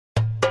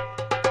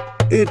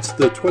It's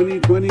the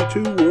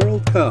 2022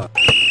 World Cup.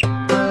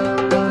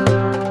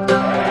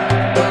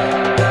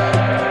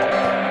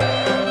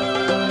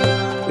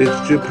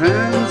 It's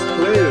Japan's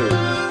players.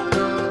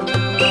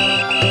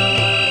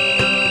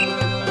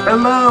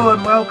 Hello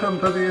and welcome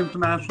to the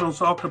International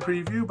Soccer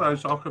Preview by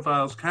Soccer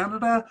Files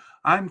Canada.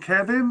 I'm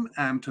Kevin,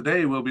 and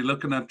today we'll be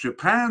looking at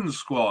Japan's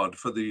squad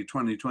for the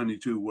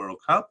 2022 World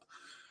Cup.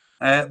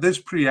 This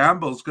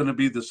preamble is going to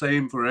be the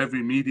same for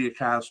every media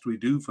cast we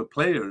do for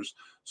players.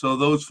 So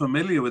those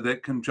familiar with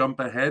it can jump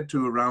ahead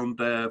to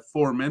around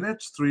 4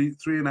 minutes, three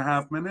and a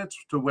half minutes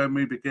to when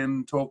we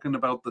begin talking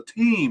about the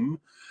team.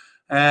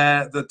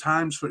 The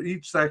times for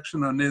each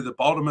section are near the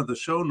bottom of the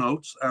show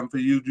notes. And for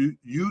you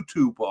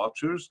YouTube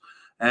watchers,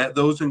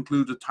 those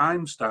include a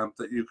timestamp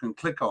that you can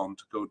click on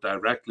to go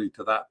directly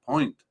to that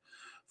point.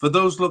 For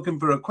those looking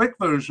for a quick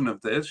version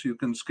of this, you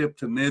can skip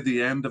to near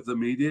the end of the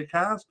media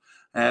cast,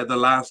 the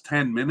last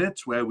 10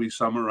 minutes where we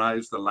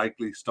summarize the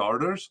likely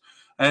starters.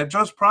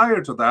 Just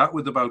prior to that,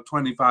 with about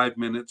 25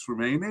 minutes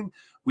remaining,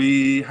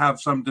 we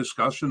have some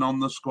discussion on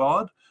the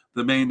squad,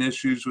 the main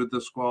issues with the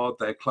squad,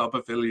 their club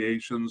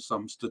affiliations,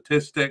 some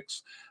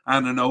statistics,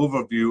 and an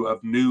overview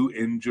of new,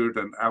 injured,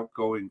 and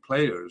outgoing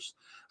players.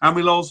 And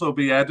we'll also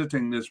be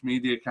editing this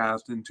media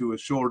cast into a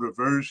shorter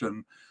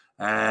version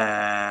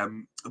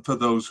for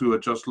those who are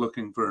just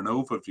looking for an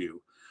overview.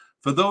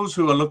 For those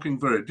who are looking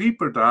for a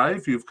deeper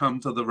dive, you've come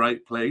to the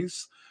right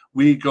place.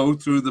 We go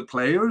through the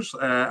players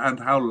and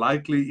how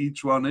likely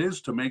each one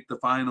is to make the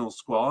final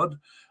squad.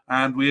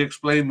 And we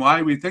explain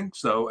why we think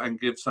so and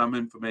give some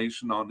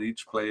information on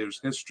each player's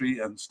history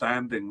and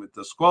standing with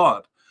the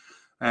squad.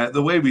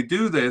 The way we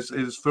do this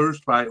is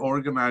first by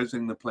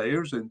organizing the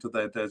players into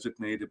their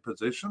designated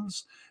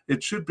positions.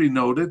 It should be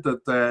noted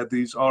that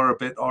these are a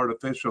bit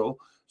artificial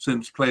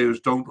since players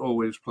don't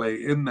always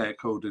play in their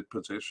coded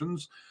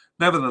positions.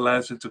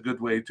 Nevertheless, it's a good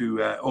way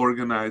to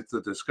organize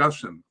the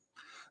discussion.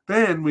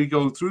 Then we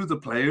go through the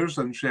players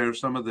and share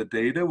some of the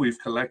data we've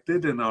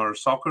collected in our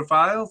soccer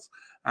files,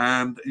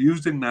 and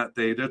using that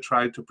data,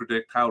 try to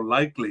predict how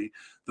likely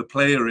the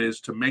player is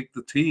to make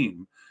the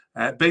team,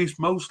 based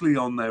mostly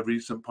on their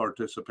recent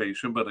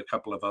participation, but a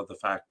couple of other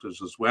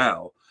factors as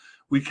well.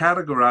 We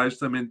categorize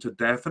them into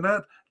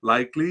definite,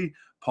 likely,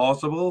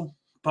 possible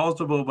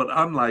but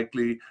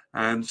unlikely,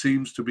 and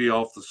seems to be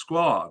off the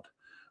squad.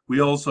 We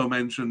also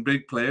mention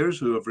big players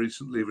who have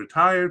recently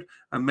retired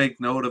and make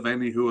note of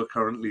any who are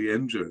currently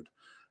injured.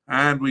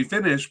 And we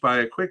finish by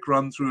a quick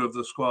run through of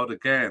the squad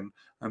again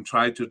and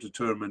try to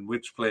determine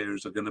which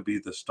players are going to be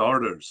the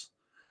starters.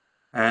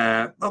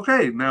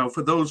 Okay, now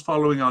for those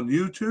following on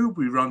YouTube,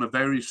 we run a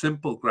very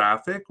simple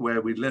graphic where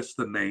we list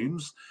the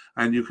names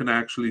and you can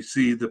actually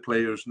see the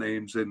players'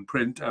 names in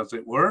print, as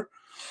it were.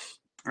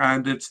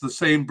 And it's the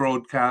same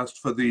broadcast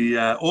for the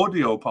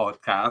audio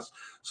podcast.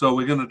 So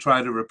we're going to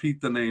try to repeat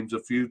the names a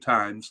few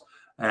times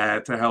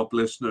to help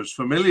listeners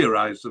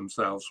familiarize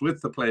themselves with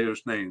the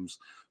players' names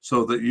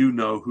so that you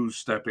know who's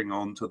stepping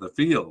onto the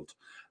field.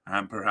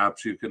 And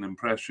perhaps you can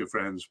impress your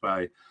friends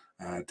by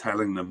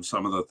telling them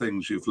some of the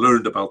things you've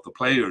learned about the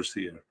players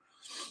here.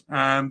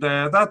 And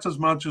that's as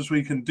much as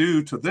we can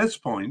do to this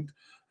point.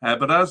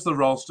 But as the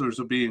rosters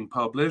are being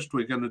published,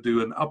 we're going to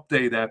do an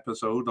update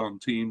episode on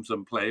teams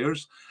and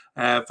players.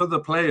 For the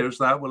players,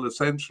 that will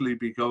essentially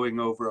be going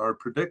over our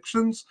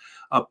predictions,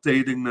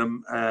 updating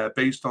them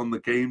based on the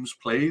games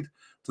played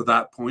to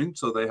that point.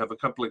 So they have a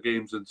couple of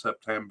games in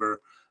September,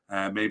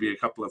 maybe a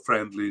couple of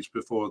friendlies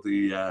before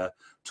the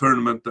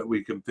tournament that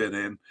we can fit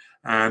in.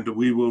 And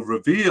we will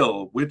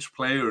reveal which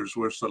players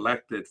were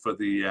selected for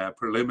the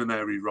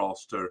preliminary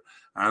roster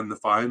and the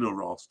final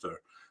roster.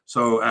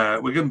 So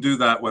we're going to do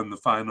that when the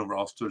final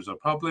rosters are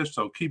published.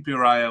 So keep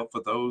your eye out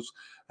for those,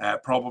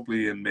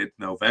 probably in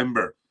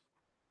mid-November.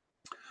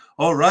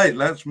 All right,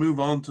 let's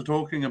move on to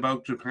talking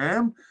about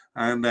Japan.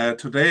 And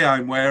today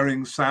I'm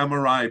wearing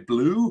samurai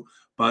blue,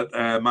 but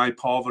my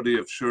poverty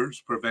of shirts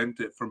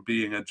prevent it from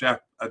being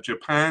a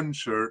Japan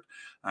shirt.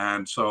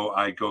 And so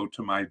I go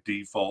to my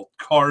default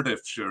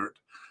Cardiff shirt,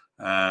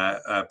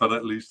 but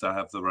at least I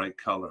have the right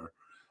color.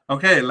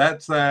 Okay,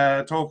 let's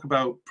talk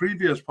about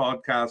previous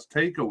podcast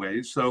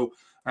takeaways. So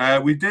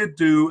we did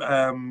do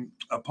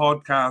a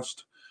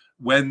podcast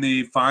when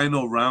the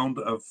final round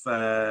of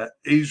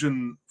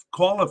Asian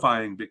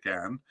qualifying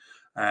began.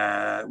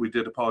 We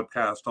did a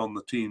podcast on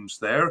the teams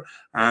there,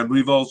 and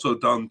we've also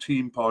done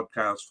team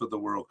podcasts for the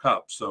World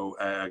Cup. So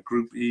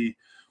Group E,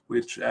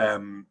 which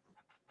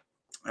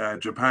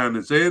Japan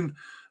is in,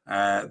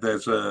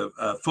 there's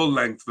a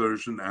full-length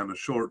version and a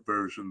short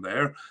version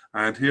there,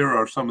 and here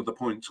are some of the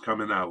points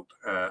coming out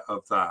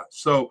of that.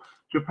 So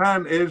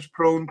Japan is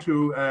prone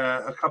to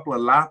a couple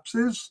of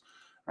lapses.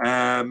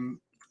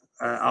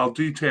 I'll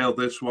detail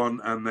this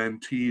one and then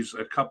tease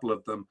a couple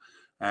of them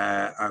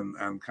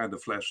and kind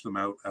of flesh them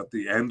out at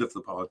the end of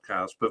the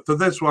podcast. But for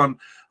this one,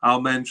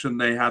 I'll mention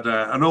they had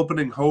an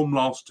opening home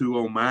loss to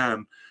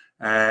Oman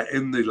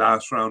in the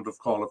last round of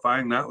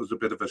qualifying. That was a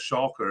bit of a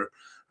shocker.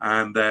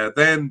 And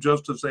then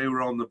just as they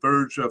were on the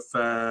verge of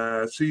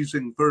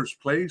seizing first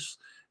place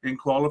in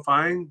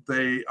qualifying.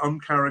 They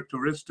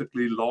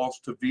uncharacteristically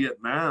lost to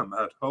Vietnam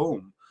at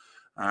home,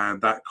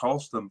 and that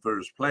cost them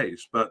first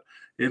place. But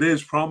it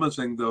is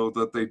promising, though,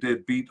 that they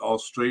did beat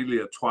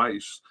Australia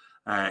twice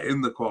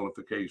in the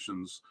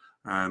qualifications.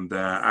 And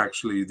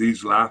actually,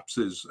 these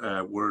lapses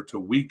were to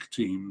weak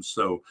teams,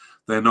 so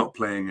they're not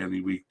playing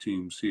any weak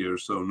teams here,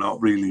 so not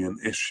really an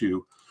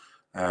issue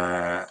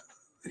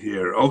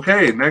here.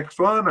 Okay, next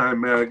one.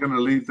 I'm going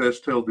to leave this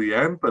till the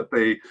end, but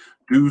they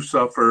do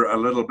suffer a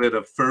little bit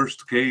of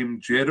first game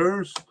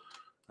jitters.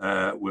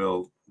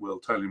 We'll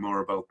tell you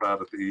more about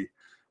that at the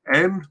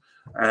end.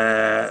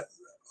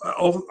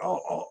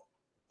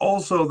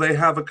 Also, they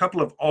have a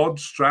couple of odd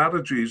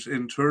strategies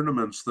in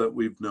tournaments that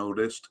we've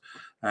noticed.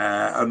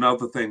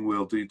 Another thing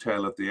we'll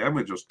detail at the end.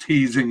 We're just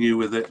teasing you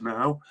with it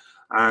now.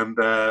 And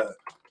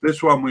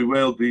this one we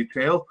will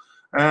detail.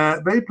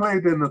 They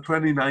played in the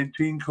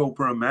 2019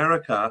 Copa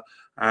America,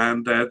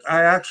 and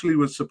I actually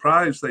was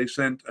surprised they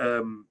sent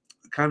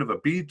kind of a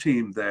B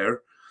team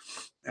there.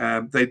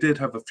 They did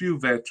have a few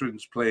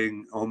veterans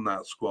playing on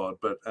that squad,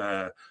 but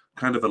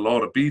kind of a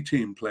lot of B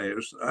team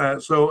players.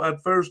 So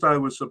at first I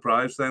was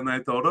surprised. Then I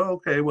thought, oh,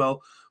 okay,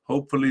 well,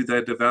 hopefully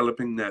they're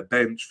developing their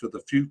bench for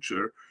the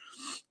future.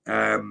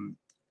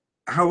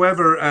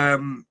 However,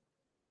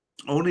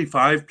 only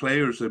 5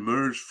 players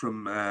emerged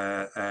from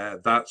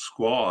that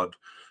squad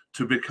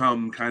to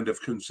become kind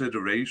of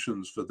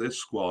considerations for this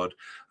squad,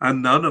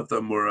 and none of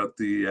them were at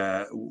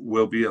the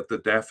will be at the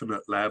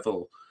definite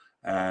level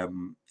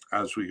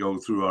as we go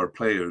through our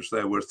players.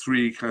 There were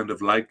 3 kind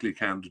of likely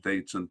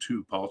candidates and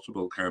 2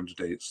 possible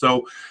candidates.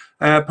 So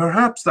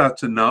perhaps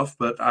that's enough,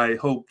 but I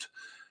hoped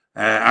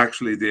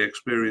actually the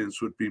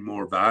experience would be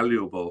more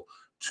valuable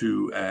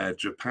to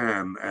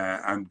Japan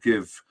and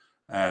give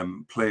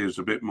players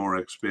a bit more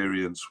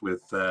experience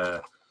with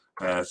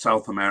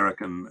South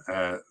American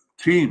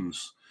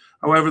teams.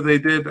 However, they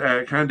did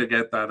kind of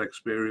get that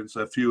experience.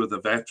 A few of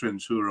the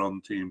veterans who were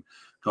on the team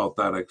got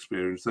that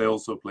experience. They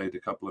also played a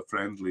couple of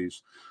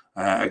friendlies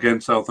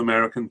against South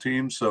American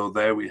teams. So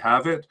there we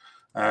have it.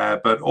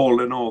 But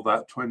all in all,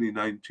 that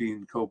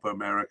 2019 Copa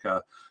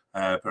America,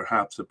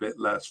 perhaps a bit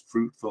less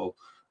fruitful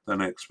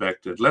than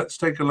expected. Let's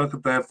take a look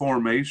at their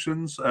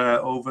formations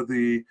over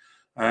the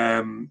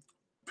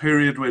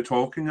period we're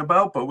talking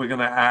about, but we're going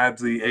to add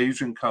the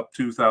Asian Cup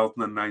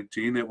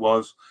 2019. It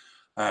was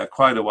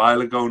quite a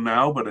while ago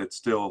now, but it's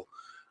still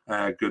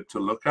good to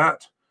look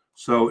at.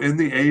 So in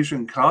the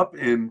Asian Cup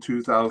in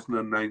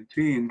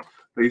 2019,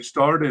 they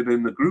started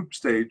in the group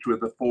stage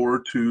with a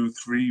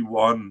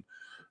 4-2-3-1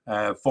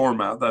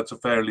 format. That's a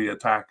fairly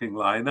attacking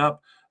lineup.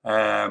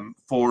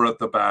 4 at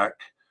the back,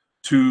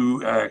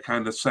 2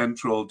 kind of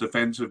central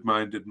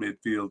defensive-minded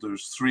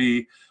midfielders,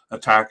 3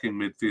 attacking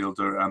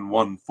midfielder, and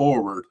 1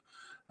 forward.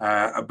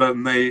 But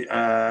they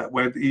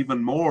went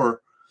even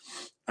more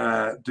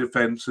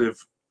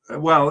defensive.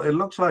 Well, it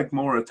looks like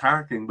more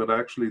attacking, but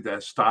actually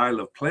their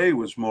style of play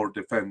was more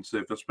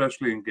defensive,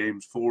 especially in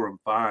games 4 and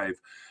 5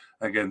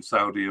 against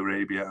Saudi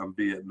Arabia and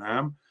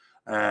Vietnam.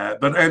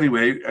 But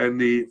anyway, in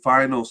the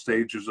final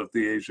stages of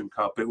the Asian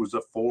Cup, it was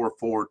a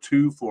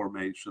 4-4-2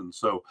 formation.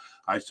 So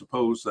I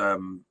suppose a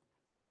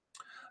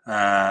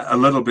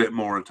little bit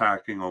more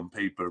attacking on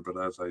paper, but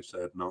as I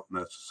said, not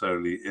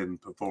necessarily in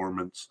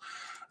performance.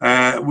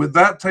 With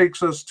that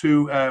takes us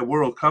to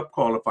World Cup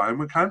qualifying.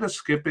 We're kind of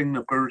skipping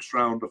the first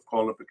round of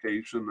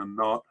qualification and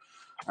not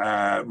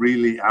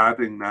really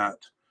adding that.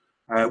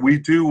 We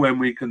do when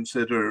we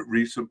consider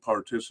recent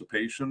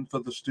participation for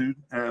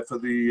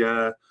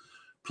the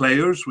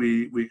players.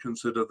 We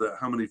consider that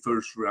how many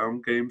first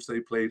round games they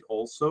played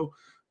also.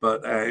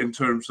 But in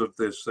terms of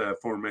this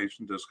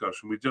formation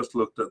discussion, we just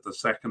looked at the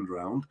second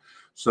round.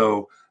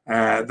 So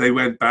they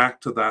went back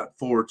to that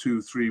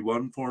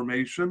 4-2-3-1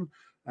 formation,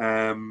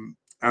 and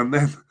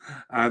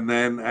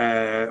then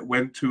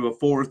went to a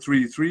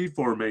 4-3-3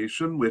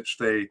 formation, which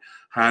they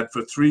had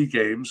for 3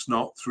 games,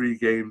 not 3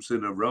 games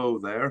in a row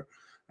there.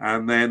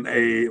 And then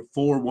a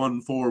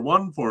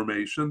 4-1-4-1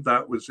 formation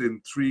that was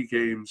in 3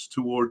 games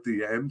toward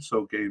the end,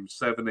 so games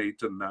 7,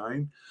 8, and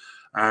 9.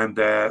 And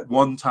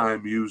one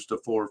time used a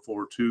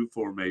 4-4-2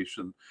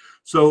 formation.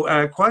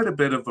 So quite a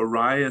bit of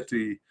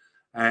variety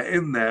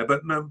in there,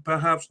 but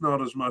perhaps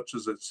not as much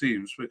as it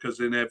seems, because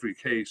in every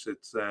case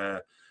it's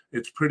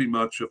pretty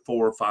much a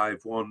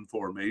 4-5-1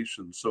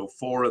 formation. So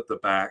 4 at the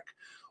back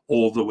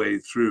all the way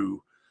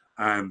through,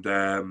 and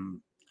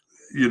 1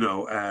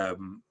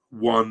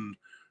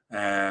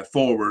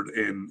 forward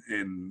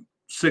in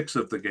 6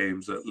 of the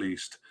games at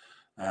least.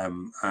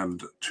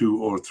 And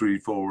 2 or 3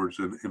 forwards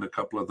in a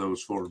couple of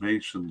those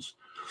formations.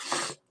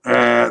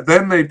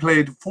 Then they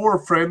played 4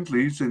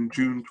 friendlies in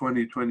June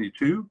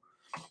 2022.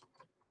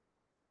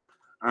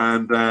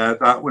 And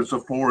that was a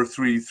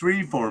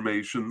 4-3-3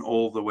 formation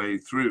all the way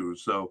through.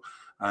 So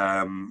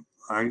I'm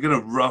going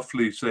to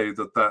roughly say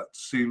that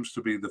seems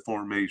to be the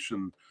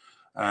formation,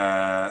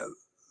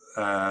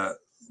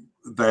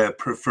 their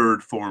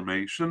preferred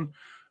formation.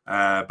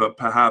 But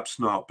perhaps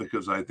not,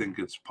 because I think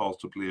it's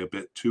possibly a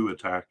bit too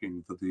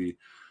attacking for the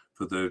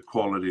for the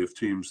quality of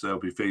teams they'll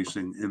be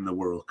facing in the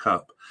World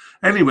Cup.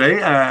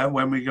 Anyway,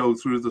 when we go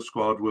through the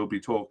squad, we'll be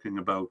talking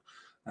about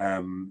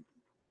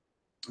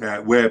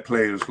where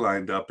players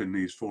lined up in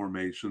these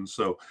formations.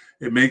 So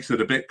it makes it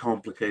a bit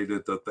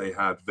complicated that they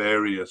had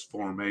various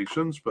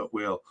formations, but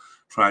we'll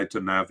try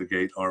to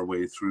navigate our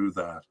way through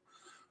that.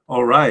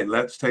 All right,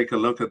 let's take a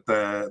look at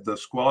the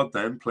squad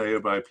then, player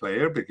by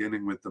player,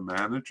 beginning with the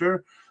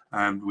manager.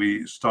 And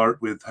we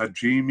start with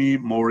Hajime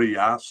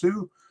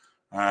Moriyasu.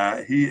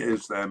 He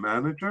is their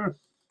manager.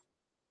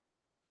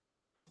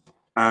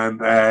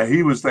 And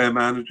he was their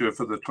manager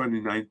for the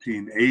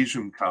 2019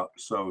 Asian Cup.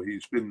 So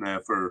he's been there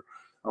for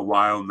a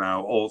while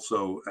now.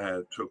 Also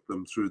took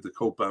them through the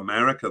Copa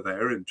America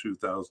there in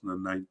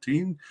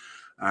 2019.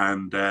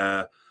 And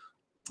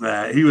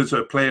he was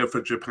a player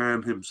for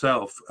Japan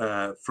himself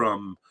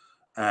from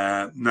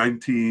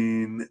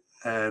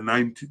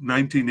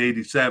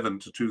 1987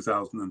 to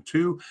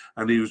 2002,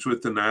 and he was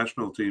with the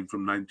national team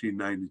from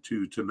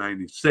 1992 to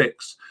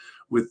 96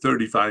 with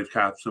 35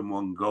 caps and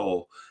 1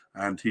 goal,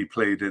 and he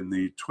played in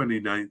the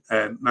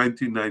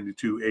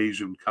 1992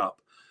 Asian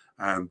Cup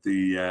and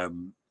the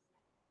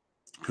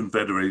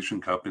Confederation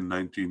Cup in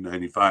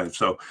 1995.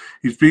 So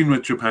he's been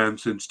with Japan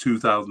since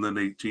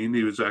 2018.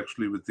 He was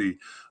actually with the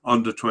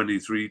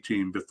under-23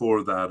 team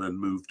before that and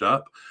moved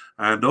up,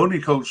 and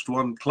only coached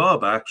one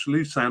club,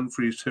 actually,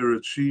 Sanfrecce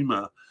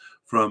Hiroshima,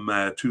 from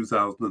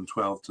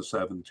 2012 to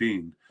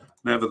 17.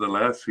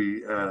 Nevertheless,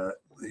 he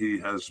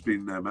has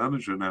been their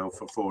manager now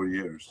for 4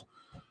 years.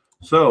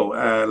 So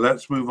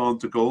let's move on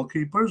to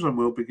goalkeepers, and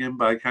we'll begin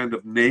by kind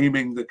of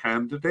naming the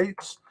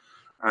candidates.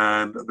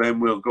 And then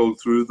we'll go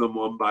through them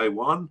one by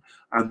one,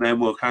 and then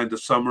we'll kind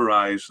of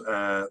summarize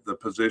the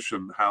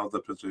position, how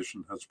the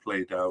position has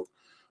played out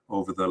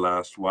over the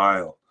last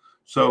while.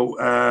 So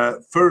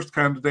first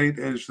candidate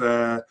is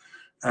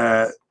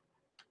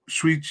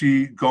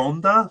Shuichi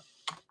Gonda,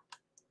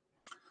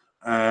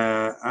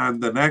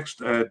 and the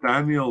next,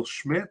 Daniel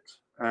Schmidt.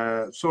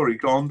 Sorry,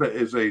 Gonda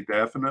is a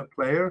definite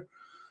player,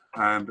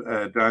 and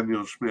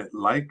Daniel Schmidt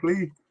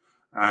likely,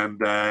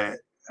 and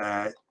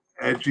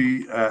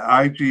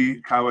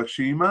Eiji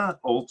Kawashima,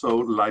 also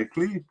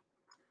likely,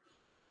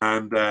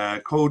 and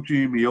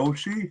Koji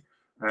Miyoshi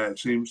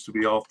seems to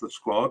be off the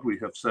squad. We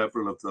have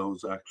several of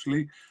those,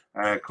 actually.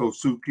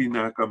 Kosuke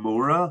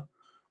Nakamura,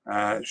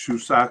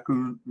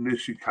 Shusaku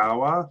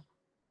Nishikawa,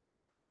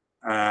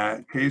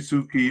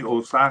 Keisuke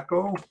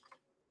Osako,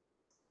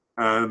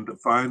 and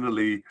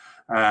finally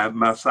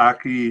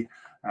Masaki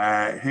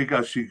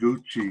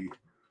Higashiguchi.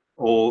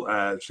 All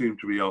seem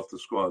to be off the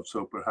squad,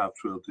 so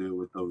perhaps we'll deal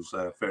with those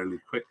fairly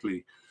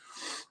quickly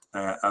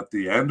at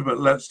the end. But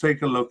let's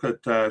take a look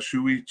at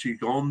Shuichi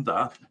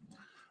Gonda.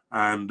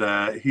 And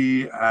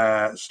he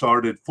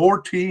started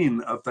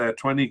 14 of their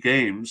 20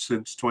 games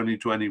since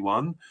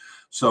 2021.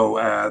 So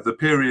the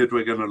period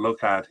we're going to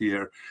look at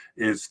here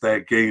is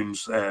their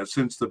games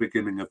since the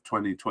beginning of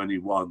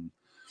 2021.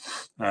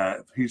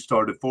 He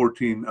started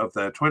 14 of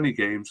their 20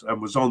 games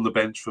and was on the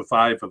bench for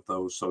 5 of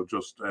those, so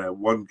just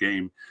one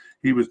game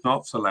he was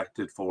not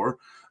selected for.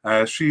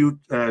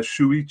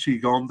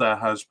 Shuichi Gonda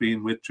has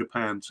been with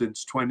Japan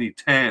since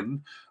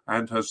 2010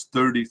 and has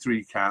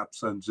 33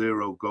 caps and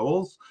 0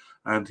 goals,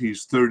 and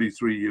he's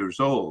 33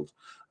 years old.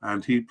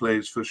 And he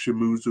plays for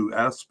Shimizu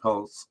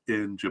S-Pulse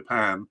in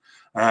Japan.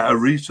 A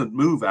recent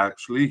move,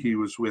 actually. He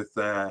was with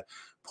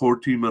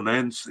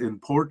Portimonense in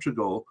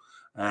Portugal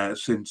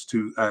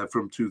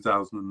from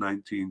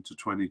 2019 to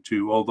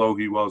 22, although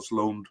he was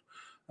loaned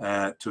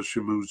to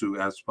Shimizu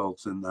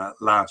S-Pulse in that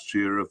last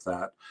year of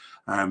that,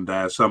 and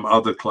some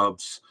other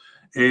clubs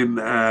in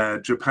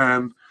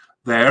Japan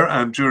there.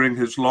 And during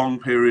his long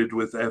period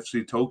with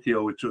FC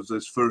Tokyo, which was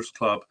his first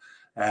club,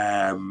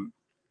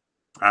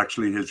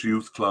 actually his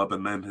youth club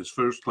and then his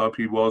first club,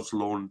 he was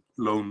loaned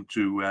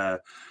to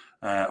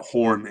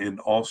Horn in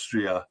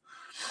Austria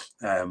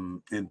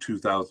in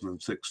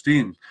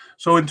 2016.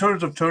 So in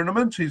terms of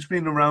tournaments, he's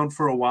been around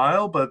for a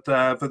while, but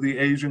for the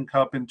Asian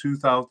Cup in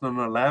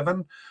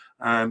 2011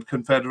 and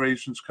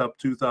Confederations Cup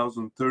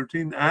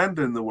 2013 and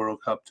in the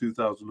World Cup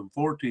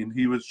 2014,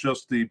 he was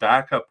just the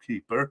backup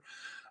keeper.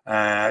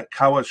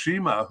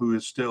 Kawashima, who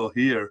is still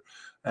here,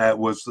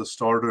 was the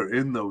starter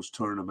in those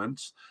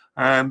tournaments,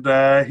 and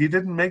he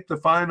didn't make the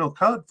final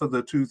cut for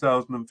the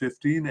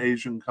 2015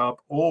 Asian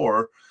Cup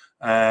or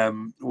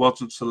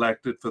wasn't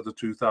selected for the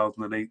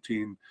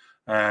 2018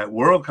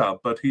 World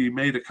Cup, but he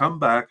made a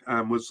comeback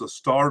and was the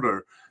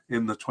starter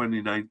in the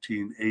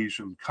 2019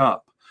 Asian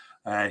Cup.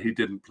 He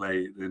didn't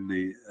play in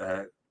the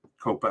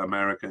Copa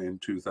America in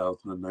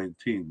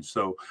 2019.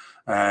 So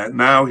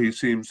now he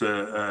seems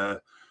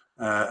a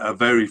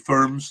very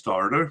firm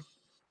starter,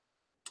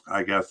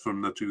 I guess,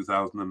 from the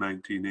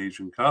 2019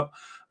 Asian Cup.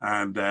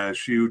 And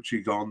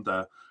Shuichi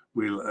Gonda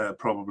we'll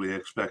probably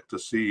expect to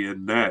see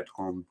in net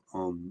on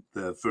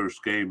the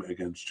first game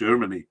against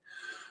Germany.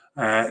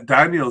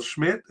 Daniel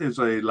Schmidt is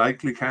a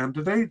likely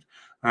candidate,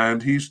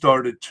 and he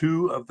started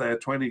 2 of their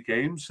 20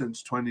 games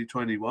since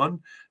 2021.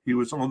 He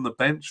was on the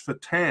bench for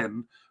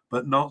 10,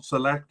 but not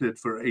selected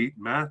for 8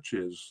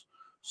 matches.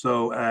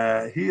 So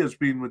he has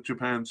been with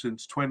Japan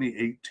since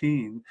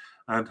 2018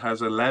 and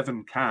has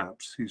 11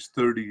 caps. He's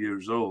 30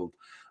 years old.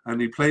 And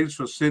he plays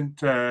for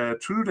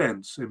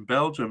Sint-Truidense in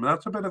Belgium.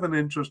 That's a bit of an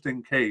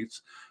interesting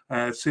case.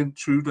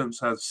 Sint-Truidense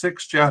has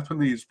 6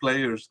 Japanese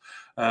players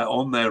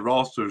on their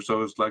roster,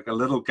 so it's like a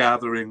little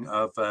gathering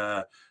of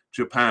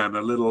Japan,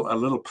 a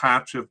little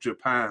patch of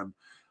Japan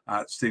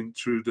at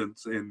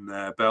Sint-Truidense in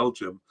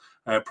Belgium.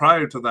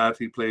 Prior to that,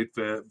 he played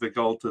for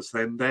Vegalta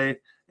Sendai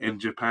in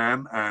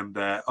Japan and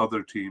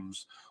other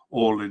teams,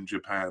 all in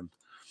Japan,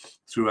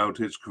 throughout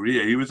his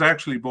career. He was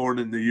actually born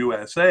in the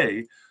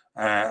USA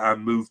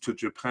and moved to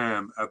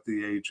Japan at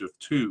the age of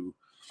 2.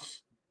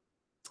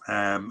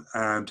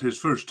 And his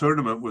first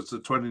tournament was the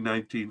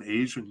 2019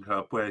 Asian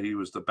Cup, where he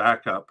was the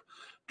backup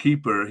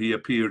keeper. He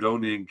appeared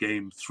only in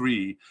game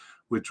 3,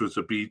 which was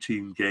a B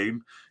team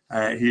game.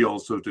 He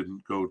also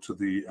didn't go to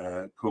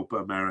the Copa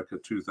America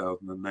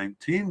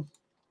 2019.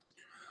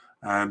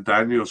 And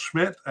Daniel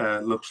Schmidt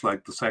looks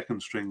like the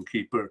second string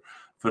keeper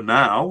for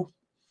now.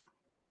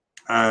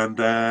 And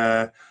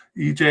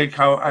EJ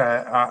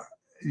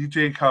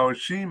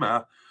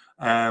Kawashima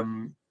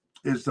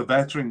is the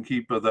veteran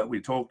keeper that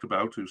we talked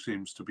about, who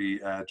seems to be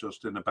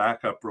just in a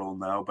backup role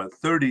now, but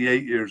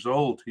 38 years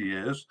old he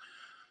is.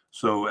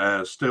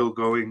 So still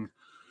going.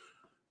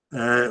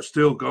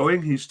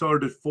 He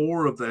started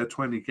 4 of their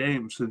 20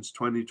 games since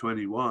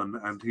 2021,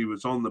 and he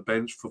was on the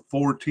bench for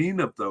 14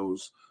 of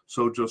those.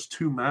 So just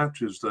 2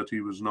 matches that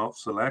he was not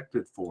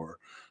selected for.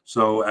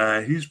 So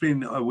he's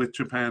been with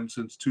Japan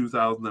since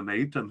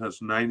 2008 and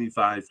has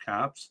 95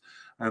 caps.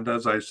 And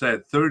as I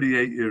said,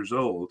 38 years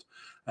old.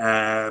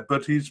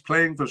 But he's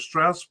playing for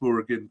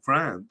Strasbourg in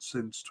France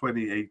since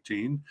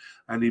 2018,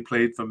 and he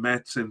played for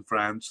Metz in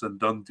France and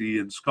Dundee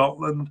in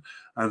Scotland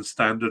and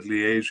Standard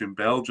Liège in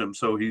Belgium.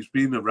 So he's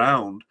been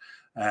around.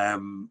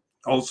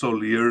 Also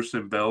Liège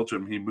in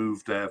Belgium. He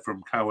moved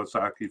from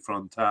Kawasaki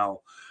Frontale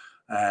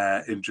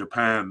in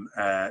Japan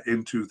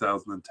in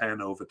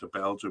 2010 over to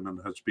Belgium and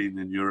has been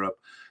in Europe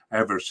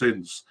ever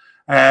since.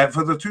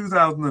 For the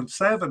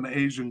 2007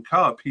 Asian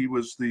Cup, he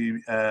was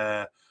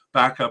the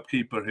backup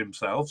keeper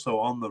himself, so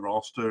on the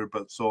roster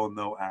but saw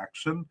no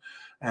action.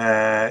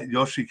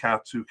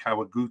 Yoshikatsu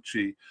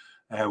Kawaguchi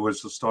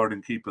was the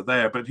starting keeper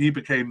there, but he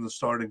became the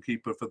starting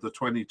keeper for the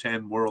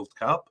 2010 World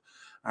Cup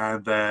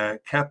and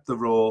kept the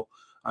role.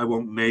 I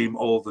won't name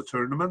all the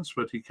tournaments,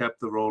 but he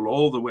kept the role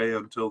all the way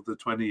until the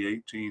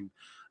 2018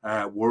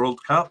 World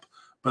Cup.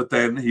 But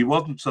then he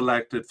wasn't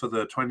selected for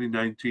the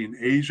 2019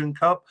 Asian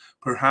Cup.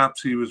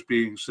 Perhaps he was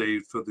being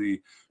saved for the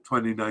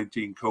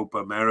 2019 Copa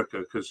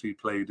America because he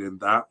played in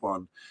that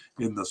one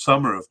in the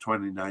summer of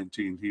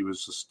 2019. He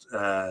was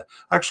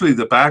actually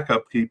the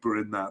backup keeper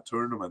in that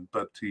tournament,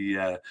 but he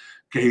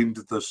gained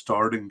the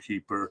starting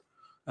keeper,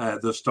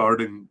 the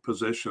starting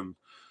position.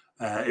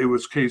 It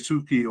was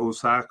Keisuke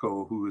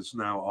Osako, who is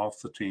now off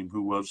the team,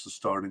 who was the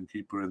starting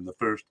keeper in the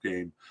first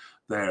game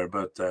there,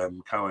 but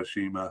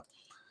Kawashima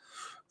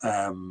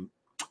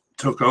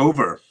took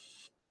over.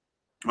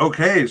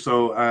 Okay,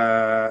 so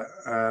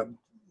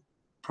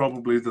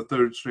probably the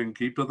third string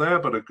keeper there,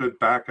 but a good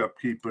backup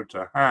keeper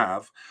to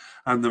have.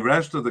 And the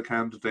rest of the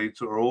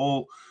candidates are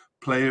all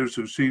players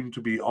who seem to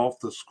be off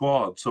the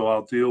squad, so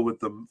I'll deal with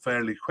them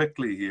fairly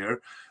quickly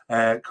here.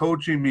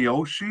 Koji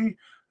Miyoshi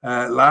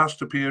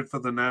last appeared for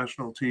the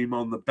national team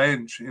on the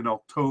bench in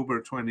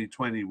October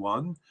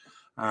 2021.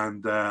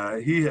 And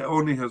he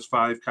only has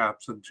 5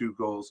 caps and 2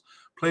 goals.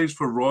 Plays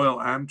for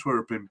Royal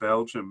Antwerp in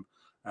Belgium,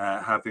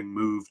 having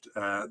moved.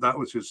 That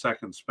was his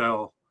second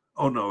spell.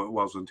 Oh, no, it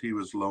wasn't. He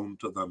was loaned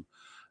to them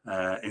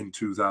in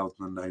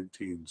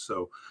 2019.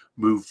 So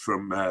moved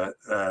from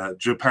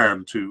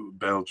Japan to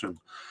Belgium.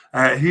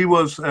 He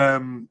was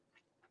on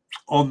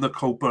the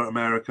Copa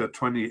America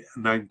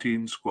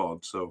 2019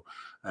 squad. So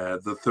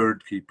the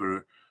third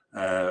keeper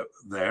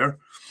there.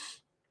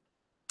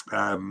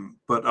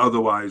 But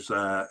otherwise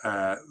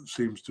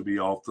seems to be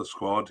off the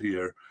squad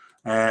here.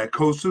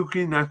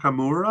 Kosuke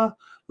Nakamura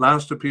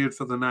last appeared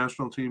for the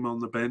national team on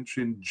the bench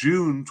in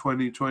June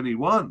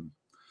 2021.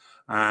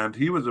 And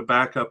he was a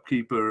backup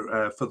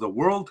keeper for the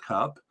World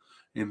Cup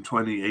in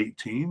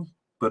 2018,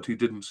 but he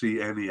didn't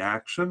see any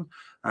action.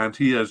 And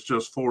he has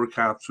just 4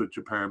 caps with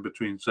Japan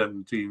between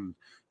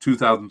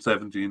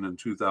 2017 and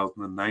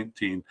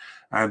 2019.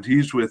 And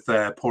he's with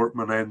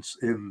Portimonense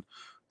in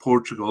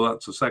Portugal.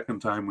 That's the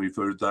second time we've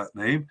heard that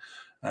name.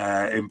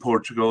 In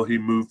Portugal, he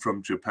moved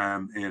from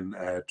Japan in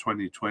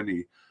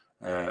 2020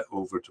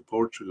 over to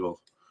Portugal.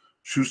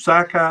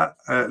 Shusaku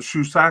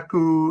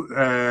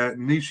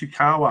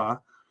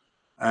Nishikawa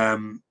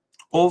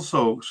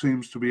also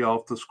seems to be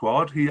off the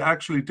squad. He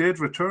actually did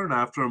return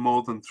after a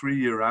more than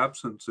 3-year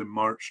absence in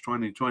March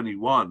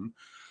 2021,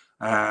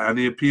 and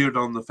he appeared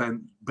on the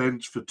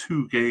bench for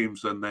 2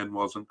 games and then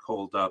wasn't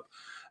called up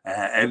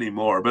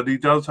anymore. But he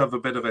does have a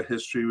bit of a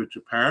history with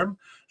Japan,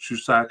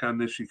 Shusaku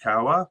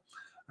Nishikawa,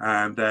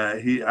 and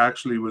he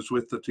actually was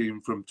with the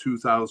team from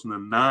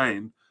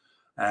 2009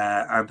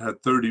 and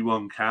had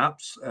 31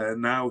 caps.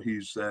 Now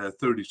he's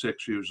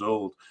 36 years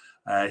old.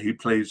 He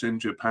plays in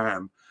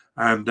Japan.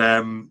 And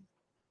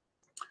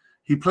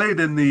He played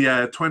in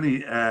the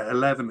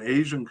 2011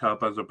 Asian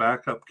Cup as a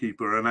backup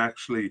keeper, and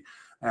actually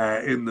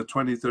in the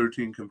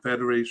 2013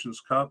 Confederations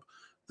Cup,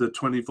 the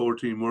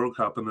 2014 World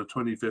Cup, and the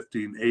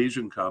 2015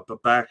 Asian Cup, a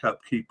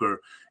backup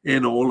keeper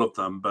in all of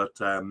them, but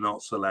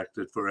not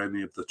selected for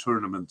any of the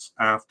tournaments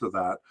after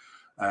that,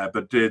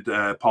 but did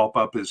pop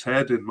up his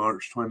head in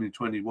March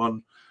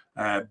 2021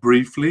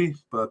 briefly,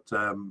 but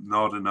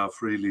not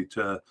enough really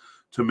to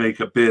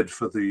make a bid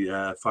for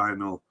the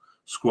final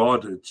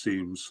squad, it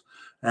seems.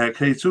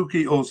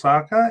 Keisuke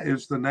Osaka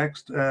is the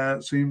next,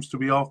 seems to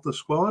be off the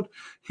squad.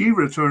 He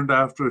returned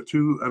after a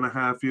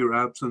 2.5-year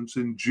absence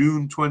in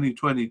June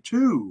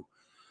 2022,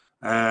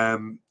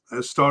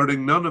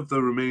 starting none of the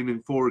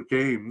remaining 4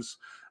 games.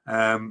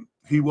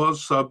 He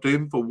was subbed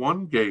in for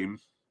 1 game,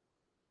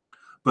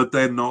 but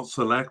then not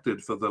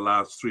selected for the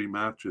last 3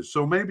 matches.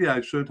 So maybe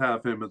I should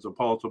have him as a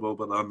possible,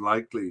 but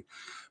unlikely,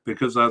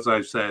 because as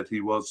I said,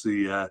 he was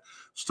the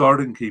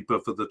starting keeper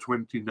for the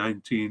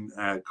 2019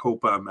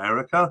 Copa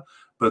America,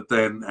 but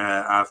then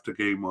after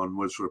game 1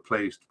 was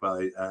replaced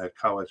by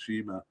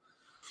Kawashima,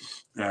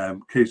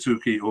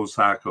 Keisuke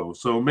Osaka.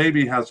 So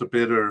maybe has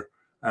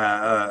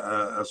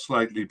a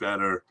slightly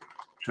better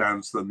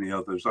chance than the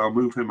others. I'll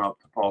move him up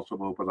to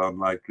possible, but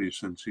unlikely,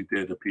 since he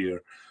did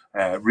appear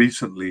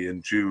recently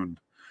in June.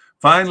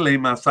 Finally,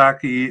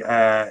 Masaki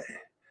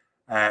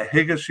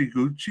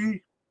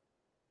Higashiguchi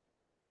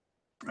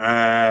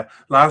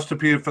last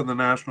appeared for the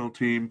national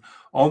team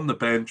on the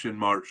bench in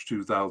March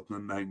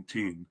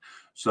 2019.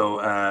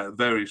 So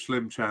very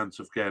slim chance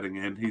of getting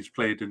in. He's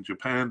played in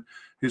Japan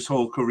his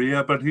whole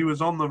career, but he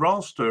was on the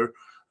roster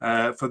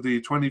for the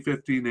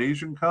 2015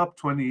 Asian Cup,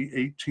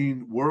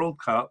 2018 World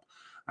Cup,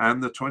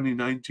 and the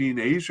 2019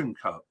 Asian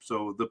Cup.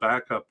 So the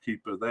backup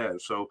keeper there.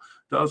 So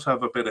does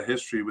have a bit of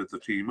history with the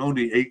team.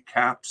 Only 8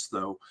 caps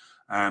though,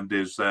 and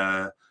is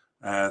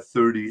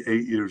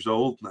 38 years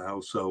old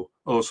now. So,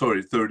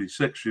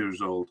 36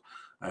 years old.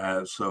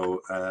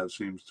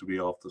 Seems to be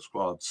off the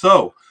squad.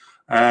 So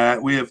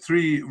we have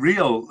 3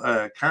 real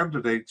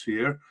candidates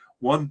here.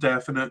 1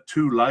 definite,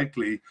 2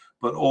 likely,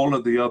 but all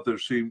of the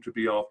others seem to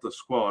be off the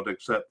squad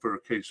except for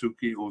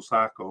Keisuke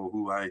Osaka,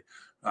 who I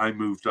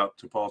moved up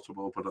to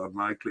possible but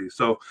unlikely.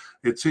 So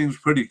it seems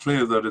pretty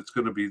clear that it's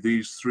going to be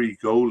these 3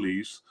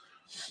 goalies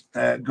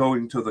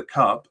going to the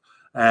cup.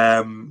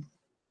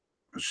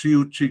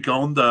 Shuichi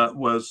Gonda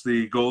was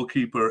the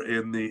goalkeeper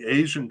in the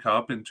Asian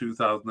Cup in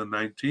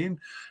 2019,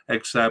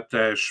 except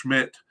Daniel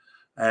Schmidt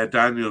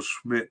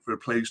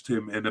replaced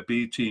him in a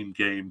B team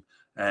game,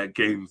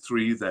 game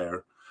 3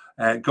 there.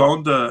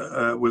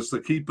 Gonda was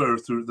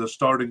the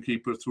starting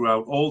keeper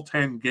throughout all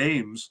 10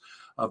 games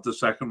of the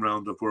second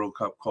round of World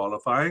Cup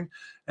qualifying,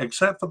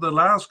 except for the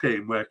last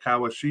game where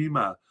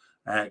Kawashima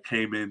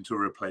came in to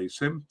replace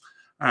him.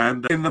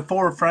 And in the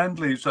 4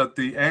 friendlies at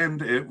the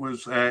end, it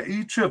was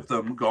each of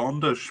them,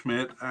 Gonda,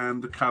 Schmidt,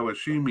 and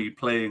Kawashima,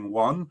 playing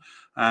 1,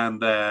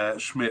 and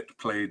Schmidt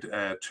played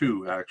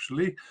 2,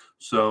 actually.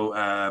 So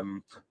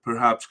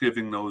perhaps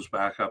giving those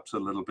backups a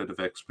little bit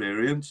of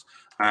experience.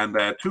 And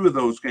 2 of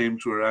those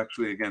games were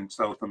actually against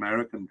South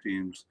American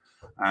teams,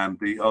 and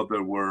the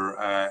other were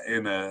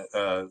in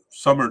a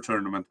summer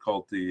tournament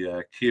called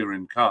the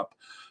Kirin Cup.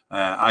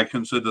 I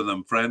consider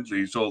them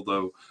friendlies,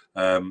 although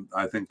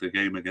I think the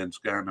game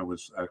against Ghana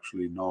was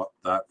actually not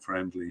that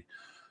friendly.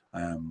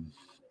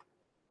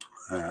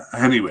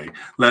 Anyway,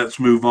 let's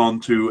move on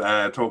to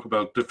talk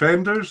about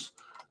defenders,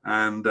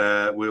 and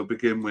we'll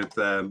begin with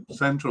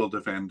central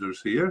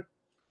defenders here.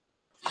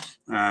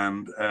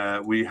 And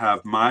we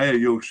have Maya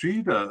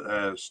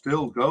Yoshida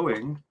still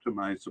going, to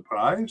my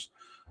surprise.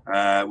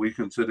 We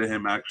consider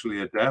him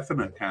actually a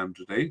definite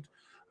candidate.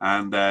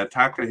 And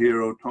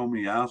Takahiro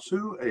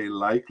Tomiyasu, a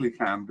likely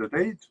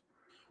candidate.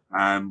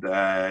 And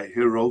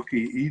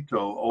Hiroki Ito,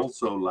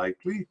 also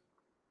likely.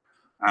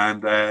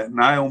 And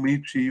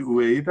Naomichi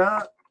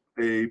Ueda,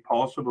 a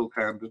possible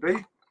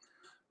candidate.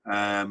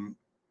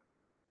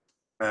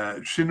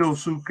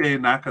 Shinosuke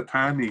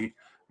Nakatani,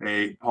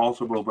 a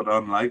possible but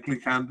unlikely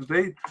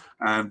candidate.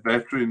 And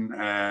veteran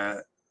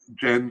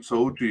Gen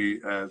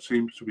Soji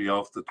seems to be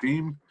off the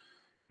team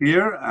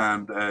here.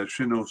 And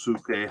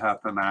Shinosuke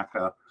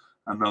Hatanaka,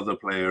 another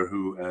player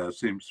who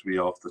seems to be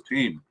off the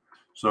team.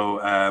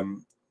 So,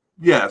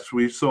 yes,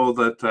 we saw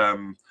that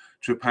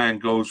Japan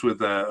goes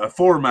with a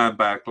 4-man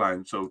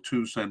backline, so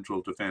 2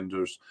 central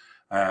defenders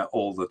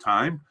all the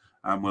time.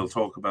 And we'll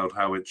talk about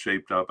how it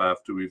shaped up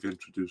after we've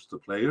introduced the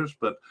players.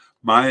 But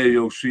Maya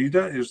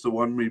Yoshida is the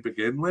one we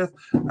begin with,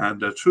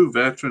 and a true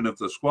veteran of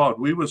the squad.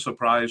 We were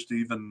surprised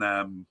even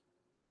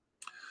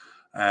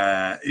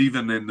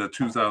in the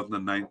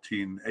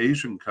 2019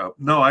 Asian Cup.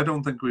 No, I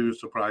don't think we were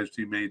surprised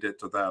he made it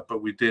to that,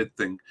 but we did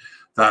think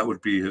that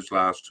would be his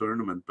last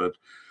tournament. But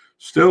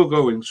still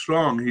going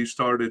strong. He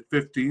started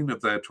 15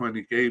 of their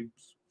 20 games,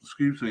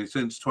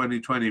 since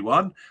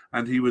 2021,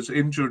 and he was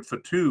injured for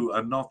 2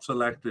 and not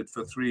selected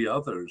for 3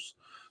 others.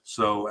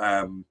 So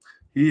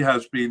he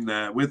has been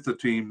with the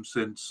team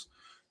since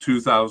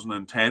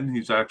 2010.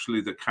 He's actually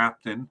the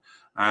captain,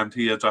 and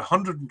he has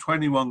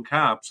 121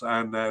 caps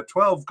and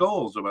 12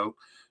 goals, about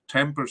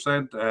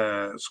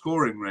 10%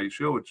 scoring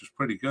ratio, which is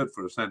pretty good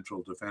for a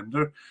central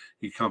defender.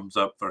 He comes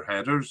up for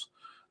headers,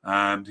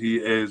 and he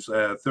is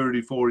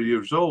 34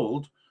 years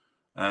old.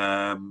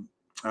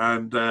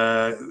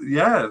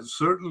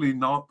 Certainly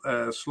not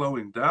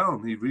slowing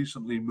down. He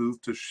recently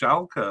moved to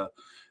Schalke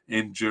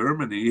in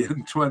Germany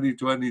in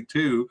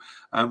 2022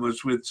 and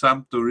was with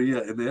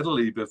Sampdoria in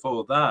Italy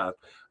before that.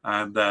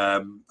 And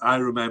I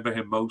remember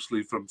him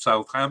mostly from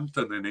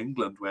Southampton in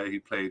England, where he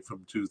played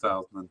from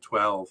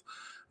 2012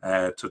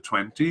 to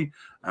 20.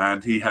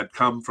 And he had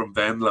come from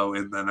Venlo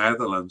in the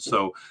Netherlands.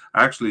 So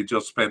actually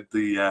just spent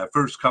the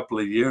first couple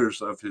of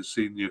years of his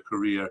senior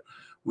career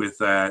with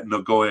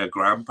Nagoya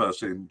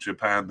Grampus in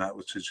Japan. That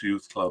was his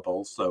youth club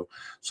also.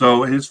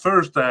 So his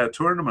first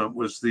tournament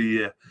was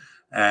the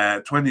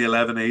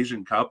 2011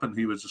 Asian Cup, and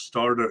he was a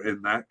starter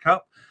in that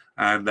cup,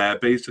 and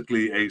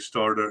basically a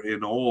starter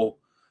in all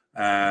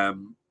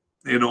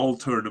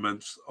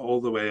tournaments all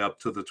the way up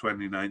to the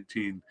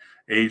 2019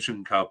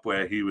 Asian Cup,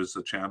 where he was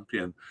the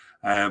champion.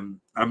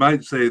 I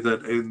might say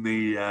that in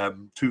the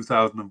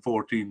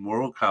 2014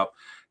 World Cup,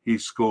 he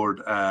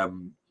scored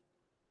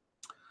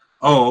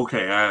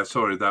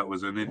sorry, that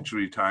was an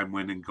injury time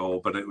winning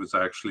goal, but it was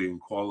actually in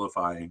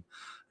qualifying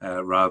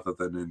rather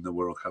than in the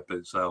World Cup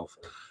itself.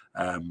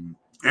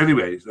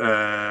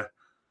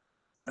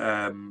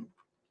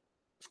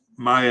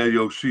 Maya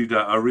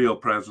Yoshida, a real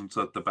presence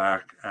at the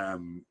back,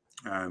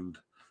 and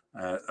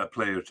a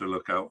player to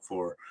look out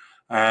for.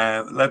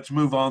 Let's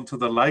move on to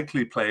the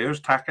likely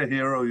players.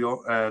 Takahiro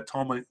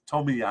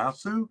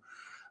Tomiyasu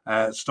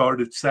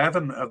started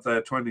 7 of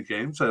their 20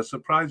 games, a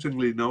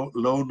surprisingly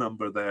low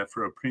number there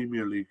for a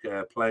Premier League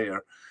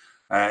player.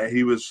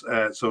 He was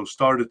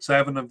started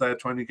 7 of their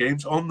 20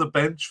 games. On the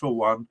bench for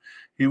 1,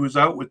 he was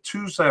out with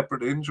 2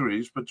 separate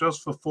injuries, but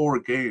just for 4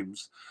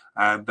 games,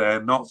 and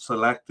not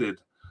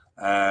selected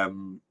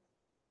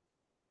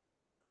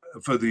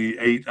for the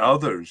 8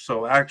 others.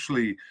 So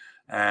actually,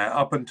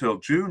 up until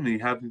June, he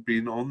hadn't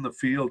been on the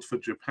field for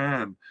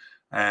Japan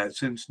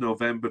since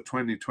November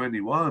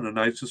 2021, and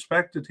I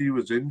suspected he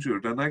was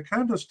injured, and I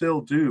kind of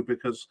still do,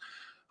 because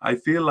I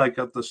feel like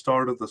at the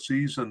start of the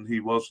season he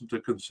wasn't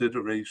a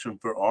consideration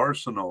for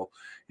Arsenal,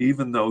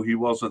 even though he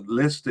wasn't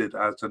listed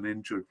as an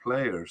injured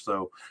player.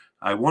 So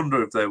I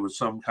wonder if there was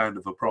some kind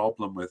of a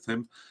problem with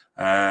him.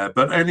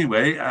 But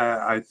anyway,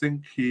 I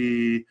think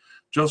he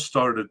just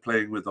started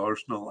playing with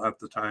Arsenal at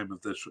the time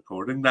of this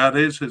recording. That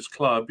is his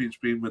club. He's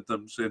been with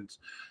them since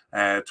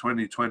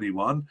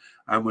 2021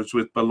 and was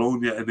with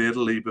Bologna in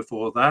Italy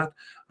before that,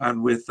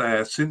 and with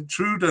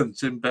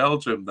Sint-Truidens in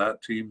Belgium,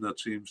 that team that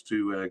seems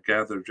to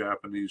gather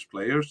Japanese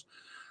players.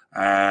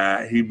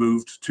 He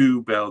moved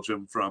to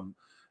Belgium from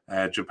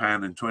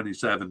Japan in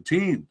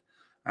 2017.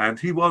 And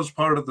he was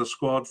part of the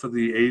squad for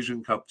the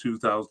Asian Cup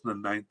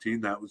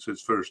 2019. That was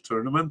his first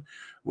tournament,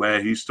 where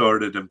he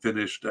started and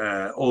finished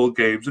all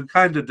games and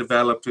kind of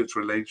developed his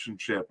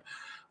relationship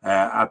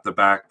at the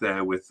back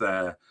there with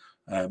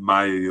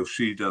Maya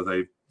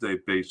Yoshida.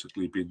 They've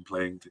basically been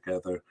playing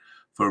together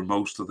for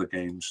most of the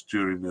games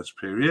during this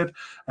period.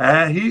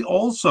 He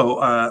also,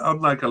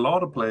 unlike a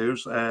lot of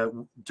players,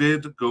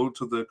 did go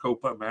to the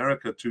Copa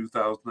America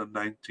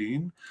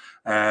 2019.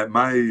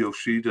 Maya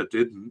Yoshida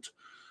didn't.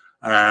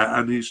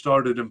 And he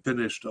started and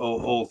finished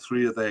all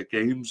 3 of their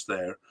games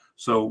there.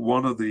 So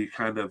one of the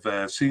kind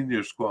of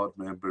senior squad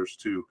members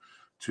to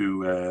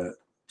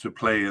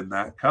play in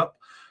that cup.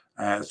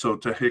 So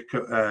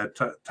Takahiro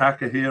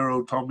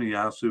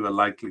Tomiyasu, a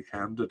likely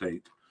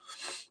candidate.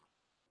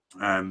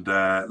 And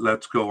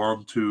let's go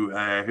on to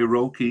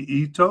Hiroki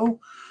Ito.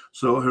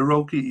 So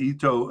Hiroki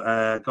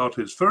Ito got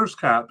his first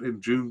cap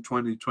in June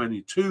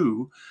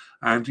 2022,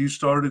 and he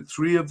started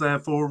 3 of their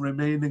 4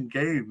 remaining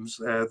games.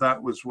 That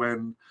was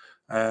when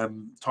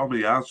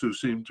Tomiyasu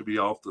seemed to be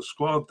off the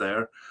squad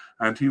there,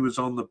 and he was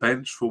on the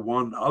bench for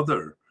 1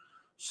 other.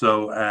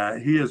 So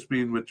he has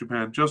been with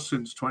Japan just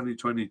since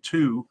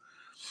 2022,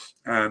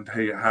 and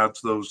he has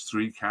those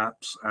 3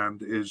 caps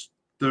and is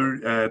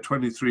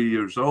 23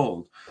 years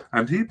old.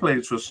 And he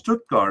plays for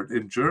Stuttgart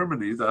in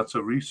Germany. That's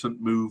a recent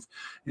move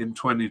in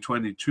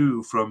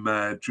 2022 from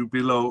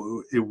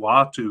Jubilo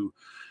Iwatu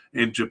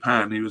in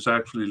Japan. He was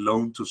actually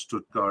loaned to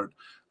Stuttgart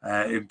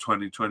in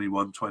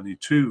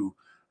 2021-22.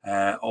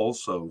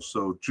 Also,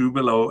 so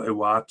Jubilo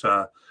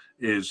Iwata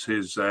is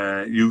his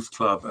youth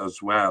club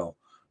as well.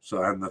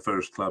 So, and the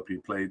first club he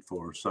played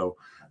for. So,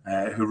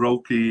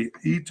 Hiroki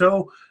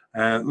Ito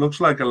looks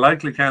like a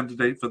likely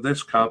candidate for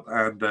this cup,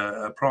 and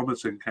a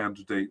promising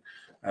candidate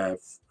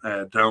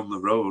down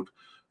the road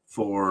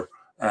for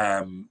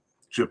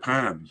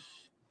Japan.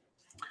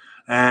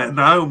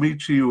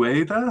 Naomichi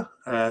Ueda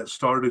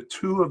started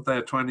 2 of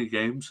their 20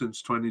 games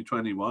since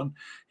 2021.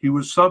 He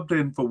was subbed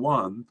in for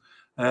 1.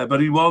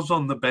 But he was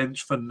on the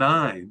bench for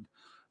 9,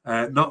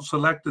 not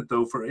selected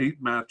though for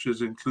 8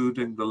 matches,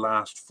 including the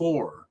last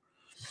 4.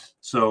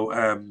 So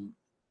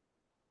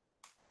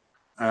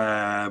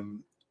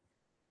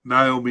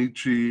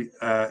Naomichi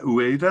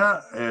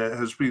Ueda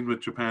has been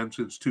with Japan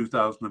since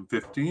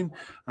 2015,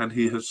 and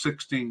he has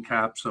 16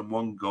 caps and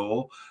 1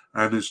 goal,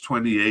 and is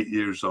 28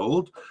 years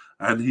old.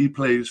 And he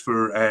plays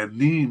for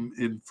Nîmes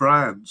in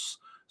France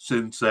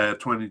since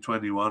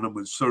 2021, and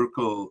was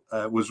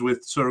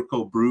with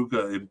Cercle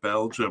Brugge in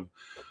Belgium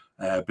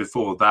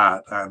before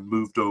that, and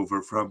moved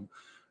over from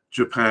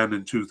Japan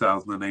in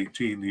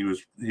 2018.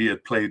 He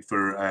had played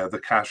for the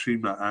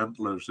Kashima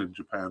Antlers in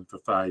Japan for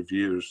 5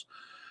 years.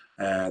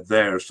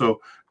 There. So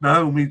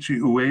Naomichi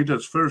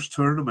Ueda's first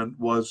tournament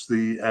was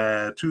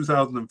the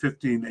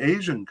 2015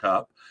 Asian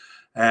Cup,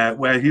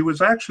 where he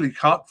was actually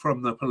cut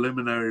from the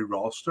preliminary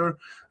roster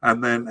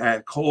and then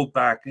called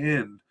back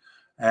in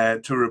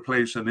to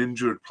replace an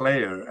injured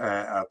player,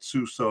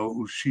 Atsuso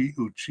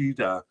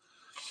Uchida.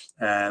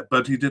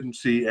 But he didn't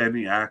see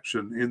any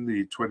action in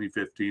the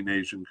 2015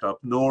 Asian Cup,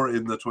 nor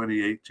in the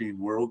 2018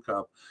 World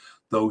Cup,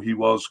 though he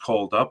was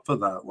called up for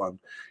that one.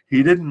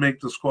 He didn't make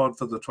the squad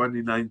for the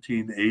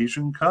 2019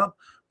 Asian Cup,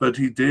 but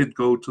he did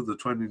go to the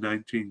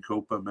 2019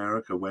 Copa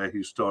America, where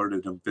he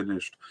started and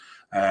finished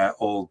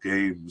all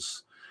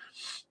games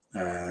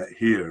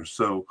here.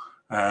 So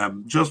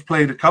just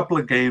played a couple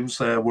of games,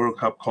 World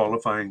Cup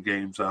qualifying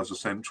games as a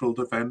central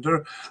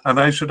defender. And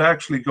I should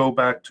actually go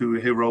back to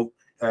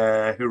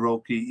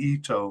Hiroki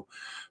Ito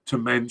to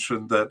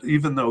mention that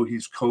even though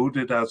he's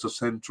coded as a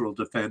central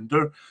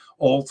defender,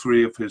 all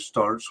 3 of his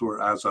starts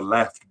were as a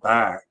left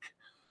back.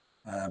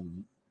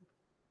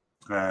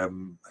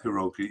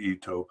 Hiroki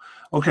Ito.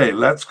 Okay,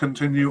 let's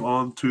continue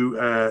on to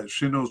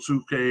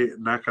Shinosuke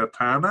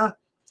Nakatana,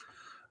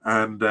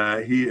 and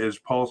he is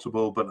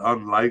possible but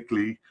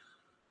unlikely.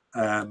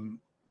 Oh,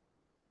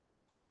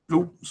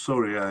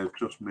 sorry, I've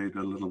just made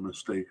a little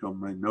mistake on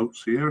my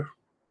notes here.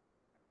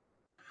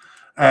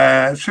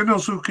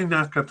 Shinosuke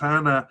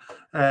Nakatana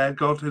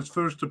got his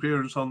first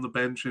appearance on the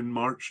bench in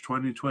March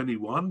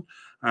 2021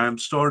 and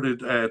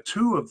started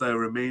 2 of their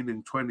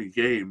remaining 20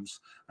 games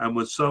and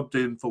was subbed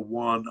in for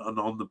 1 and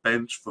on the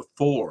bench for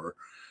 4.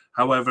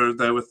 However,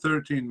 there were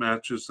 13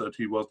 matches that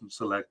he wasn't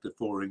selected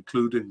for,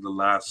 including the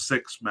last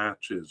 6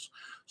 matches.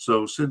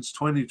 So since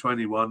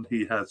 2021,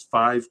 he has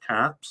 5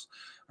 caps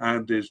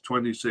and is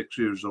 26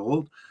 years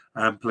old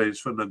and plays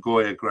for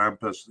Nagoya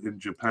Grampus in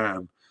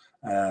Japan.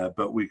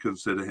 But we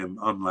consider him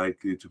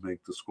unlikely to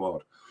make the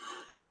squad.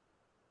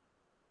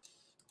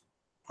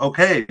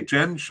 Okay,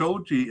 Gen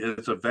Shoji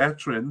is a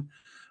veteran.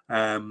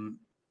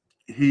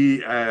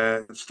 He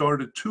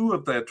started 2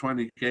 of their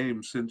 20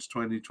 games since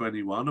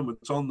 2021 and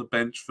was on the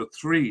bench for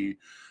 3,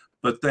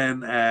 but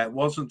then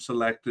wasn't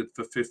selected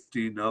for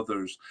 15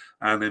 others,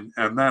 and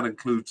that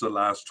includes the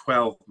last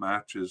 12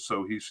 matches.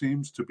 So he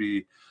seems to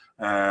be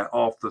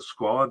off the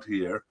squad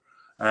here.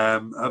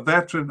 A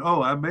veteran,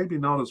 maybe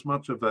not as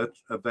much of a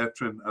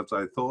veteran as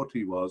I thought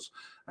he was.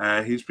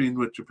 He's been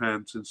with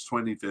Japan since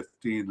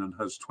 2015 and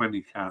has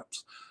 20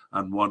 caps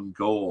and 1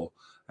 goal,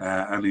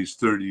 and he's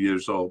 30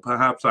 years old.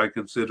 Perhaps I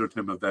considered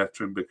him a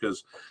veteran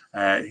because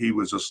he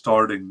was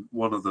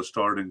one of the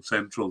starting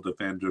central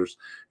defenders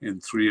in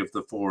 3 of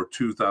the 4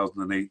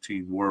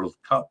 2018 World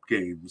Cup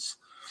games.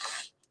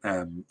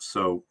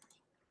 So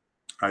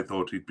I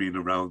thought he'd been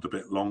around a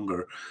bit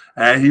longer.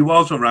 He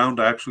was around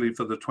actually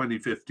for the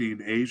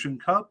 2015 Asian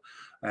Cup.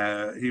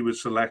 He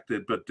was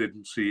selected but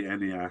didn't see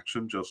any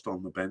action, just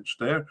on the bench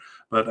there.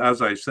 But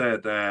as I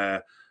said,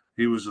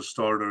 he was a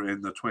starter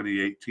in the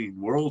 2018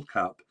 World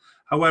Cup.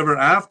 However,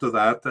 after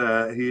that,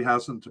 he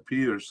hasn't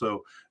appeared,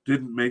 so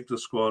didn't make the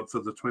squad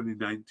for the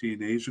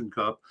 2019 Asian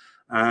Cup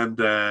and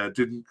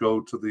didn't go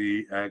to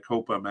the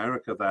Copa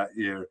America that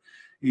year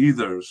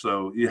either.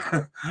 So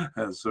yeah,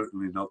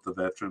 certainly not the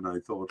veteran I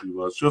thought he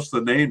was. Just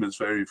the name is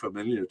very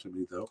familiar to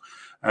me, though.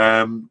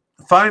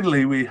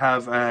 Finally, we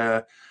have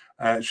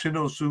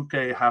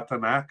Shinosuke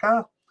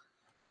Hatanaka,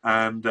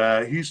 and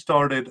he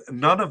started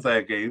none of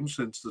their games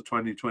since the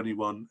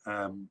 2021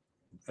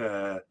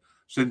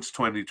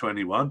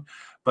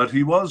 but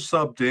he was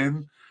subbed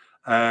in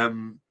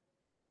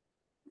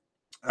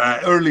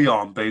early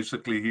on.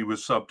 Basically, he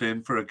was subbed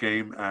in for a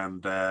game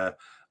and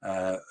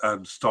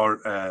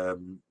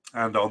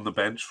on the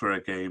bench for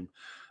a game.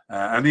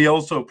 And he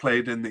also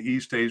played in the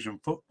East Asian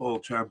Football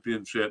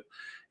Championship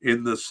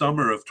in the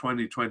summer of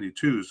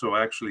 2022. So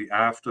actually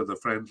after the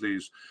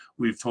friendlies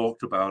we've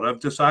talked about. I've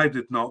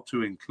decided not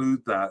to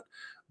include that,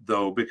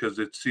 though, because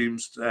it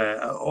seems,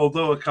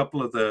 although a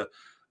couple of the,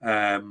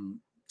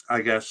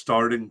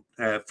 starting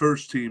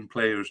first team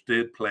players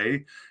did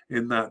play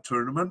in that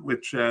tournament,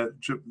 which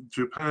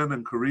Japan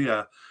and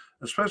Korea,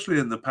 especially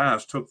in the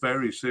past, took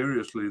very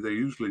seriously. They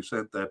usually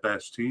sent their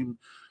best team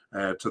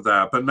to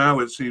that, but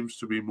now it seems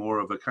to be more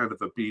of a kind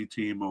of a B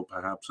team or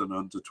perhaps an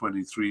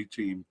under-23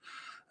 team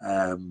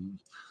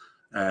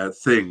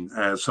thing.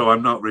 So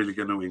I'm not really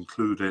going to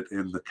include it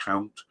in the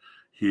count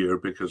here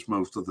because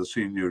most of the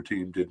senior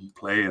team didn't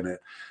play in it.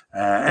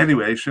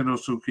 Anyway,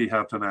 Shinosuke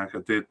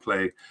Hatanaka did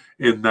play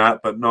in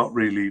that, but not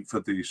really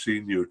for the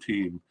senior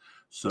team.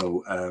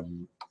 So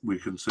we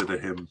consider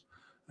him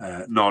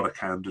not a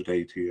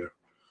candidate here.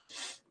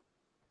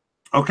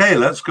 Okay,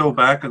 let's go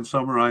back and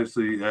summarize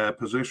the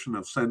position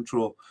of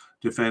central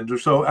defender.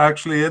 So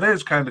actually, it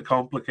is kind of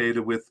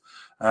complicated with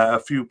a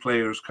few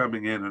players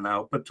coming in and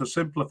out. But to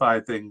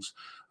simplify things,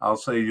 I'll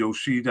say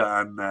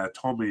Yoshida and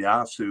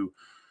Tomiyasu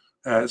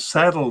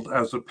settled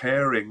as a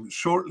pairing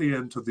shortly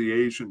into the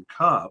Asian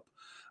Cup,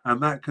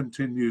 and that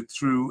continued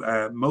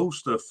through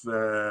most of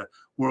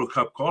World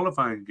Cup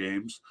qualifying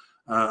games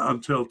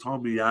until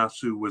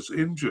Tomiyasu was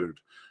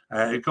injured.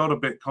 It got a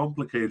bit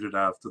complicated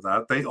after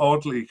that. They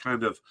oddly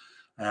kind of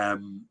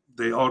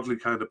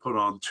put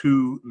on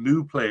two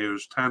new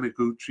players,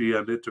 Taniguchi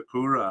and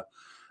Itakura,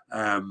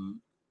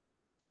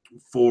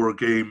 for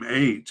game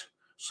 8.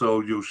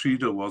 So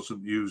Yoshida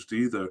wasn't used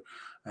either.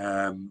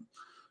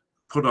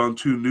 Put on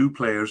two new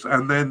players,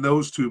 and then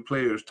those two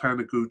players,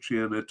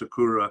 Taniguchi and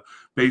Itakura,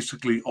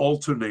 basically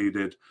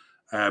alternated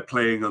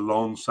playing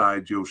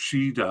alongside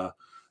Yoshida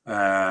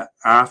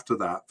after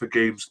that for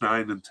games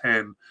 9 and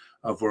 10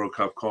 of World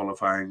Cup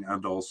qualifying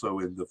and also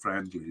in the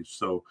friendlies.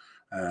 So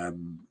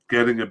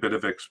getting a bit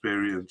of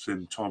experience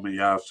in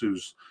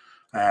Tomiyasu's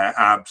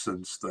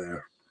absence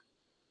there.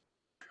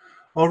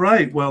 All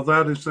right, well,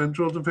 that is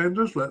central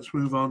defenders. Let's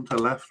move on to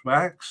left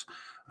backs.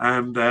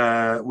 And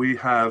we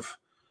have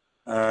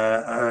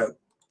a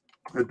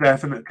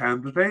definite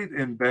candidate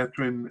in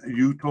veteran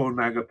Yuto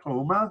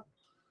Nagatomo.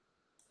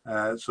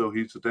 So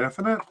he's a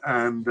definite.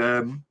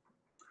 And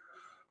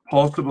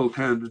possible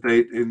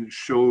candidate in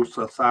Sho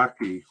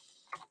Sasaki.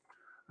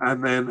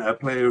 And then a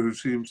player who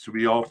seems to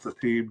be off the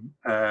team,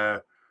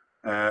 Roya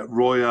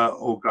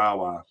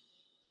Ogawa.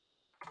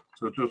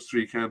 So just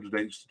 3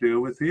 candidates to deal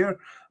with here.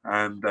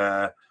 And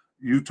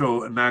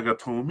Yuto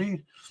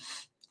Nagatomo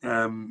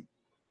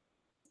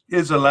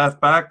is a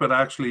left back, but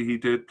actually he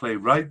did play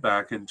right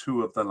back in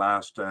 2 of the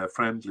last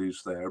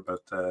friendlies there,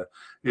 but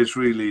is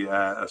really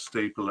a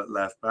staple at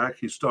left back.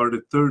 He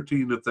started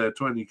 13 of their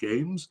 20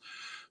 games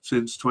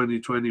since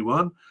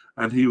 2021,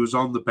 and he was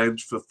on the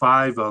bench for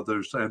 5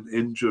 others and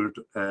injured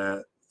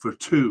for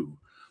 2.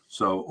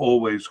 So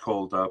always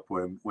called up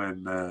when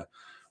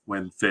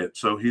fit.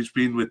 So he's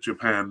been with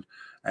Japan,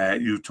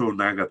 Yuto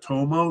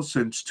Nagatomo,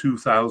 since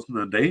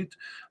 2008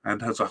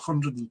 and has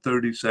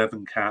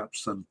 137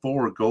 caps and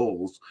 4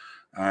 goals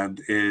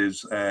and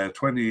is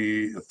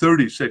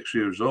 36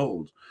 years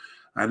old.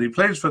 And he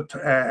plays for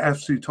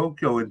FC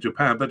Tokyo in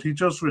Japan, but he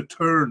just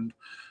returned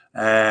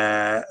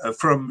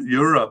from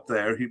Europe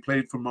there. He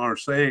played for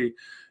Marseille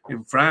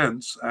in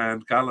France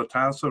and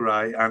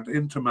Galatasaray and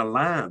Inter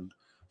Milan.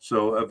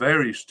 So a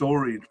very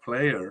storied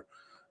player,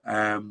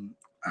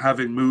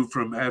 having moved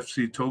from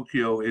FC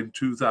Tokyo in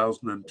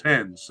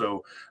 2010.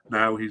 So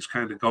now he's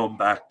kind of gone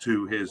back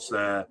to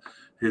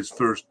his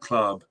first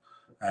club,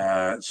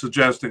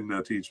 suggesting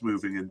that he's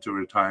moving into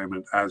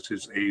retirement, as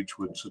his age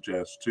would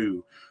suggest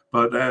too.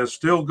 But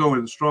still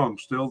going strong,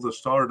 still the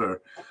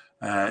starter.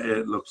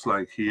 It looks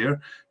like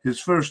here. His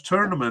first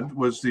tournament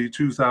was the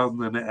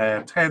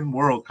 2010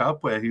 World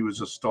Cup, where he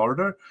was a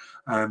starter.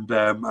 And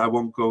I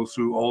won't go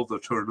through all the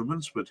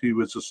tournaments, but he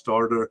was a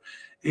starter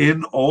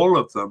in all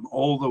of them,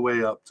 all the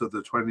way up to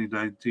the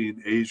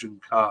 2019 Asian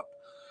Cup.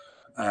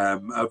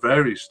 A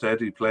very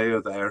steady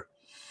player there.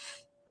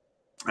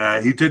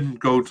 He didn't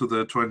go to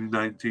the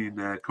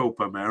 2019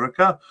 Copa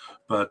America,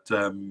 but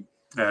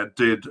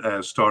did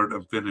start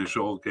and finish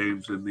all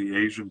games in the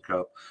Asian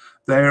Cup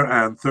there,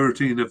 and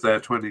 13 of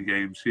their 20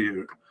 games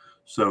here.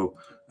 So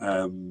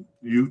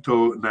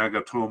Yuto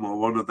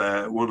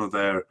Nagatomo, one of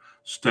their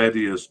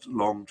steadiest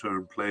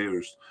long-term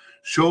players.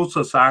 Sho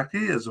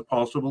Sasaki is a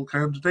possible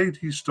candidate.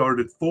 He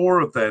started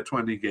 4 of their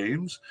 20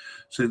 games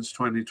since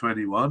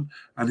 2021,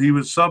 and he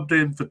was subbed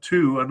in for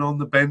 2 and on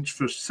the bench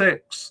for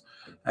 6.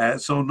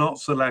 So not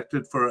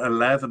selected for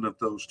 11 of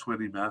those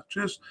 20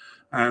 matches.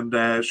 And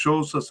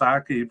Sho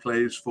Sasaki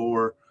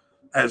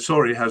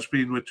has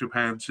been with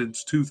Japan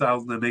since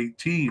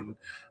 2018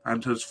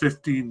 and has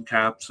 15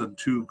 caps and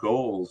 2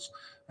 goals.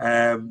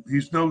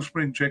 He's no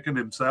spring chicken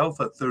himself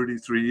at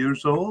 33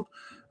 years old.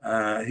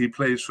 He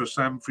plays for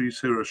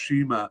Sanfrecce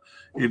Hiroshima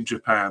in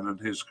Japan, and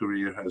his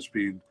career has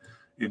been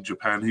in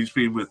Japan. He's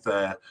been with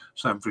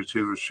Sanfrecce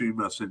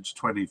Hiroshima since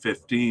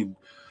 2015.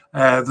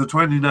 The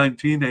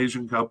 2019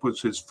 Asian Cup was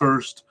his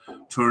first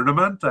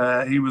tournament.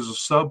 He was a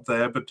sub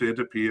there, but did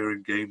appear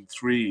in Game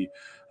 3,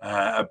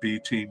 a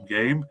B-team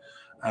game.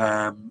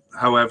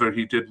 However,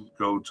 he didn't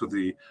go to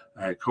the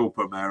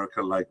Copa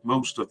America like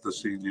most of the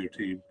senior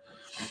team.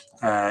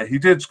 He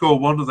did score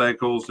 1 of their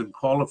goals in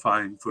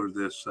qualifying for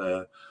this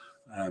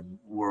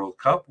World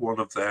Cup, one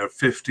of their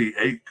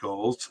 58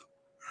 goals.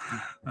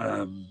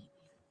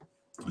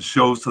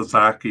 Sho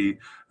Sasaki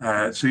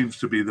seems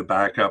to be the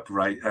backup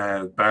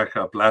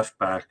left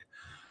back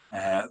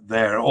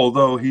there,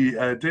 although he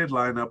did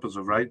line up as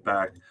a right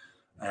back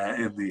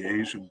in the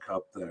Asian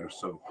Cup there,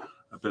 so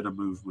a bit of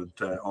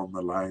movement on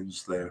the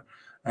lines there.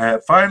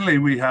 Finally,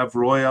 we have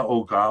Roya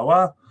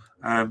Ogawa,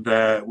 and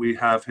we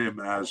have him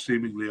as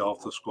seemingly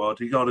off the squad.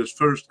 He got his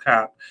first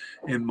cap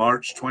in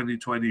March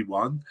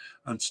 2021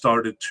 and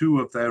started 2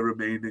 of their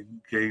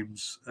remaining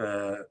games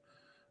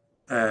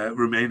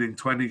remaining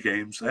 20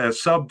 games,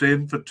 subbed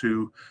in for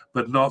 2,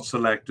 but not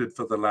selected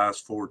for the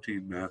last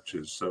 14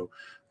 matches. So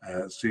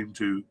seemed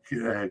to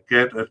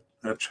get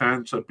a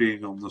chance at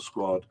being on the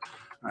squad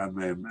and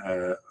then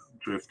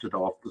drifted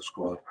off the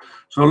squad.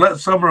 So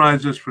let's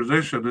summarize this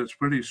position. It's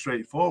pretty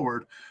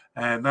straightforward.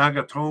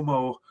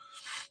 Nagatomo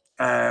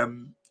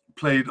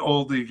played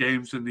all the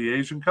games in the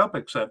Asian Cup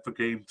except for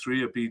Game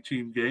 3, a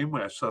B-team game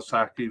where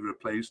Sasaki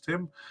replaced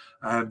him.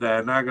 And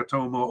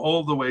Nagatomo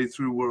all the way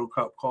through World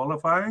Cup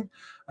qualifying.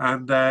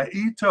 And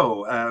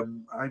Ito,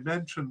 I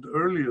mentioned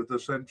earlier, the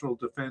central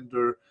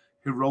defender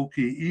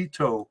Hiroki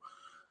Ito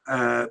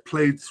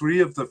played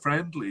 3 of the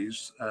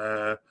friendlies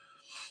with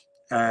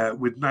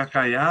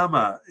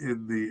Nakayama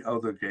in the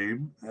other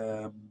game.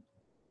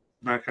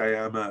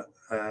 Nakayama...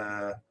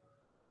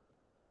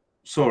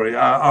 Sorry,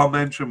 I'll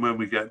mention when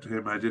we get to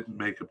him. I didn't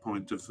make a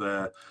point of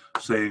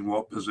saying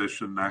what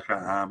position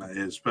Nakayama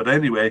is. But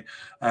anyway,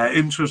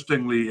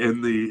 interestingly, in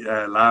the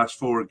last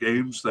 4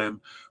 games, then,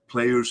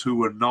 players who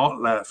were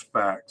not left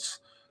backs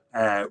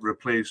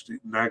replaced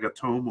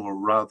Nagatomo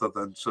rather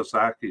than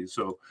Sasaki.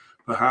 So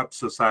perhaps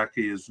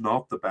Sasaki is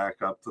not the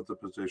backup for the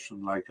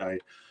position like I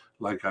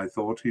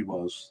thought he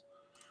was.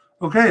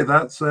 Okay,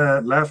 that's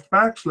left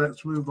backs.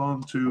 Let's move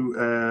on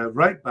to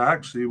right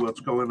backs, see what's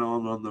going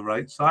on the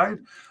right side.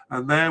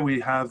 And there we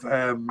have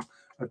a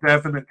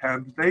definite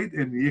candidate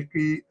in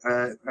Miki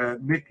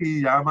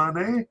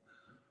Yamane.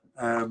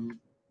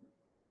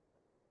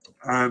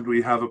 And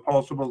we have a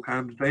possible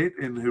candidate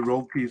in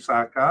Hiroki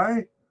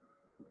Sakai.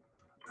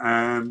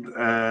 And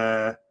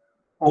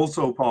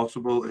also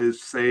possible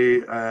is,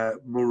 say,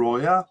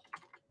 Muroya.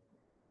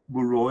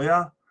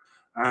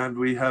 And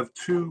we have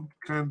 2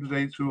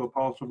 candidates who are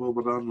possible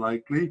but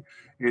unlikely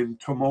in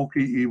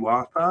Tomoki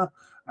Iwata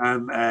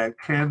and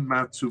Ken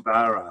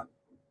Matsubara.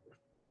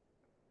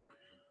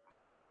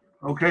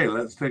 Okay,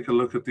 let's take a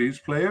look at these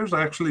players.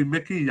 Actually,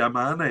 Miki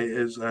Yamane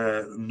is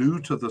new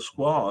to the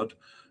squad.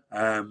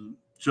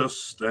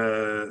 Just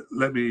since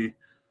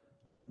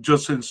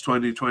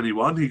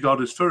 2021. He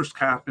got his first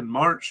cap in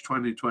March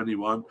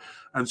 2021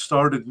 and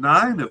started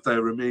 9 of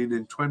their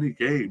remaining 20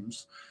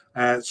 games.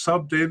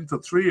 Subbed in for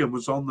 3 and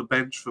was on the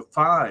bench for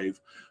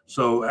 5.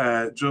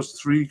 So just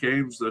 3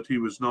 games that he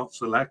was not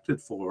selected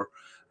for.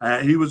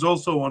 He was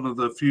also one of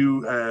the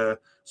few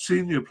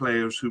senior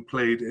players who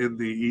played in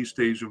the East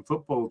Asian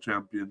Football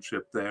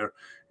Championship there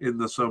in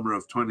the summer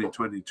of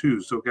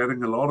 2022. So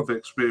getting a lot of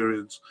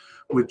experience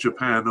with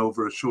Japan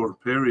over a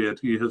short period.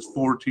 He has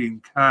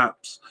 14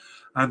 caps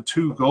and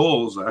 2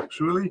 goals,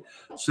 actually,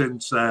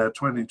 since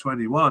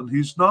 2021.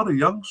 He's not a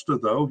youngster,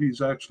 though.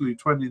 He's actually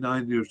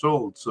 29 years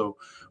old, so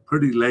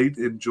pretty late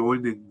in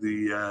joining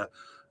the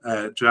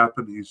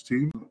Japanese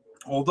team.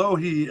 Although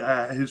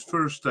his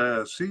first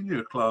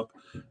senior club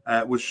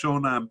was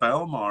Shonan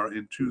Bellmare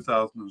in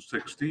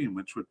 2016,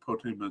 which would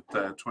put him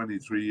at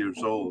 23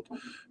 years old.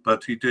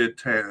 But he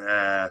did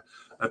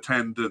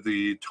attend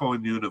the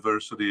Toin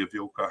University of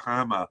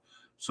Yokohama,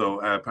 so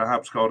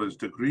perhaps got his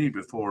degree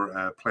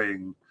before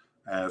playing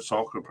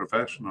soccer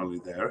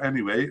professionally there.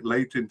 Anyway,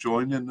 late in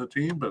joining the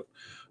team, but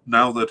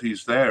now that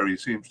he's there, he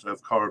seems to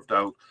have carved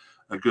out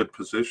a good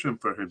position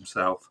for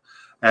himself.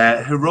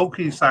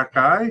 Hiroki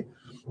Sakai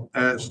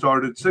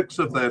started 6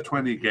 of their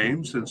 20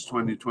 games since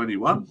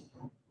 2021,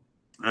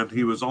 and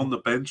he was on the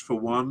bench for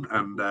 1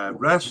 and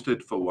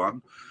rested for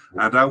 1,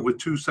 and out with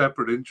 2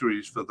 separate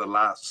injuries for the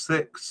last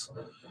 6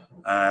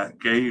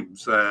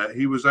 games.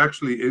 He was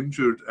actually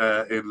injured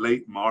in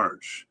late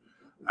March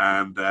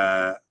and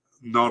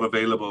not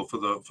available for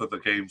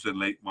the games in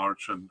late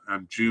March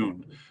and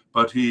June,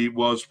 but he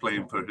was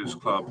playing for his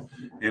club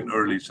in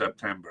early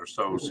September,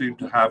 so seemed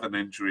to have an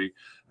injury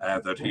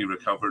that he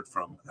recovered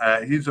from.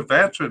 He's a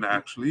veteran,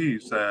 actually.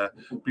 He's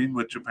been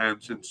with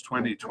Japan since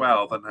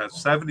 2012 and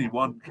has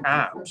 71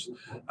 caps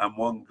and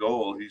 1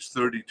 goal. He's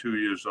 32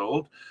 years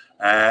old.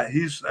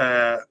 He's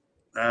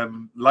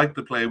like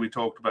the player we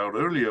talked about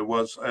earlier,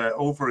 was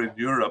over in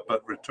Europe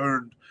but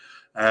returned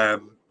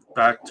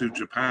back to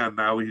Japan.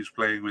 Now he's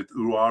playing with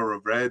Urawa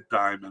Red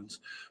Diamonds,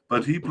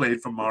 but he played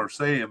for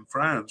Marseille in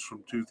France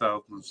from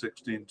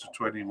 2016 to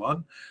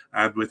 21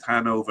 and with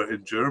Hanover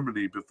in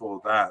Germany before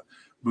that.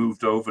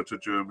 Moved over to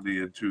Germany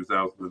in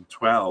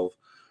 2012.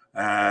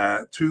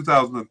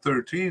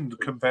 2013, the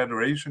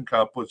Confederation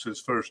Cup was his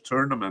first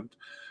tournament.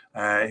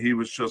 He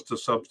was just a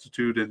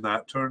substitute in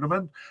that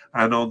tournament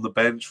and on the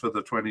bench for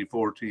the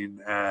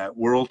 2014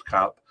 World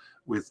Cup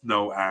with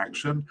no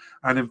action.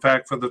 And in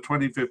fact, for the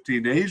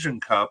 2015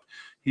 Asian Cup,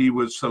 he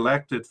was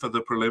selected for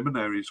the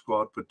preliminary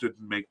squad but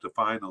didn't make the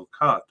final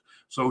cut.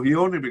 So he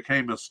only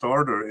became a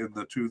starter in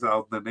the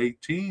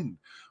 2018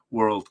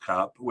 World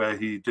Cup, where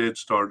he did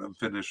start and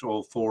finish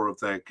all 4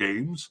 of their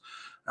games,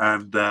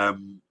 and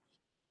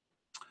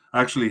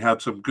actually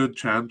had some good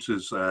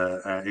chances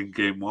in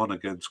game 1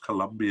 against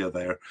Colombia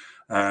there.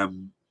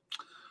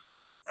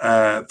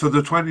 For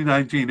the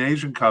 2019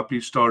 Asian Cup,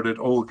 he started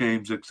all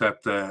games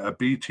except a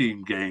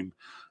B-team game,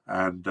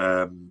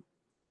 and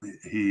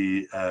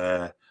he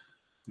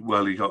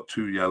Well, he got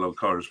 2 yellow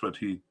cards, but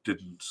he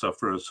didn't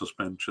suffer a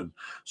suspension.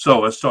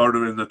 So a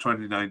starter in the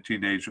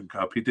 2019 Asian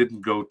Cup. He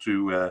didn't go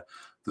to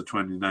the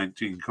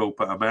 2019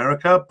 Copa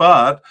America,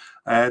 but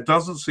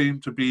doesn't seem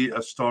to be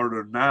a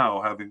starter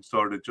now, having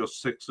started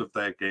just 6 of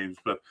their games,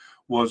 but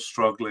was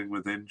struggling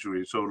with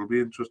injury. So it'll be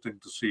interesting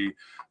to see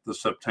the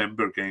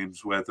September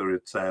games, whether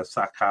it's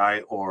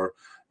Sakai or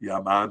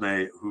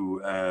Yamane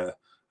who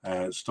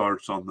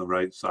starts on the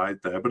right side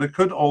there. But it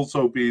could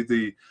also be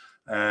the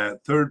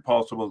third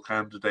possible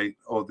candidate,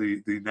 or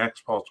the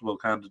next possible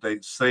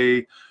candidate,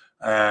 say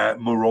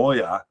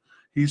Moroya.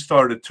 He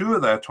started 2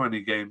 of their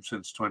 20 games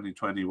since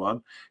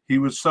 2021. He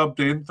was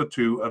subbed in for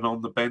 2 and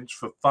on the bench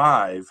for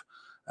 5,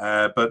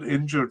 but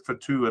injured for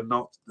 2 and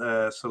not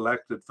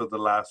selected for the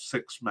last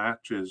 6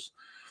 matches.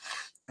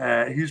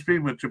 He's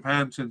been with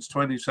Japan since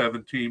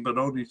 2017, but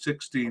only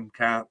 16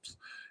 caps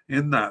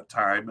in that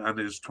time, and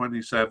is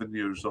 27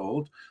 years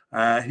old.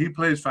 He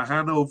plays for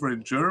Hanover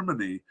in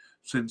Germany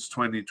since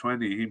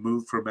 2020. He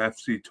moved from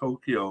FC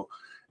Tokyo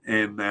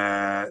in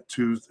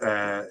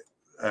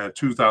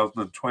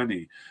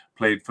 2020,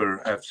 played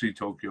for FC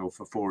Tokyo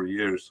for 4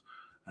 years.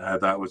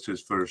 That was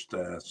his first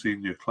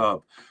senior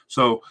club.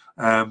 So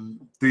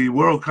the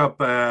World Cup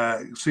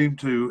seemed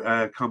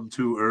to come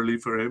too early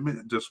for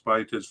him,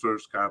 despite his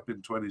first cap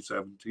in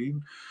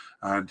 2017,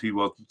 and he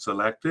wasn't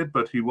selected.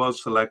 But he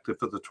was selected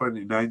for the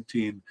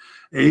 2019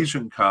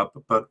 Asian Cup,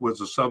 but was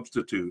a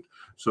substitute.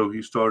 So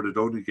he started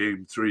only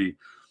game 3,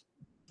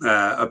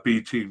 a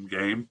B team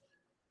game,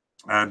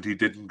 and he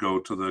didn't go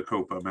to the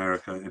Copa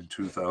America in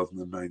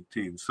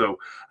 2019. So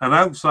an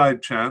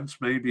outside chance,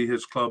 maybe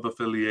his club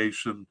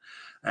affiliation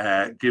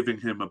giving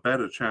him a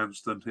better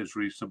chance than his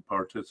recent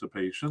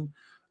participation.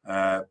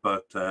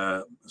 But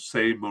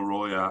say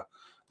Moroya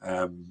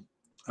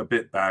a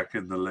bit back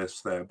in the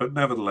list there, but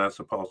nevertheless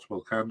a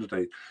possible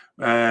candidate.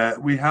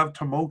 We have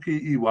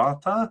Tomoki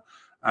Iwata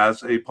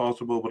as a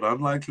possible but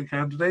unlikely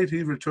candidate.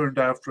 He returned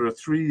after a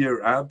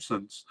 3-year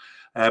absence,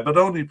 but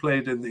only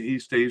played in the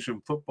East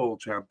Asian Football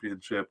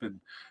Championship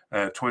in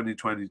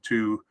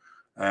 2022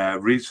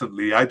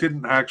 recently. I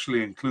didn't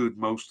actually include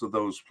most of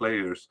those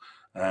players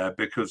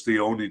because the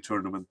only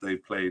tournament they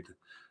played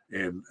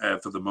in,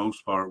 for the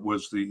most part,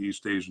 was the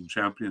East Asian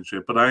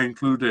Championship. But I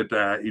included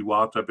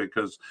Iwata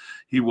because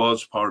he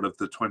was part of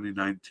the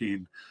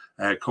 2019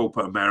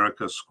 Copa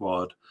America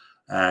squad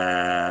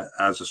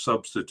as a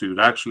substitute.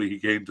 Actually, he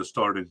gained a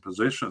starting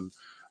position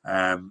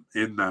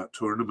in that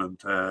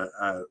tournament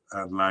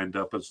and lined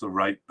up as the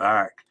right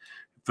back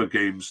for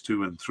games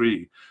 2 and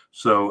 3.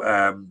 So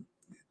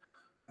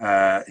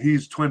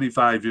he's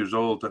 25 years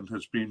old and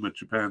has been with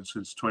Japan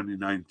since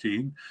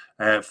 2019.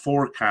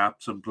 4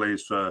 caps and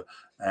plays for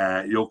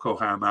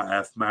Yokohama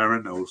F.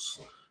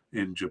 Marinos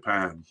in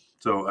Japan.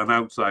 So an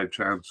outside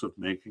chance of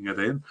making it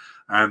in.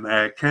 And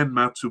Ken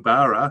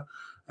Matsubara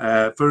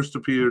first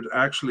appeared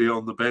actually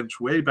on the bench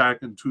way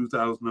back in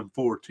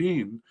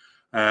 2014.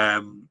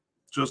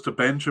 Just a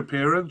bench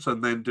appearance,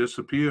 and then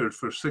disappeared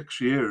for 6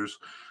 years.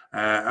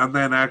 And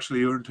then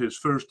actually earned his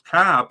first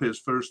cap, his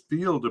first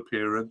field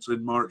appearance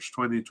in March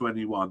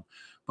 2021,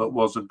 but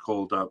wasn't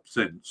called up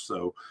since.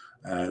 So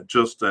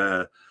just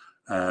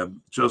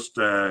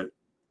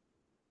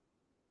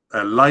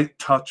light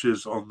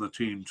touches on the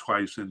team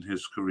twice in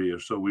his career.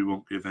 So we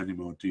won't give any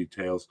more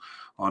details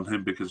on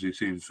him because he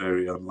seems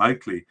very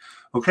unlikely.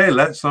 Okay,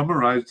 let's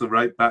summarize the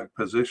right back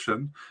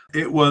position.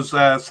 It was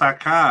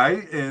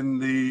Sakai in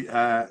the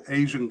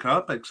Asian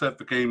Cup, except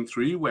for game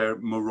 3 where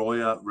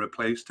Moroya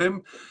replaced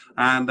him.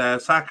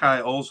 And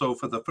Sakai also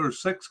for the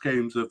first 6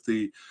 games of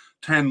the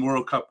 10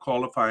 World Cup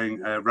qualifying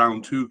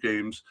round 2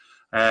 games.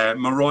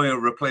 Moroya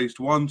replaced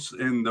once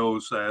in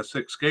those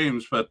 6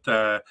 games, but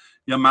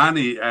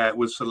Yamane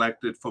was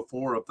selected for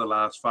 4 of the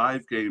last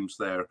 5 games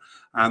there.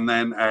 And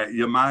then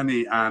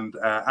Yamane and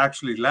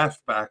actually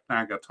left back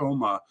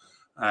Nagatomo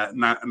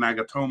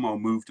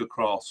moved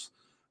across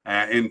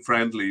in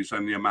friendlies,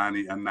 and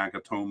Yamane and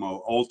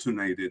Nagatomo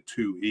alternated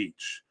 2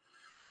 each.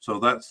 So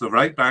that's the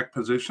right back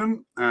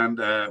position. And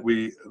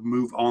we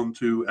move on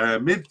to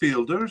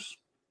midfielders.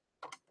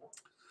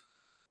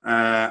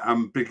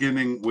 I'm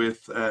beginning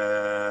with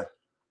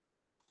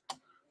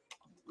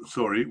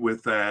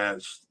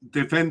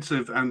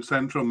defensive and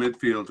central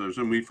midfielders,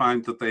 and we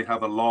find that they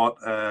have a lot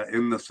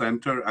in the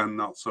center and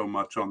not so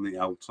much on the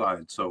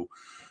outside. So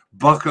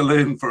buckle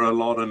in for a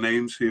lot of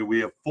names here. We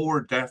have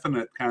 4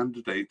 definite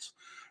candidates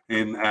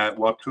in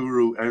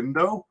Wataru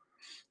Endo,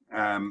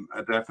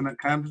 a definite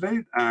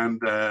candidate,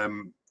 and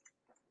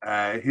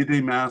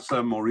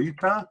Hidemasa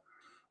Morita,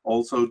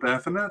 also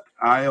definite,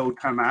 Ayo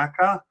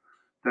Tanaka,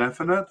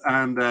 definite,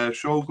 and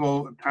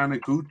Shogo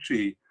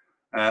Taniguchi,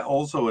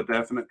 also a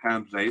definite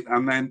candidate.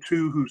 And then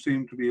 2 who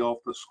seem to be off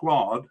the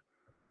squad,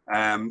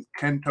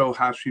 Kento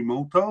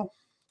Hashimoto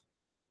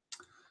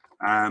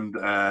and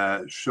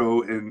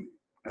Sho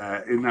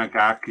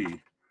Inagaki.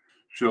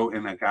 Sho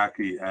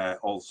Inagaki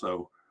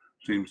also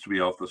seems to be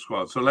off the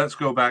squad. So let's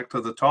go back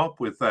to the top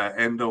with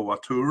Endo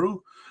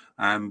Wataru.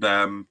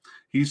 and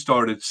he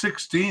started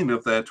 16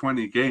 of their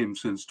 20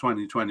 games since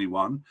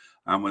 2021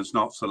 and was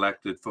not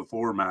selected for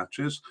 4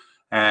 matches.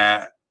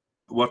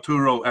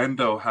 Wataru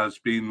Endo has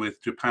been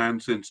with Japan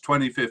since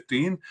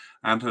 2015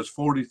 and has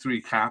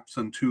 43 caps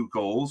and 2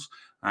 goals,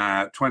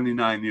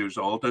 29 years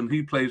old, and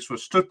he plays for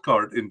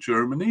Stuttgart in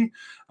Germany.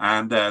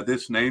 And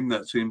this name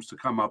that seems to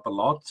come up a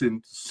lot,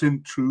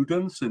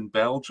 Sint-Truidens in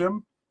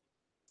Belgium.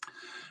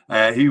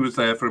 He was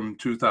there from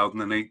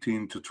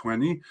 2018 to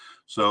 20.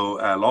 So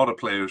a lot of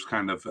players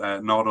kind of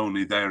not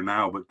only there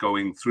now, but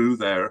going through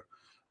there,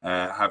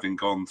 having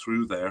gone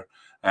through there.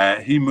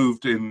 He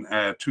moved in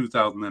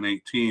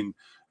 2018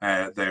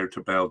 there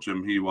to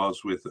Belgium. He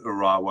was with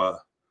Urawa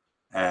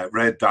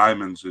Red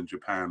Diamonds in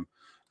Japan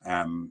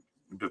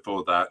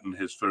before that, and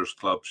his first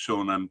club,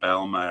 Shonan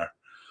Bellmare,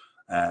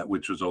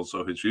 which was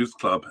also his youth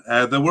club.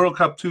 The World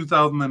Cup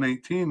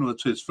 2018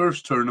 was his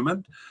first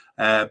tournament,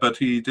 but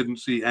he didn't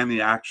see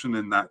any action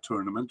in that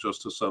tournament,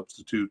 just a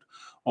substitute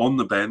on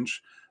the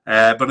bench.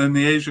 But in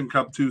the Asian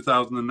Cup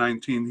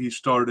 2019, he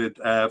started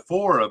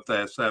 4 of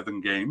their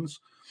 7 games.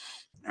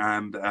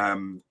 And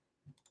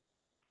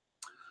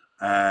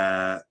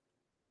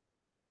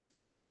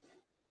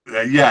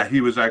yeah,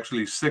 he was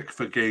actually sick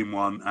for game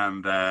 1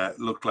 and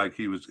looked like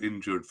he was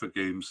injured for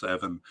game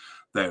 7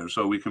 there.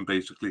 So we can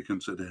basically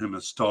consider him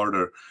a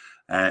starter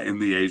in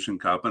the Asian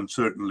Cup and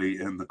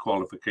certainly in the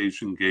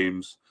qualification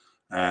games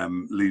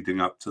leading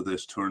up to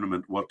this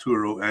tournament.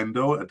 Wataru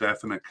Endo, a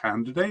definite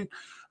candidate,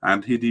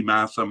 and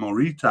Hidemasa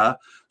Morita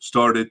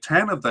started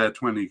 10 of their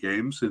 20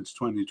 games since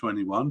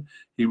 2021.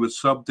 He was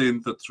subbed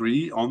in for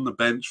 3, on the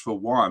bench for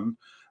 1,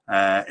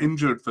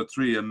 injured for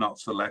 3 and not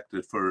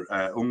selected for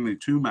only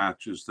 2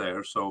 matches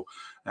there. So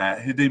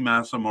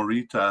Hidemasa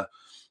Morita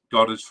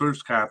got his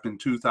first cap in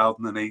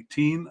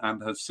 2018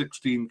 and has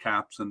 16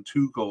 caps and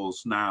 2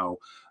 goals now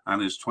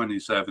and is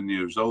 27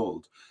 years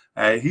old.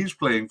 He's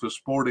playing for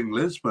Sporting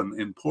Lisbon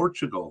in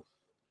Portugal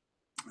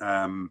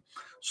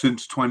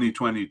since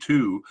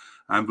 2022,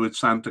 and with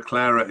Santa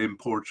Clara in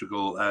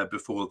Portugal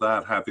before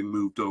that, having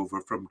moved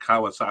over from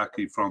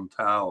Kawasaki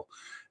Frontale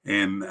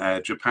in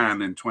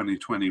Japan in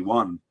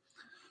 2021.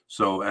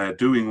 So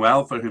doing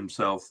well for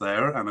himself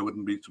there, and I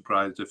wouldn't be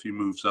surprised if he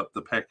moves up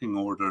the pecking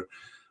order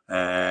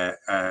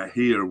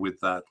here with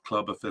that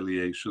club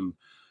affiliation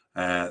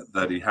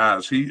that he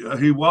has.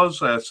 He was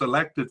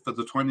selected for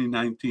the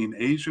 2019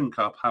 Asian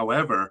Cup.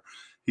 However,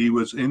 he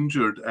was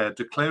injured,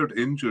 declared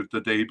injured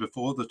the day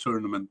before the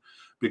tournament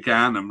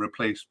began and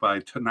replaced by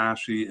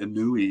Tanashi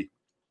Inui.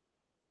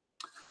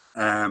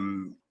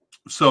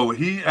 So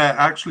he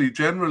actually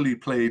generally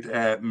played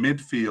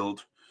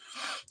midfield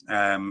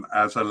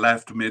as a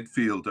left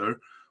midfielder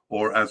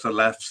or as a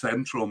left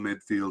central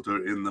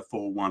midfielder in the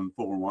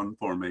 4-1-4-1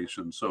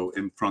 formation. So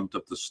in front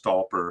of the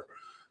stopper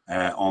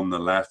on the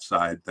left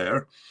side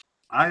there.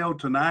 Ayo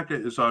Tanaka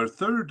is our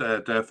third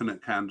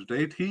definite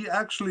candidate. He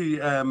actually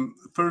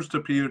first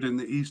appeared in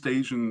the East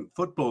Asian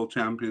Football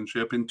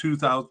Championship in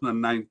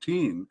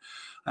 2019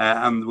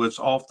 and was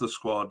off the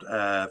squad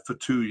for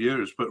 2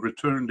 years, but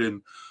returned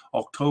in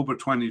October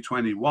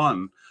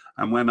 2021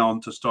 and went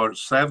on to start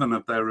 7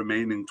 of their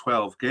remaining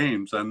 12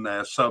 games and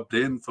subbed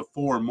in for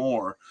 4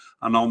 more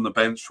and on the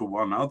bench for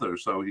 1 other.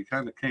 So he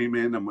kind of came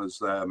in and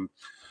was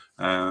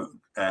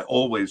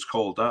always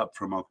called up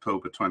from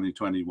October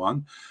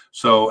 2021.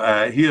 So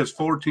he has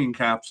 14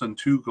 caps and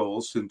 2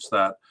 goals since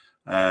that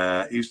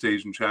East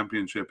Asian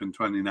Championship in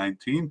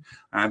 2019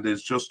 and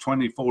is just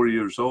 24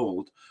 years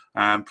old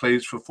and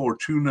plays for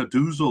Fortuna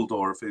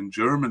Dusseldorf in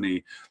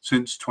Germany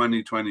since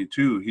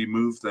 2022. He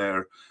moved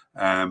there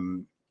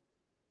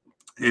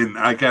in,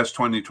 I guess,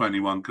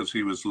 2021 because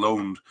he was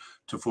loaned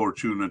to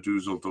Fortuna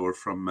Dusseldorf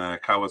from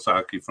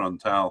Kawasaki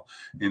Frontale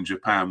in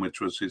Japan, which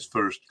was his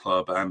first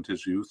club and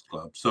his youth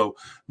club. So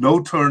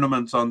no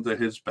tournaments under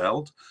his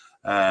belt,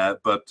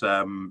 but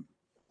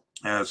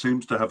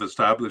seems to have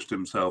established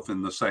himself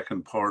in the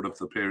second part of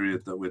the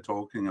period that we're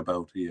talking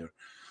about here.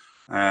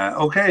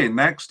 Okay,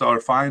 next, our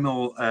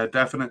final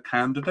definite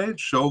candidate,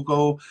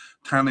 Shogo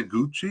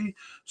Taniguchi,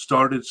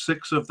 started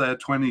 6 of their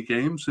 20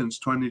 games since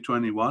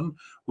 2021,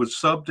 was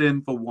subbed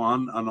in for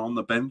 1 and on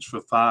the bench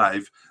for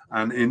 5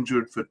 and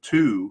injured for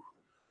 2,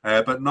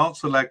 but not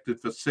selected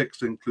for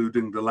 6,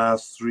 including the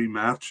last 3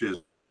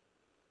 matches.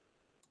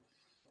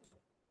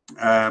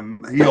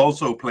 He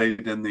also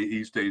played in the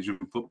East Asian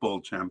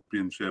Football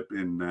Championship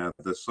in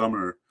the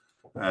summer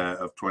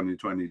of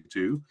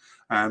 2022.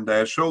 And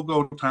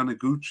Shogo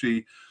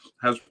Taniguchi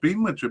has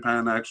been with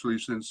Japan actually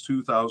since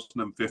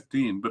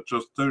 2015, but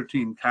just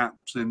 13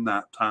 caps in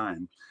that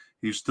time.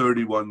 He's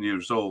 31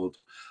 years old,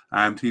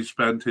 and he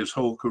spent his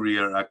whole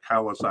career at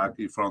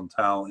Kawasaki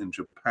Frontale in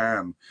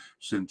Japan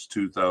since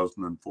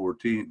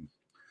 2014.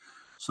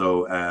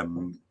 So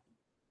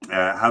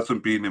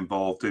hasn't been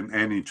involved in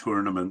any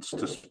tournaments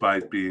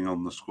despite being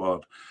on the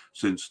squad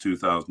since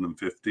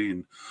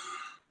 2015.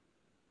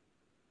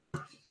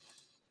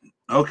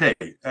 Okay,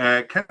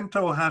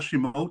 Kento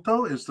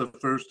Hashimoto is the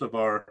first of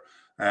our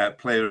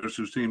players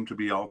who seem to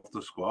be off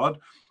the squad.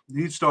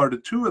 he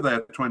started 2 of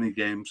their 20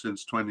 games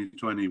since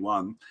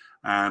 2021,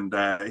 and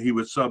he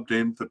was subbed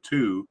in for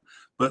 2,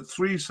 but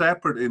 3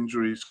 separate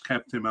injuries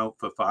kept him out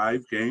for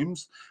 5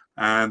 games,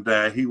 and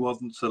he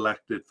wasn't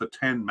selected for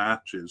 10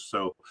 matches,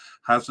 so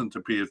hasn't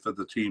appeared for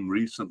the team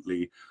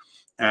recently,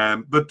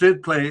 but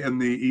did play in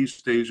the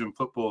East Asian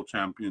Football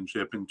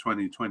Championship in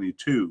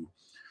 2022.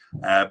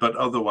 But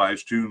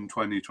otherwise, June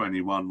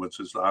 2021 was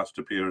his last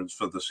appearance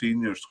for the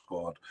senior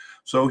squad.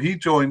 So he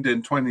joined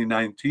in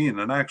 2019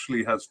 and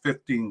actually has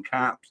 15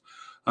 caps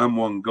and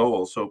 1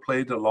 goal. So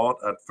played a lot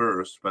at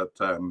first, but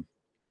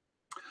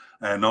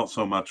not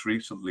so much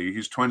recently.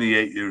 He's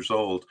 28 years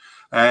old.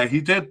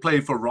 He did play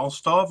for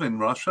Rostov in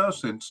Russia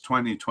since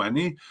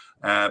 2020,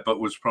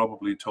 but was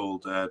probably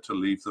told to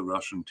leave the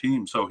Russian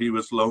team. So he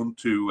was loaned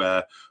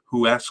to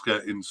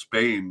Huesca in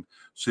Spain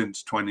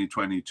since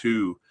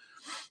 2022.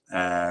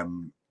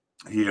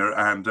 Here,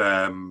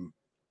 and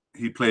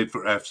he played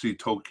for FC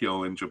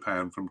Tokyo in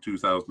Japan from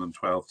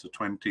 2012 to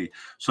 20.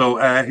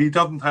 So he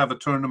doesn't have a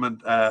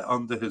tournament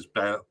under his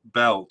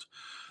belt,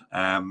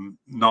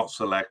 not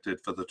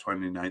selected for the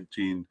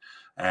 2019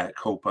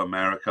 Copa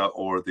America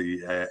or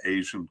the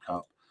Asian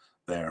Cup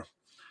there.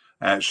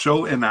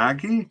 Sho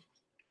Inagi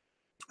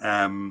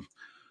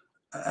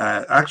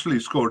actually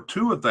scored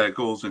 2 of their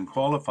goals in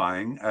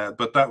qualifying,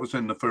 but that was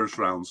in the first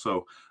round,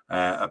 so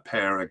a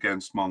pair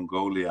against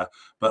Mongolia,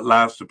 but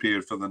last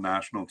appeared for the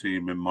national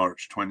team in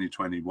March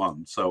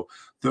 2021. So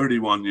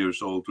 31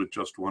 years old with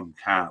just 1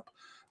 cap,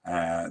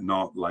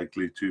 not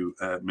likely to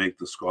make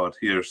the squad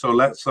here. So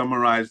let's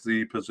summarize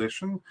the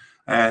position.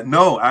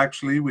 No,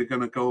 actually, we're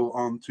going to go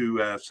on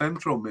to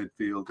central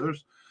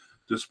midfielders,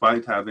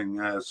 despite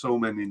having so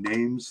many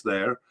names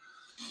there.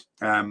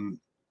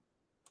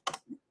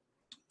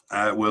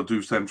 We'll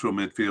do central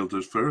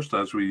midfielders first,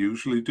 as we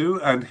usually do.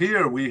 And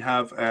here we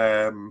have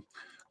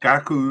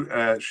Gaku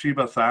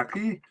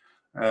Shibasaki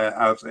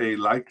as a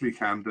likely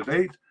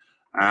candidate,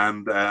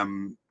 and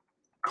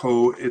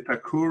Ko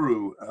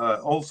Itakuru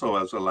also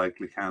as a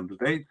likely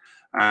candidate,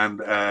 and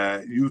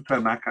Yuta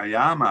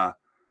Nakayama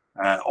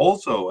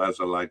also as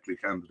a likely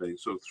candidate.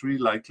 So 3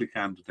 likely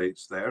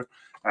candidates there.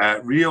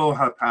 Ryo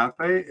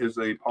Hatate is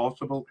a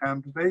possible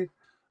candidate,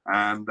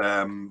 and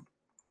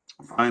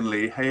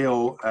finally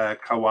Heo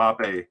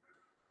Kawabe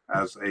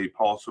as a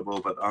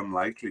possible but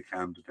unlikely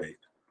candidate.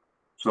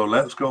 So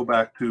let's go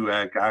back to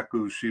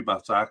Gaku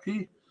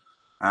Shibasaki,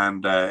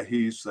 and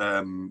he's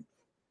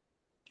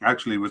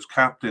actually was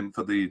captain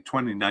for the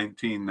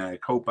 2019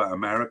 Copa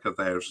America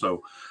there.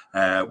 So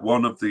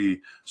one of the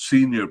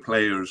senior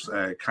players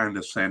kind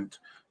of sent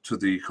to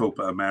the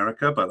Copa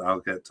America, but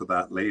I'll get to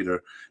that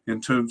later. In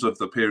terms of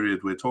the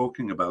period we're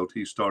talking about,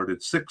 he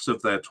started 6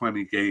 of their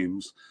 20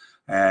 games.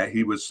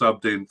 He was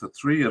subbed in for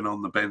 3 and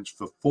on the bench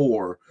for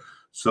 4.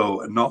 So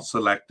not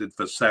selected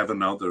for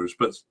 7 others,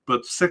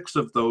 but 6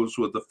 of those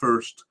were the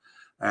first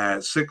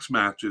 6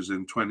 matches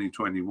in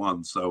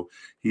 2021. So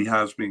he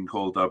has been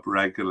called up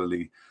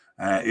regularly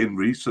in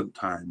recent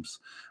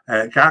times.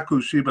 Gaku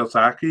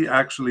Shibasaki,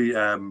 actually,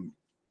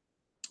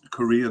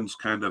 Koreans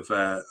kind of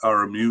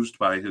are amused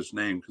by his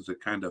name because it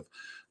kind of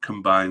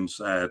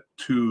combines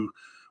 2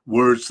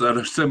 words that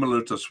are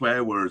similar to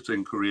swear words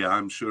in Korea.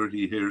 I'm sure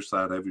he hears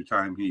that every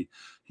time he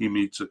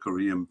meets a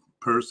Korean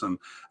person.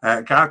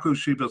 Gaku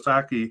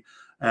Shibasaki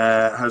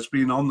has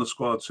been on the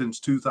squad since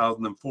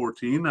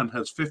 2014 and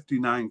has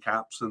 59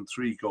 caps and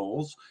 3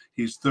 goals.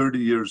 He's 30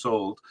 years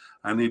old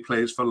and he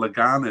plays for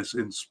Leganes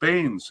in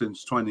Spain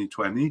since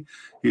 2020.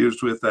 He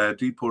was with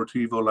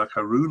Deportivo La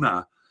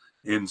Coruna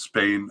in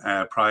Spain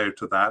prior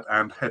to that,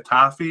 and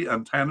Getafe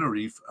and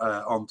Tenerife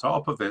on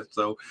top of it.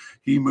 So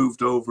he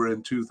moved over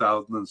in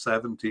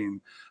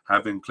 2017,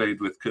 having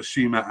played with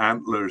Kashima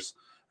Antlers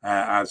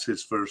as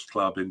his first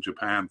club in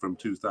Japan from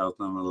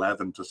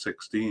 2011 to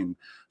 16.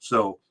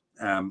 So,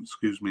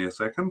 excuse me a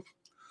second.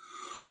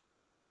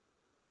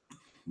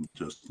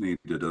 Just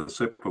needed a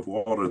sip of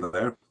water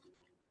there.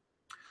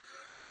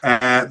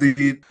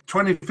 The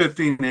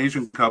 2015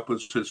 Asian Cup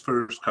was his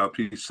first cup.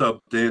 He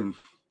subbed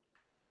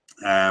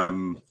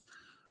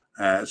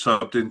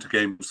into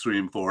games 3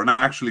 and 4 and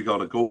actually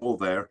got a goal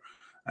there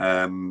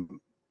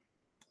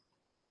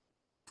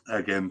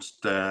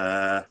against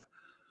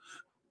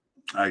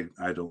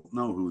I don't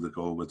know who the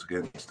goal was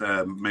against,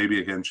 maybe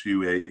against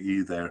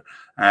UAE there.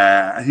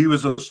 He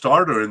was a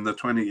starter in the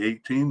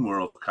 2018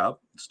 World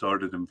Cup,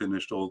 started and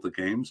finished all the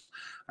games,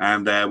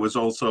 and was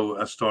also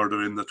a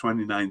starter in the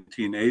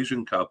 2019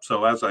 Asian Cup.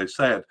 So as I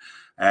said,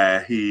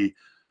 he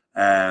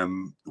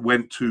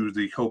went to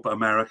the Copa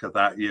America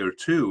that year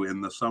too,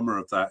 in the summer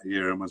of that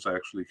year, and was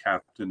actually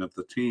captain of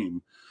the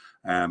team.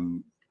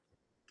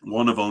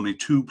 One of only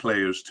 2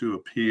 players to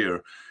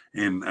appear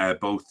in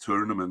both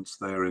tournaments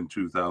there in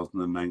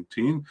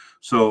 2019.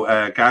 So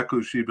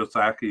Gaku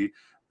Shibasaki,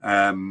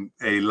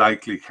 a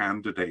likely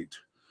candidate.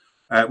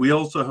 We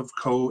also have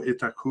Ko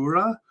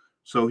Itakura.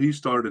 So he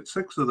started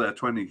 6 of their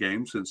 20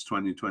 games since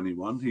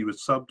 2021. He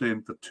was subbed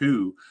in for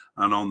 2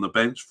 and on the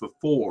bench for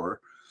 4.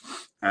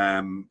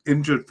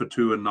 injured for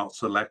 2 and not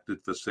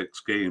selected for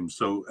 6 games.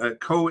 So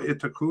Ko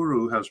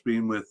Itakuru has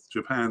been with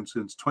Japan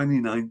since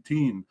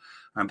 2019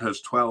 and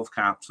has 12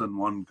 caps and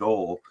 1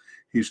 goal.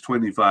 He's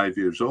 25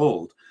 years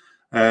old.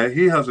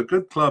 He has a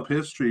good club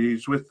history.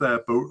 He's with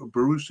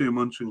Borussia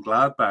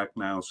Mönchengladbach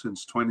now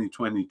since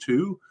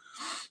 2022.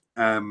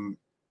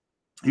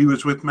 He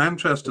was with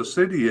Manchester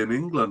City in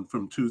England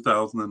from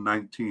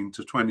 2019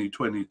 to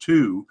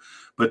 2022,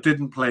 but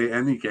didn't play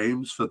any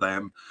games for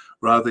them.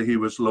 Rather, he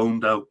was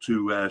loaned out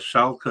to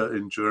Schalke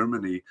in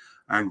Germany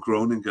and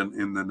Groningen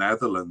in the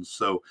Netherlands.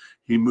 So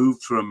he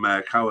moved from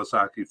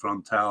Kawasaki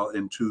Frontale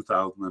in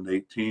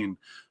 2018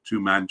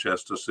 to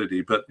Manchester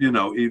City. But, you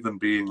know, even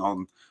being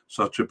on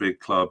such a big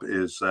club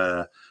is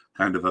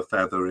kind of a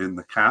feather in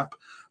the cap.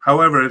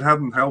 However, it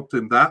hadn't helped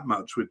him that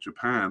much with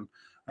Japan.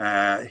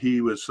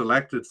 He was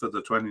selected for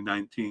the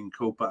 2019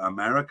 Copa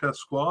America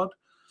squad,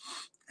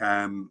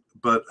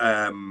 but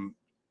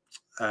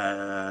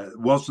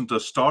wasn't a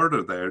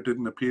starter there,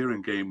 didn't appear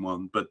in game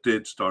 1, but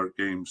did start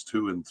games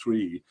 2 and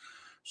 3.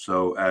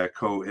 So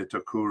Ko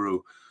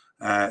Itakuru,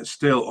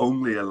 still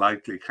only a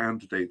likely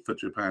candidate for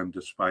Japan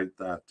despite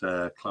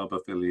that club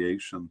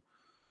affiliation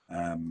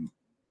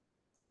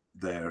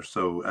there.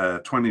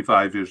 So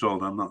 25 years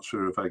old. I'm not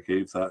sure if I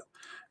gave that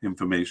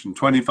information.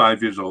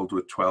 25 years old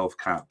with 12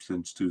 caps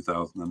since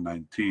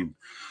 2019.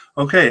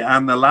 Okay,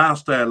 and the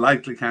last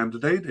likely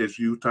candidate is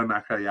Yuta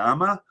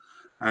Nakayama,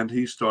 and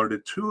he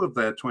started 2 of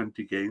their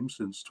 20 games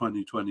since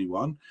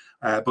 2021,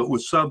 but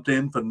was subbed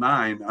in for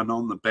 9 and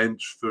on the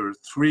bench for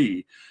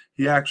 3.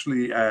 He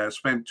actually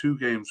spent 2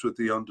 games with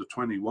the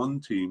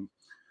under-21 team.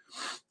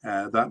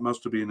 That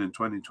must have been in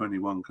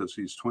 2021 because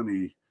he's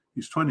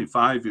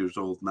 25 years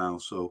old now,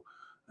 so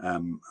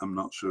I'm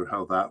not sure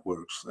how that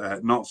works.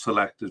 Not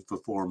selected for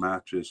 4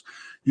 matches.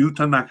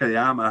 Yuta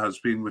Nakayama has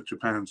been with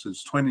Japan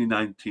since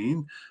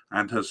 2019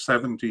 and has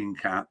 17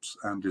 caps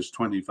and is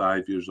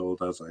 25 years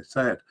old, as I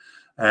said.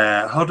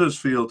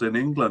 Huddersfield in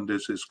England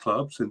is his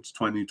club since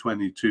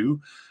 2022,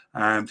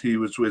 and he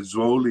was with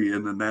Zwolle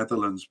in the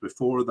Netherlands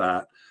before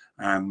that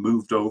and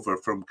moved over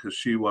from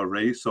Kashiwa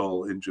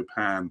Reysol in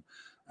Japan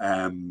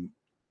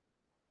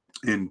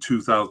in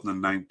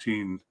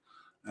 2019,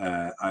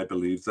 I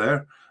believe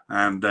there.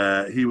 And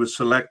he was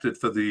selected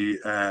for the,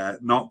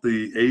 not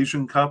the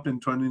Asian Cup in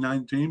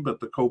 2019,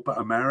 but the Copa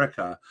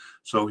America.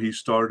 So he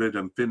started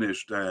and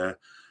finished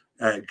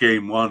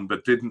game 1,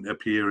 but didn't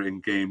appear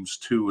in games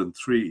 2 and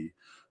 3.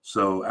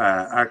 So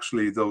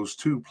actually those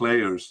 2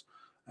 players,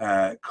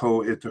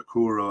 Ko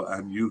Itakuru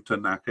and Yuta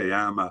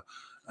Nakayama,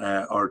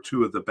 are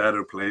 2 of the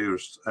better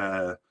players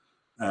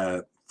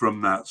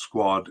from that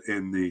squad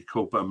in the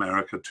Copa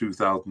America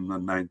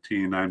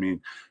 2019. I mean,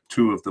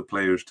 2 of the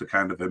players to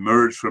kind of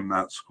emerge from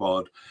that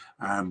squad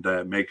and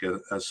make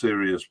a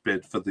serious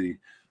bid for the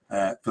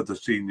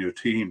senior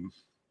team.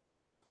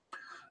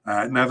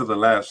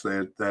 Nevertheless,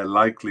 they're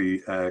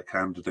likely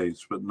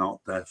candidates, but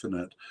not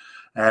definite.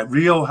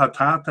 Ryo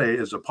Hatate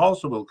is a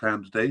possible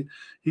candidate.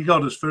 He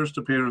got his first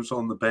appearance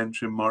on the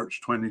bench in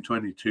March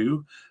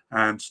 2022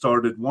 and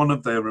started 1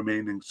 of their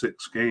remaining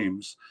 6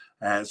 games.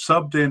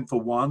 Subbed in for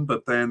 1,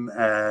 but then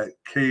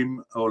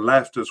came or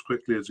left as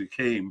quickly as he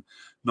came,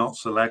 not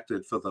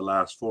selected for the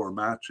last 4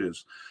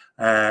 matches.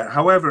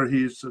 However,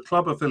 his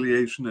club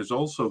affiliation is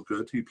also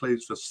good. He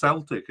plays for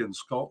Celtic in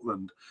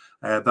Scotland.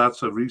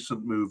 That's a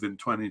recent move in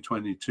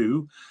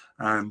 2022.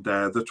 And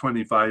the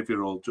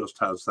 25-year-old just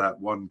has that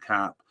 1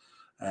 cap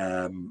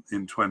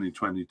in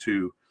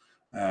 2022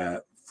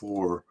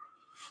 for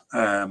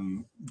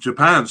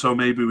Japan. So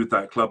maybe with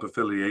that club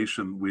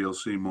affiliation, we'll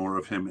see more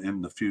of him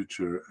in the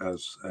future,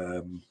 as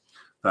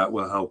that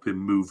will help him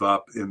move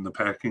up in the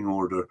pecking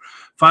order.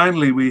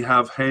 Finally, we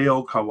have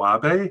Heyo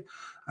Kawabe,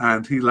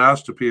 and he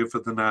last appeared for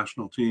the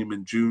national team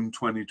in June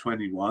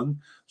 2021.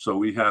 So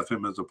we have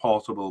him as a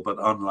possible but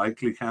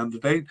unlikely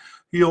candidate.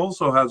 He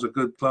also has a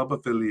good club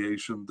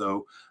affiliation,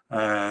 though.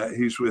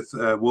 He's with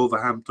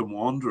Wolverhampton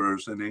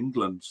Wanderers in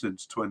England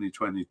since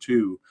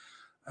 2022.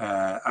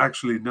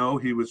 Actually, no,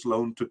 he was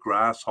loaned to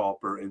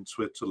Grasshopper in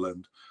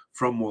Switzerland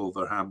from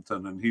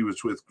Wolverhampton, and he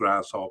was with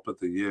Grasshopper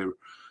the year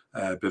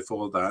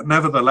before that.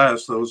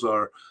 Nevertheless, those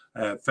are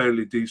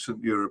fairly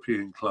decent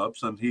European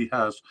clubs, and he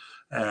has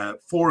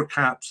 4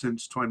 caps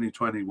since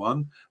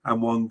 2021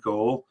 and 1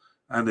 goal,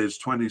 and is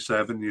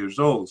 27 years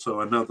old.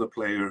 So another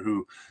player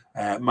who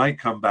might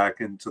come back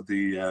into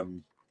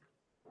the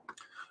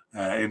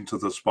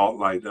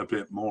spotlight a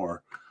bit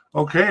more.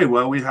 Okay,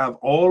 well, we have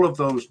all of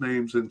those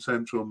names in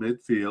central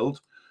midfield,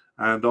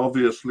 and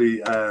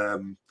obviously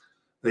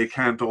they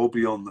can't all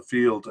be on the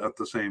field at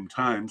the same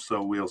time,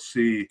 so we'll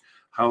see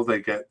how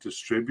they get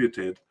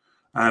distributed.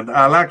 And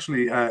I'll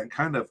actually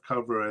kind of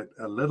cover it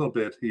a little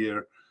bit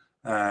here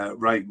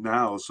right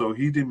now. So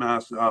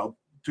I'll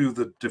do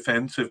the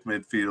defensive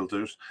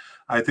midfielders.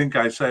 I think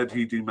I said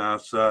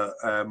Hidemasa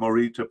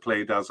Morita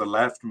played as a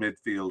left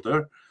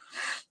midfielder.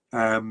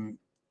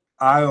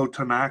 Io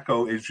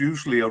Tanako is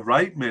usually a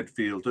right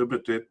midfielder,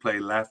 but did play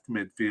left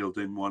midfield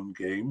in 1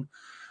 game.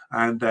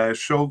 And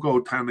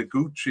Shogo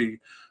Taniguchi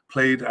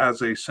played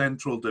as a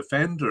central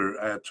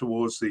defender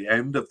towards the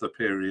end of the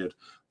period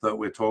that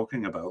we're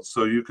talking about.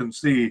 So you can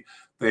see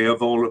they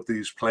have all of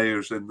these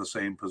players in the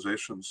same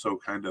position, so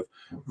kind of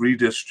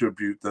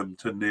redistribute them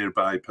to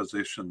nearby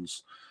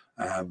positions.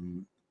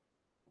 Ko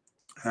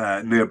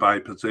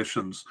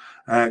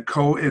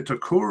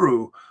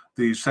Itakuru,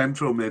 the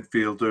central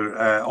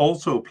midfielder,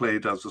 also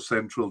played as a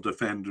central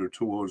defender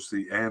towards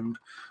the end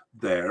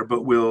there,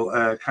 but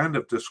we'll kind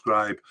of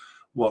describe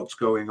what's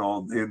going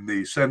on in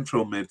the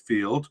central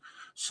midfield.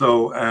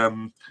 So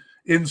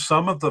in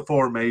some of the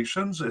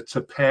formations, it's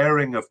a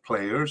pairing of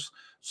players.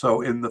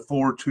 So in the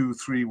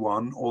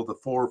 4-2-3-1 or the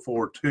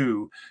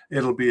 4-4-2,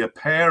 it'll be a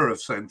pair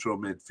of central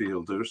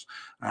midfielders,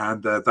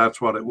 and that's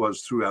what it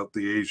was throughout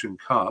the Asian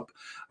Cup.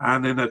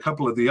 And in a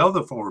couple of the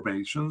other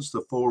formations,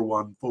 the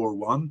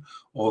 4-1-4-1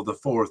 or the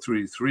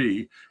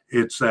 4-3-3,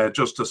 it's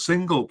just a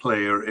single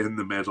player in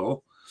the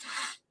middle,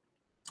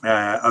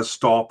 a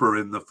stopper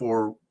in the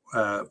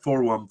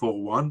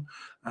 4-1-4-1,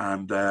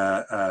 and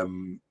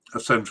a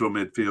central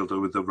midfielder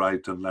with the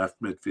right and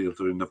left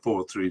midfielder in the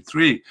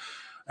 4-3-3.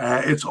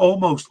 It's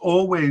almost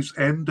always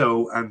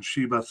Endo and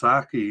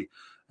Shibasaki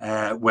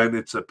when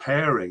it's a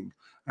pairing,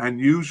 and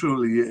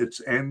usually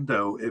it's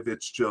Endo if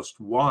it's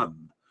just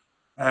one.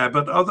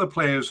 But other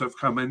players have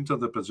come into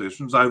the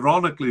positions.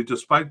 Ironically,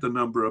 despite the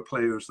number of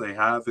players they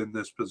have in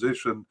this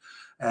position,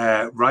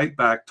 right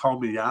back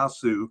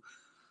Tomiyasu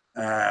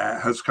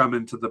has come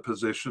into the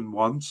position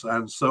once,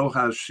 and so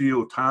has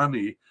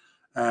Shiotani.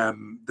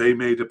 They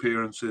made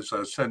appearances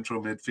as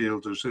central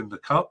midfielders in the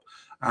Cup,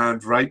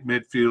 and right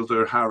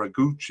midfielder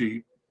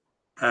Haraguchi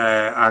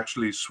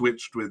actually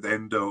switched with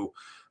Endo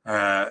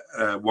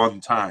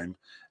one time.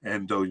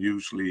 Endo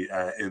usually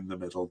in the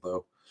middle,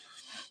 though.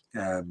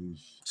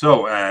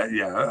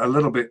 Yeah, a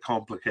little bit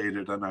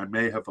complicated, and I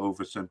may have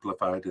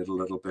oversimplified it a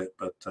little bit,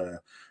 but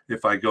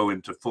if I go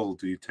into full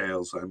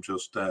details, I'm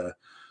just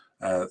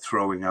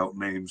throwing out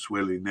names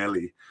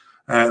willy-nilly.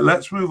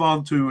 Let's move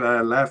on to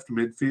left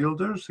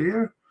midfielders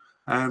here.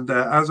 And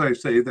as I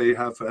say, they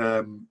have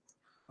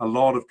a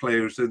lot of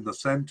players in the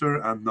center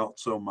and not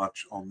so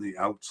much on the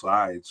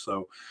outside.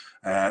 So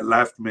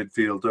left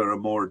midfielder, a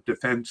more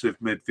defensive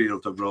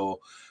midfielder role,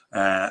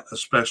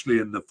 especially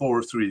in the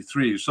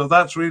 4-3-3. So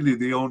that's really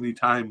the only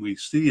time we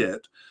see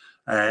it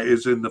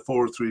is in the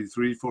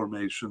 4-3-3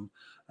 formation,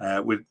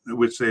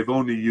 which they've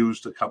only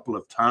used a couple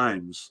of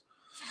times.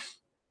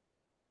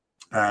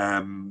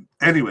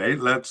 Anyway,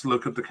 let's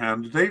look at the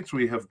candidates.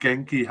 We have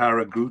Genki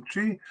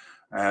Haraguchi,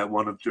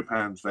 one of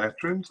Japan's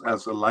veterans,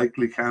 as a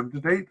likely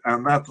candidate,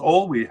 and that's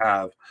all we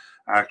have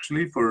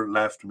actually for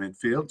left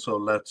midfield. So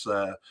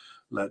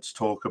let's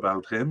talk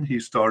about him. He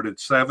started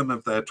 7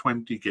 of their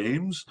 20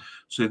 games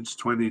since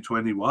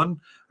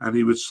 2021, and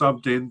he was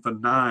subbed in for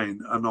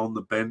 9 and on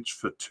the bench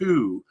for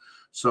 2.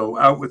 So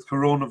out with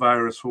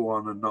coronavirus for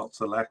 1 and not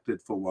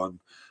selected for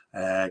 1.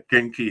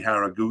 Genki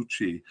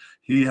Haraguchi.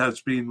 He has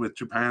been with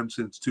Japan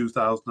since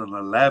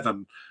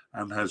 2011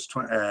 and has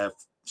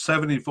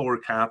 74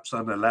 caps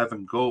and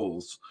 11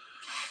 goals.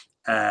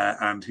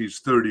 And he's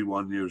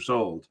 31 years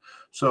old.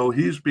 So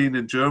he's been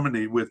in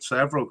Germany with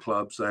several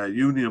clubs,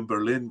 Union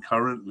Berlin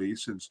currently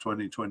since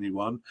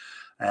 2021,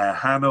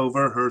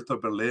 Hanover, Hertha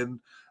Berlin,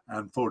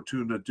 and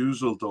Fortuna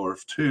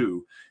Dusseldorf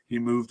too. He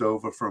moved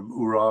over from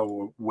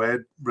Urawa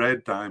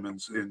Red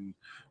Diamonds in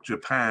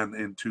Japan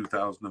in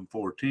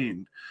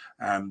 2014.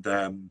 And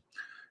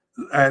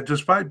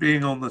despite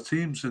being on the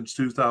team since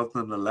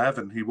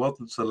 2011, he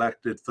wasn't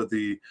selected for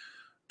the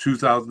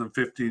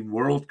 2015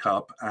 World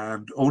Cup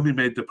and only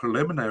made the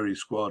preliminary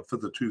squad for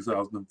the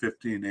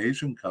 2015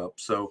 Asian Cup.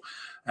 So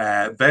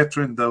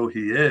veteran though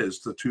he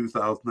is, the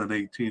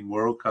 2018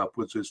 World Cup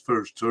was his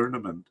first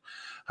tournament.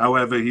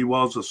 However, he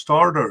was a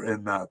starter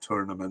in that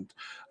tournament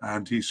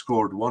and he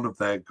scored one of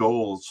their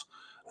goals.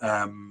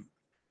 Picked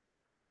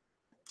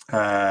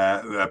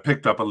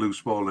up a loose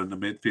ball in the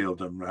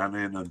midfield and ran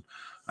in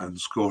and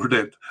scored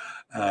it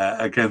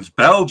against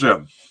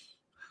Belgium.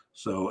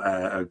 So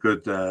a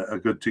good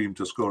team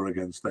to score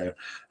against there.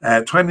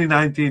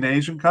 2019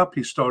 Asian Cup,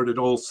 he started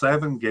all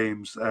 7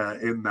 games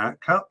in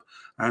that cup,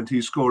 and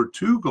he scored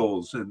 2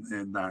 goals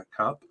in that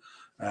cup.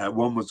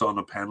 One was on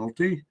a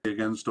penalty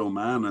against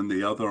Oman, and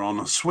the other on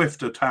a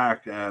swift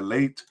attack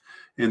late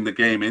in the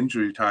game,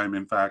 injury time,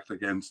 in fact,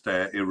 against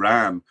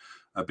Iran.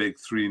 A big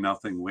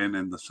 3-0 win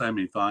in the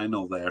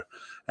semi-final there.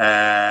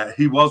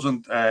 He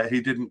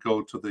didn't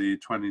go to the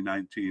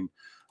 2019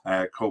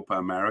 Copa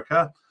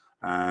America,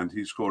 and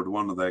he scored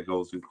one of their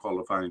goals in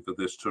qualifying for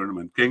this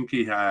tournament.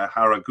 Genki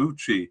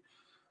Haraguchi,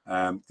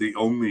 the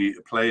only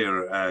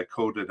player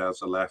coded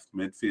as a left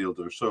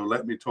midfielder. So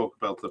let me talk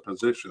about the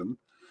position.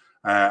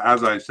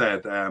 As I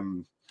said,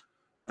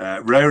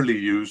 rarely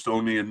used,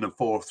 only in the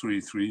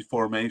 4-3-3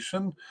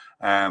 formation.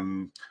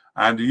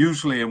 And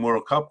usually in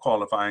World Cup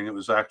qualifying, it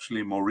was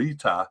actually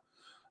Morita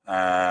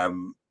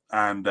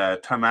and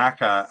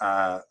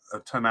Tanaka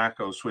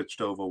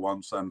switched over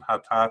once and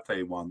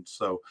Hatate once.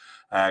 So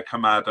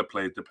Kamada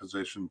played the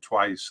position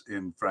twice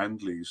in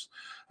friendlies.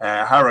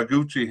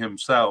 Haraguchi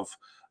himself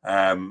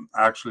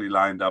actually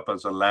lined up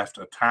as a left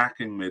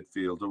attacking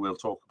midfielder. We'll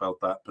talk about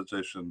that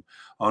position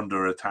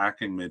under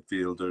attacking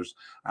midfielders,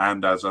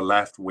 and as a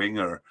left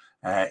winger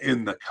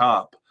in the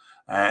cup.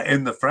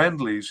 In the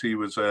friendlies, he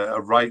was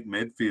a right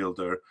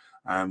midfielder,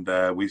 and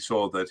we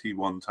saw that he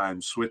one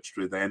time switched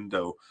with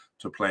Endo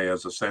to play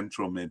as a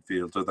central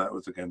midfielder. That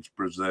was against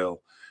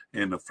Brazil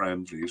in a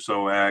friendly.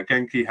 So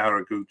Genki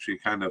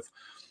Haraguchi kind of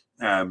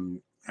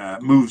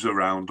moves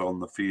around on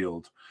the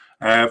field.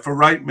 For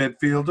right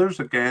midfielders,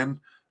 again,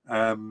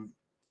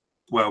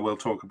 well, we'll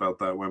talk about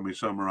that when we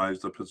summarize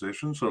the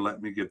position. So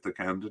let me give the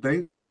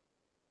candidate.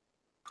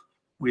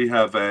 We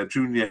have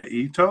Junya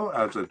Ito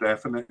as a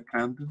definite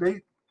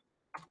candidate,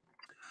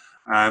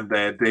 and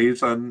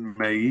Daison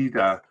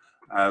Maeda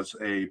as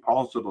a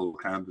possible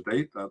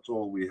candidate. That's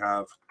all we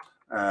have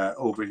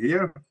over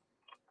here.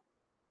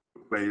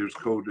 Players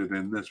coded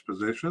in this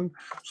position.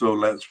 So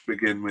let's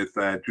begin with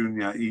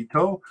Junya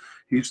Ito.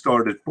 He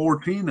started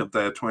 14 of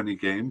their 20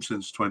 games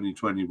since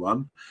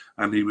 2021,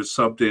 and he was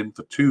subbed in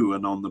for 2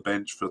 and on the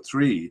bench for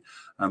 3.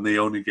 And the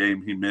only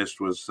game he missed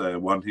was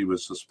one he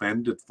was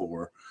suspended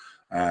for.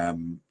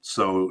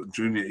 So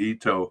Junya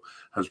Ito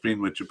has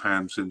been with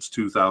Japan since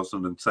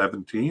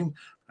 2017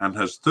 and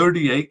has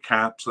 38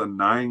 caps and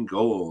 9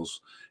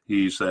 goals.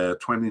 He's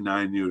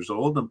 29 years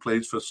old and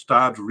plays for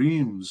Stade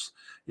Reims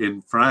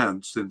in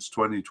France since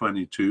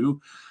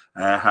 2022,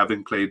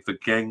 having played for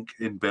Genk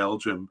in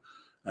Belgium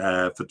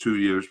for 2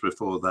 years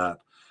before that,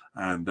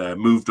 and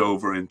moved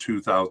over in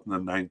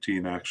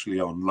 2019 actually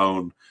on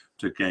loan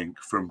to Genk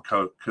from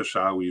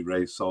Kashawi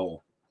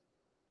Reysol.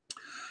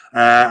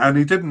 And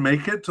he didn't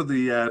make it to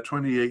the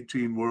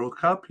 2018 World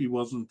Cup. He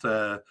wasn't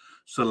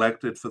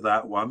selected for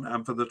that one.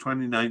 And for the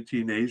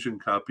 2019 Asian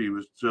Cup, he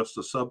was just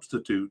a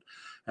substitute.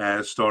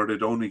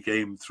 Started only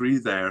game 3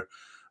 there,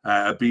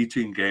 a B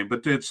team game,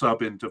 but did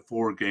sub into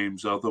 4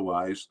 games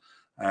otherwise.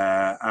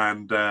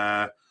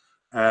 But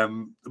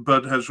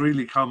has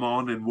really come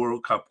on in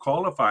World Cup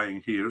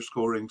qualifying here,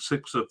 scoring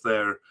 6 of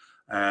their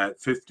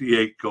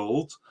 58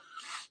 goals.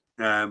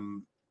 But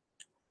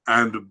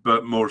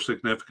more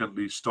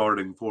significantly,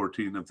 starting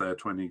 14 of their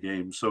 20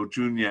 games. So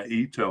Junya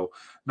Ito,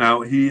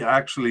 now he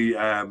actually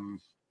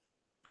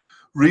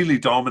really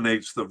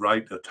dominates the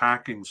right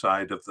attacking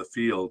side of the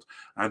field,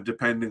 and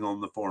depending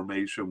on the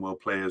formation, will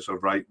play as a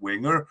right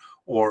winger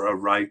or a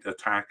right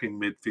attacking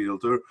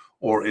midfielder,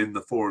 or in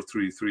the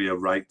 4-3-3 a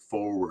right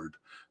forward.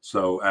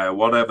 So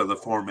whatever the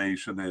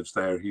formation is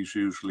there, he's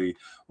usually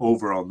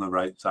over on the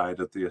right side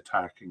at the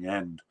attacking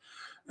end.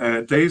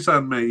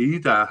 Daison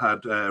Maeda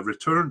had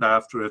returned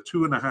after a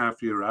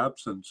 2.5-year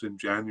absence in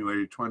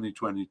January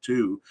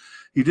 2022.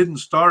 He didn't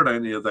start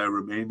any of their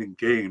remaining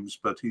games,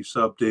 but he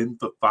subbed in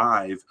for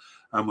 5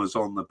 and was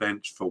on the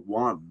bench for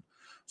 1.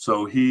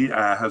 So he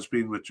has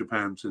been with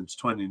Japan since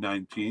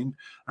 2019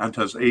 and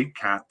has 8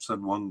 caps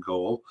and 1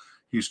 goal.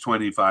 He's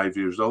 25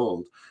 years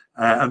old.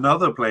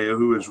 Another player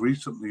who has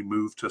recently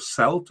moved to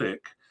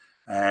Celtic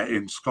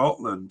in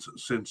Scotland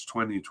since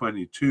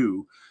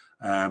 2022.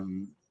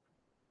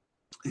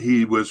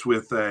 He was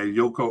with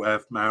Yoko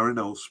F.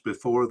 Marinos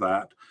before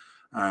that,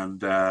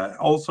 and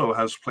also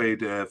has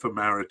played for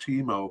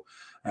Maritimo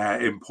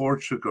in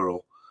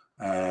Portugal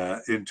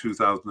in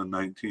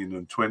 2019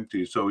 and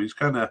 20. So he's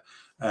kind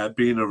of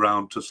been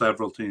around to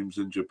several teams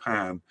in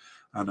Japan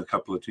and a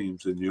couple of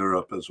teams in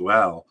Europe as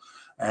well.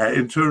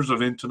 In terms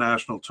of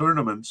international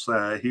tournaments,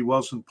 he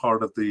wasn't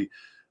part of the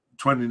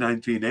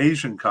 2019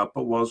 Asian Cup,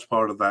 but was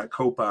part of that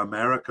Copa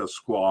America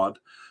squad.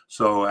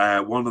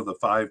 So one of the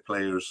 5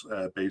 players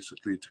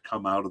basically to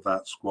come out of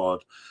that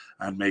squad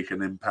and make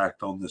an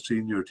impact on the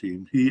senior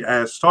team. He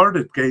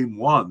started game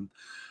 1,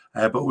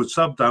 but was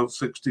subbed out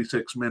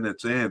 66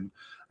 minutes in,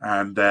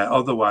 and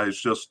otherwise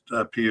just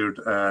appeared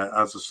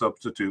as a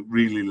substitute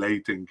really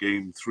late in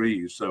game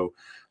 3. So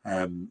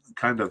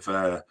kind of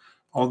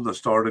on the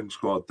starting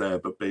squad there,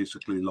 but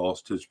basically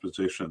lost his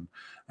position.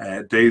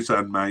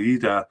 Daison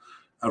Maeda,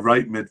 a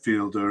right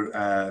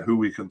midfielder who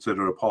we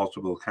consider a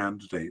possible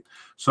candidate.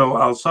 So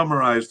I'll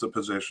summarize the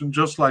position.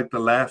 Just like the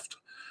left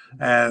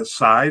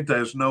side,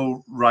 there's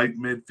no right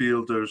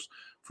midfielders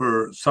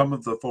for some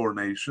of the 4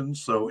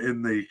 nations. So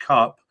in the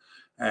Cup,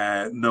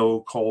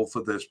 no call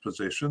for this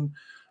position.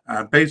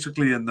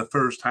 Basically in the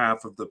first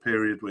half of the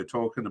period we're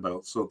talking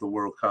about, so the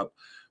World Cup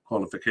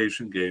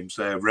qualification games,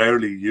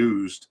 rarely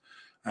used,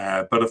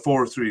 but a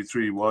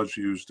 4-3-3 was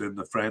used in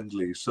the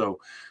friendly. So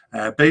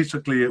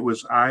basically it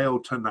was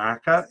Ayo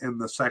Tanaka in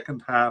the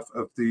second half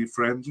of the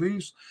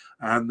friendlies,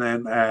 and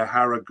then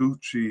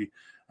Haraguchi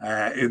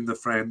in the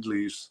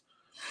friendlies.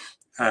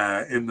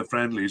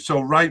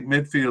 So right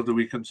midfielder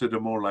we consider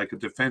more like a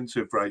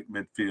defensive right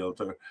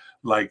midfielder,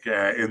 like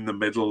in the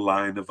middle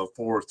line of a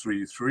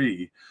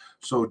 4-3-3.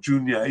 So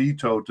Junya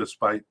Ito,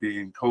 despite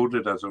being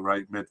coded as a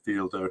right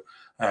midfielder,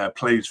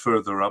 plays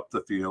further up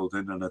the field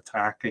in an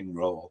attacking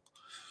role.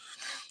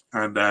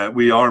 And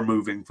we are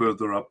moving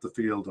further up the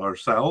field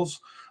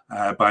ourselves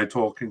by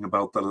talking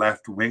about the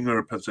left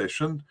winger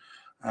position.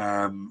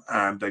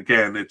 And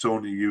again, it's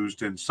only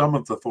used in some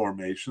of the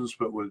formations,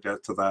 but we'll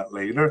get to that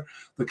later.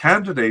 The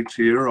candidates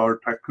here are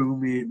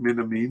Takumi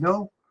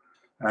Minamino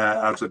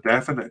as a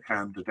definite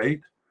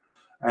candidate.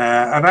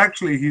 And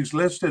actually, he's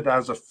listed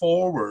as a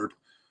forward.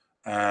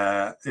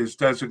 His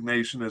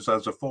designation is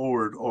as a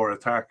forward or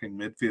attacking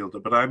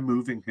midfielder, but I'm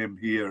moving him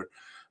here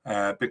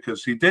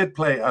because he did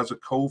play as a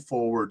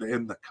co-forward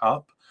in the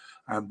Cup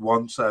and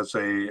once as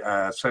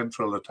a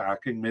central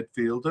attacking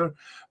midfielder.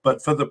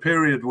 But for the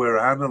period we're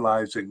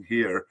analysing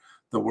here,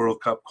 the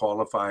World Cup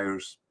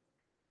qualifiers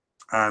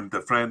and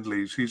the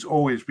friendlies, he's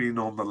always been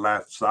on the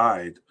left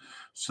side.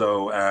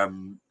 So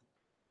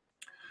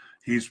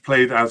he's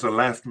played as a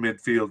left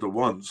midfielder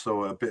once,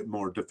 so a bit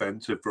more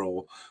defensive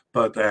role,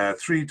 but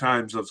 3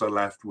 times as a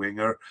left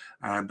winger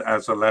and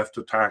as a left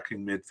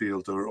attacking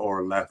midfielder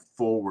or left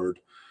forward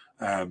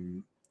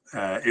in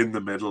the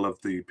middle of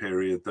the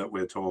period that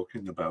we're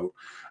talking about.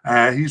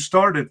 He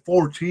started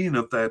 14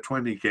 of their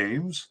 20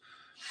 games,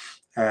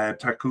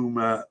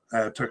 Takumi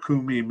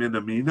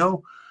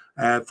Minamino,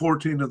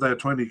 14 of their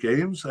 20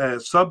 games,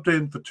 subbed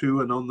in for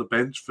 2 and on the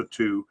bench for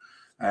 2.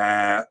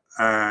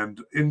 And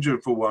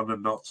injured for 1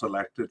 and not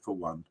selected for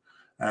 1.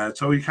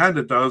 So he kind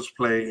of does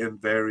play in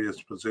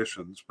various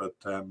positions, but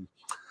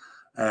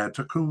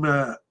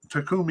Takumi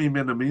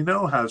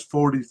Minamino has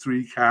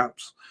 43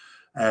 caps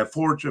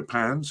for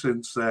Japan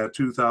since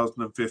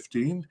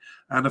 2015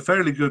 and a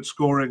fairly good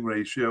scoring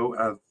ratio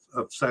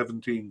of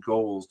 17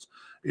 goals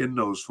in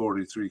those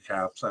 43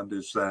 caps and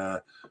is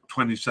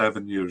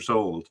 27 years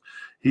old.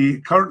 He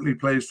currently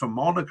plays for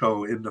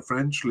Monaco in the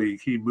French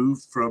league. He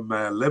moved from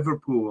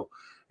Liverpool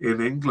in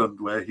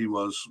England, where he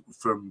was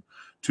from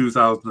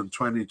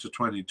 2020 to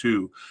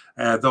 22,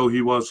 though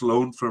he was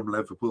loaned from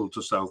Liverpool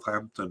to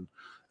Southampton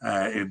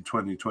in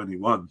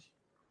 2021.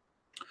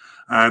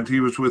 And he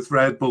was with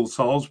Red Bull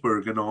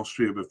Salzburg in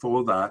Austria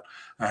before that,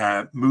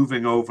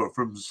 moving over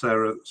from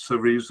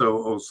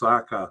Cerezo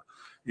Osaka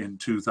in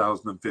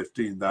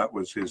 2015. That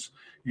was his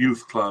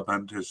youth club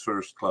and his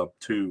first club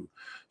too.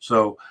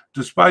 So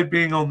despite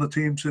being on the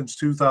team since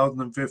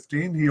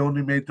 2015, he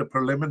only made the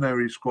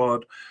preliminary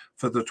squad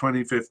for the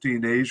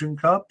 2015 Asian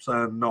Cups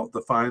and not the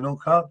final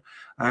cup.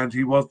 And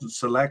he wasn't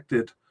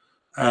selected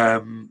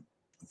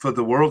for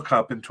the World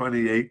Cup in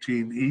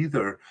 2018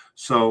 either.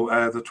 So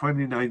the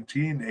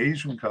 2019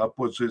 Asian Cup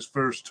was his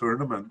first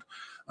tournament,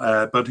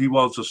 but he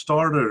was a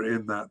starter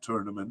in that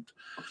tournament.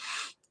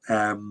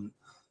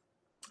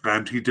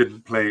 And he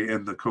didn't play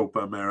in the Copa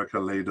America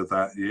later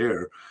that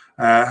year.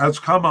 Has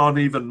come on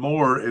even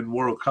more in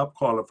World Cup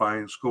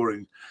qualifying,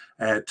 scoring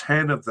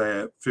 10 of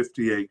their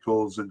 58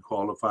 goals in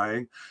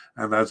qualifying.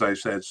 And as I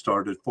said,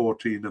 started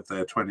 14 of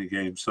their 20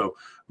 games. So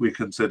we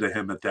consider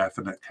him a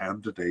definite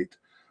candidate.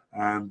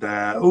 And,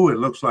 it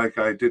looks like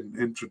I didn't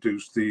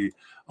introduce the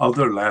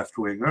other left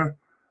winger.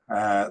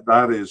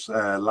 That is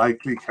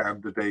likely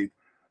candidate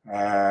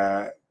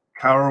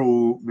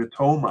Kaoru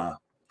Mitoma.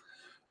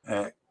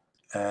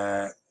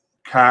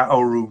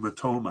 Kaoru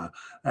Mitoma.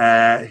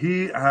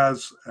 He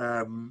has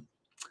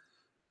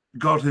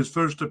got his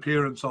first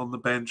appearance on the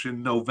bench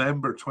in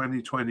November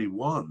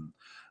 2021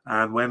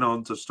 and went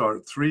on to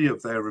start 3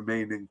 of their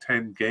remaining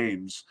 10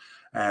 games,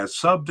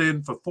 subbed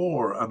in for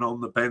 4 and on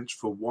the bench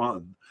for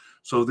 1.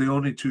 So the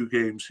only 2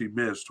 games he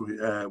missed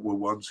were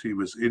ones he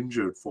was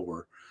injured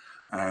for.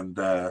 And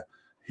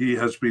he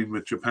has been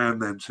with Japan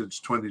then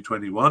since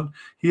 2021.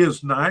 He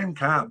has 9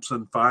 caps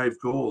and 5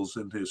 goals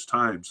in his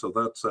time. So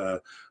that's a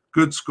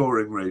good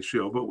scoring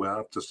ratio, but we'll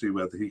have to see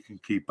whether he can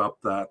keep up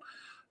that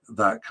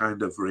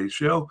kind of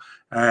ratio.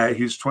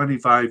 He's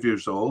 25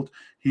 years old.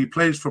 He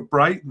plays for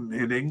Brighton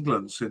in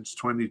England since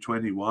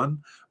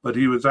 2021, but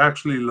he was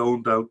actually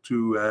loaned out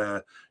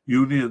to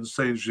Union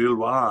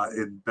Saint-Gilloise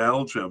in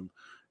Belgium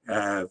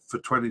for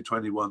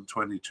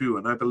 2021-22.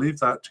 And I believe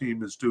that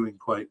team is doing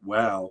quite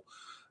well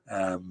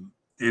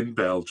in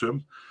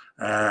Belgium.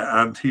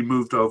 And he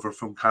moved over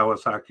from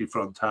Kawasaki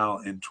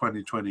Frontale in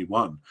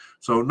 2021.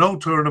 So no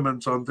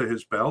tournaments under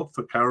his belt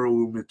for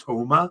Kaoru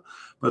Mitoma,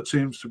 but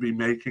seems to be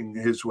making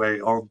his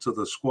way onto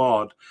the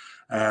squad.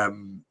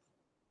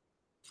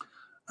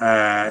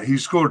 He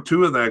scored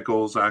 2 of their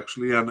goals,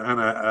 actually, and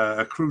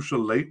a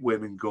crucial late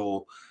winning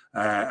goal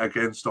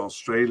against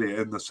Australia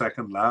in the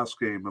second last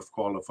game of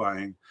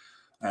qualifying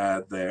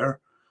there.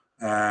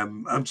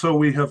 And so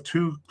we have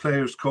 2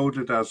 players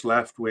coded as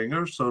left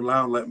wingers. So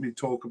now let me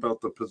talk about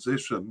the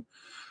position.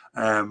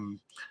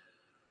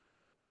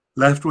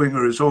 Left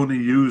winger is only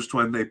used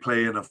when they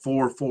play in a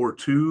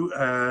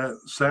 4-4-2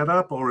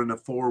 setup or in a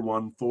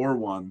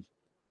 4-1-4-1,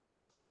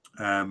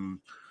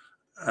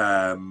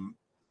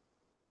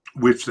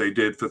 which they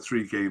did for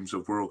 3 games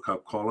of World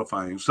Cup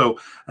qualifying. So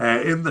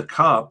in the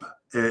Cup,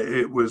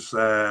 it was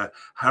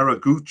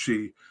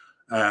Haraguchi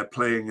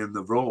playing in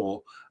the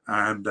role,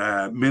 and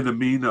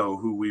Minamino,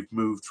 who we've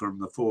moved from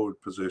the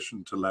forward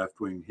position to left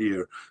wing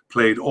here,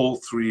 played all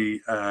 3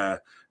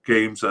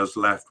 games as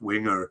left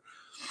winger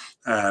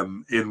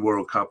in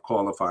World Cup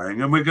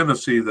qualifying. And we're going to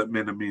see that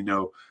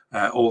Minamino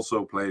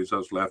also plays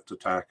as left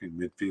attacking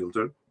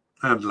midfielder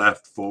and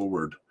left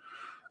forward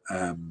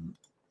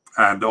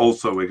And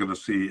also we're going to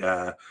see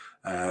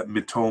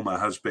Mitoma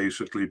has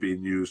basically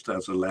been used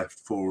as a left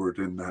forward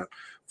in that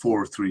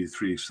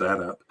 4-3-3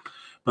 setup.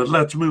 But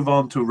let's move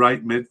on to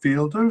right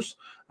midfielders.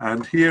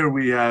 And here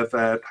we have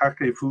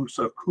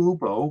Takefusa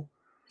Kubo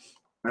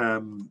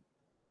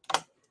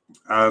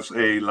as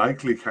a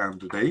likely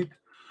candidate.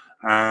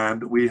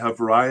 And we have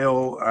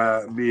Ryo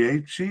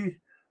Miyaichi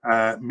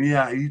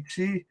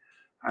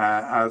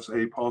as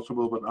a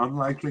possible but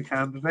unlikely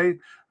candidate,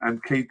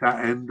 and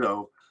Keita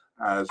Endo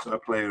as a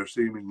player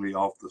seemingly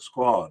off the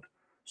squad.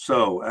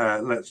 So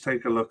let's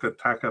take a look at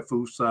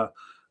Takefusa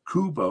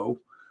Kubo.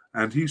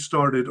 And he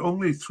started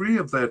only 3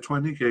 of their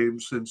 20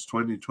 games since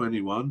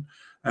 2021,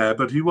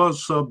 but he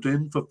was subbed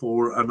in for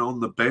 4 and on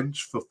the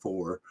bench for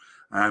 4,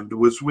 and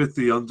was with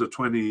the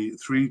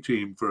under-23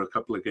 team for a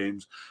couple of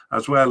games,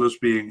 as well as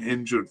being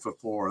injured for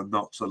 4 and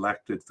not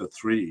selected for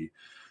 3.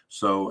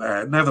 So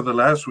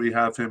nevertheless, we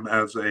have him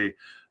as a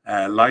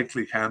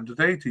likely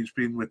candidate. He's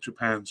been with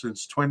Japan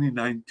since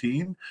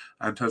 2019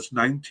 and has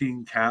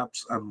 19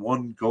 caps and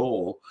 1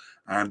 goal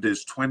and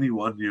is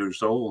 21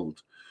 years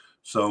old.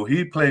 So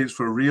he plays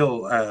for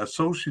Real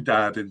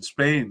Sociedad in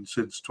Spain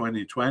since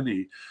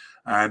 2020,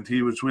 and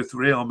he was with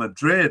Real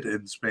Madrid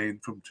in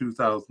Spain from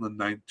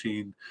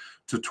 2019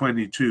 to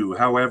 22.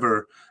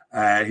 However,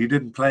 he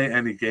didn't play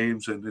any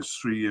games in his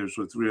 3 years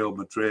with Real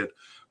Madrid,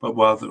 but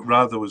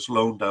rather was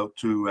loaned out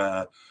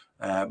to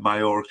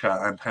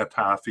Mallorca and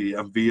Getafe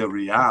and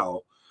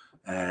Villarreal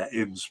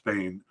in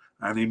Spain.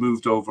 And he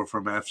moved over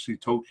from FC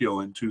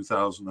Tokyo in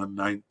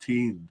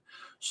 2019.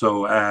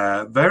 So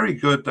very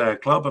good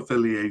club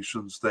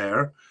affiliations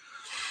there.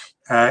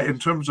 In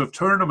terms of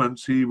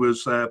tournaments, he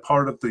was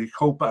part of the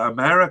Copa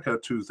America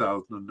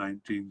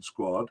 2019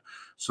 squad,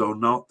 so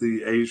not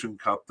the Asian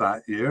Cup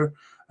that year,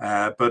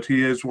 but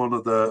he is one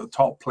of the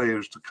top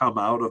players to come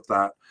out of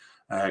that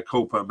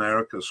Copa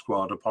America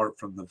squad, apart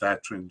from the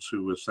veterans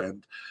who were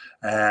sent.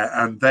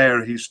 And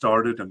there he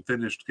started and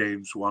finished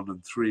games 1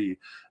 and 3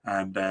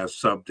 and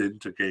subbed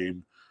into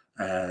game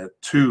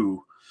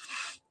 2.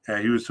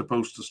 He was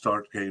supposed to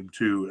start game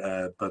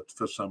 2, but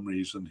for some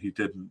reason he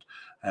didn't.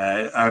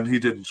 And he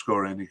didn't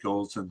score any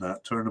goals in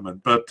that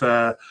tournament. But,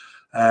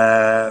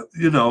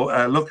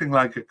 looking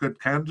like a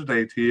good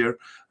candidate here,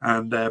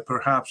 and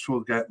perhaps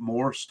will get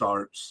more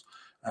starts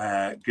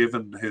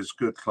given his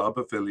good club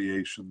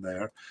affiliation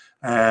there.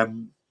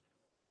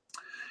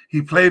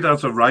 He played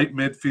as a right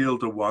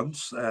midfielder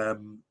once, a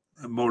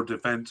more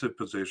defensive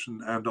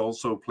position, and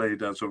also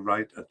played as a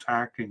right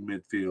attacking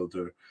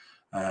midfielder,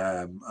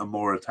 a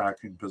more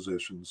attacking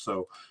position.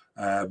 So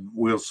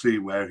we'll see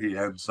where he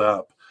ends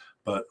up,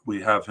 but we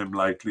have him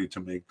likely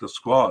to make the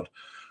squad.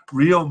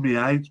 Ryo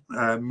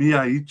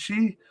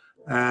Miyaichi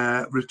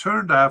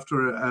returned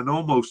after an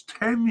almost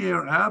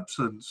 10-year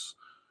absence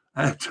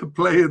to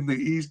play in the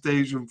East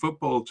Asian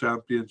Football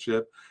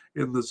Championship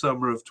in the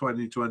summer of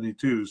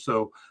 2022.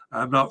 So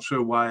I'm not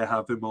sure why I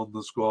have him on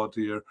the squad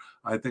here.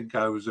 I think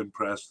I was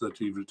impressed that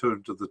he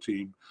returned to the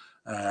team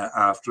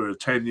after a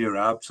 10-year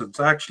absence.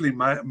 Actually,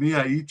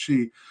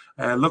 Miyaichi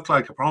looked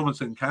like a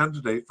promising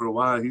candidate for a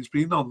while. He's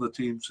been on the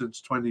team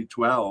since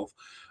 2012,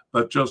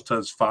 but just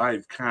has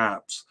 5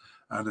 caps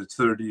and it's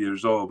 30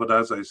 years old. But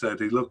as I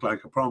said, he looked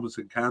like a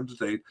promising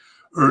candidate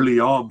early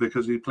on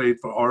because he played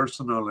for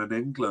Arsenal in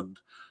England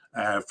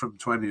from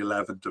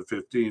 2011 to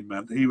 15.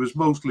 Man, he was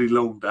mostly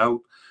loaned out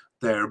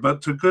there,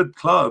 but to good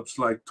clubs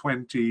like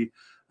Twente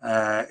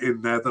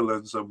in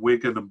Netherlands and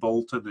Wigan and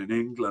Bolton in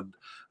England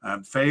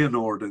and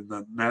Feyenoord in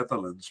the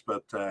Netherlands.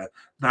 But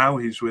now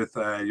he's with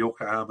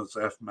Yokohama's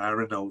F.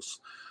 Marinos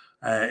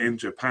in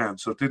Japan,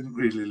 so didn't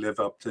really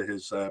live up to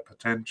his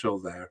potential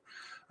there.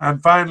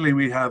 And finally,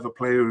 we have a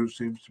player who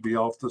seems to be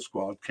off the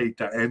squad,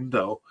 Keita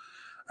Endo,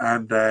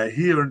 and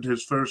he earned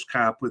his first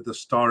cap with the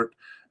start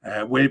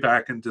way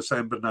back in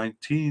December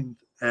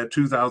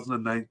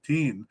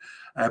 2019,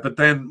 but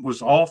then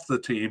was off the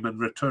team and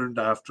returned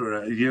after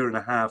a 1.5 year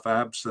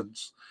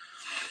absence,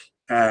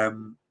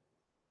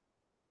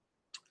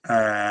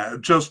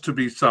 just to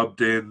be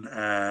subbed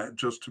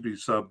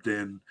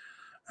in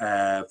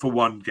for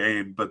 1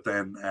 game, but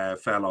then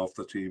fell off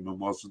the team and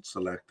wasn't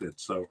selected.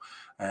 So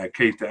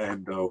Keita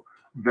Endo,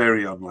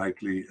 very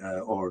unlikely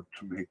or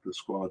to make the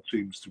squad,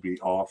 seems to be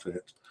off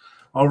it.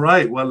 All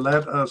right, well,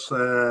 let us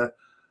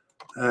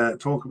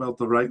talk about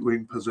the right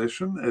wing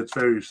position. It's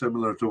very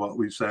similar to what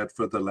we said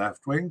for the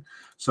left wing.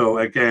 So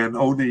again,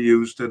 only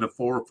used in a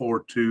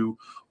 4-4-2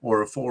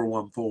 or a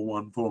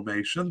 4-1-4-1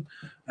 formation,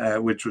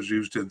 which was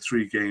used in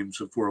 3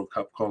 games of World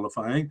Cup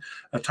qualifying.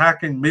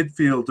 Attacking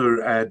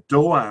midfielder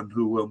Doan,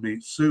 who we'll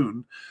meet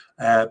soon,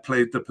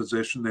 played the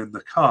position in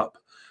the Cup.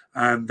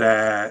 And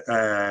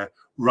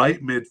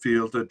right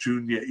midfielder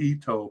Junya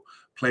Ito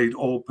played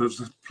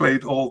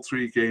all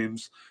 3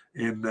 games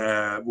in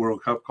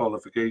World Cup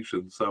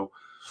qualification. So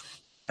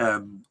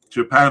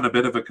Japan, a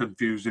bit of a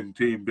confusing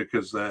team,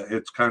 because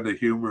it's kind of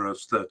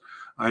humorous that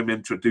I'm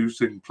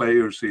introducing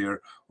players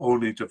here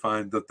only to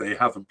find that they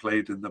haven't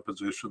played in the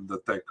position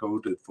that they're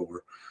coded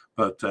for.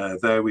 But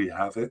there we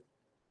have it.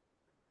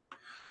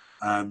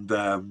 And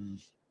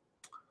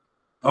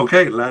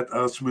Okay, let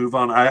us move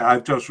on.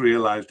 I've just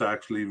realized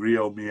actually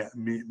Ryo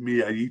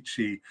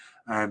Miyaichi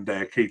and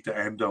Keita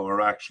Endo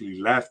are actually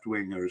left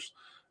wingers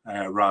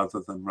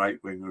rather than right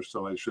wingers,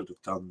 so I should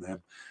have done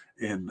them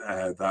in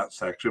that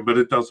section. But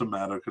it doesn't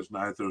matter because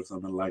neither of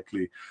them are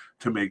likely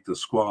to make the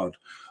squad.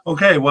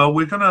 Okay, well,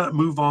 we're going to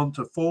move on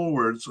to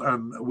forwards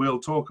and we'll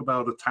talk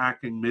about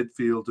attacking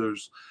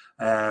midfielders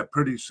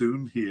pretty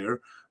soon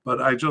here. But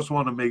I just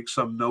want to make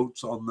some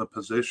notes on the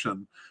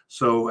position.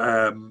 So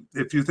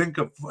if you think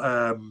of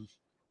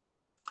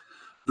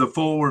the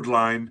forward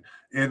line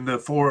in the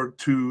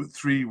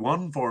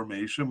 4-2-3-1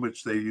 formation,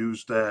 which they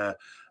used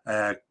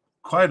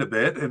quite a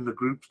bit in the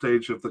group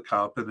stage of the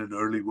Cup and in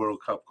early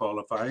World Cup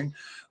qualifying,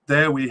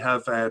 there we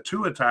have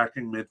two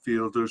attacking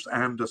midfielders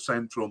and a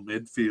central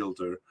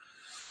midfielder.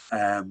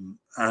 And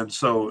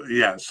so,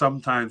 yeah,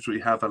 sometimes we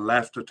have a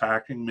left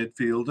attacking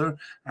midfielder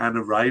and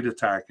a right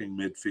attacking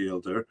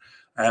midfielder.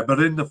 But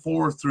in the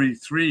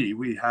 4-3-3,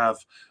 we have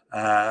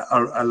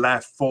a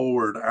left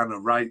forward and a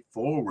right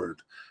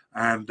forward.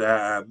 And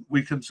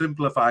we can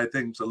simplify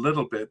things a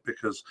little bit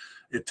because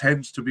it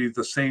tends to be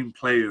the same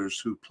players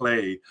who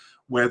play,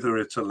 whether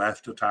it's a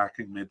left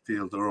attacking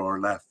midfielder or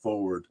left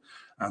forward,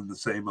 and the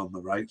same on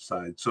the right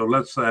side. So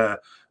let's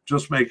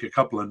just make a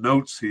couple of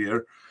notes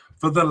here.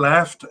 For the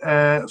left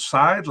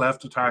side,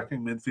 left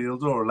attacking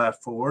midfielder or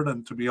left forward,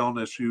 and to be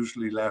honest,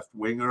 usually left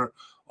winger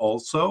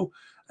also.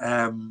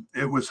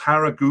 It was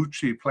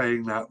Haraguchi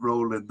playing that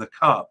role in the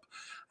Cup.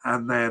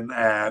 And then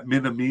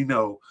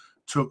Minamino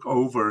took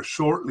over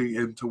shortly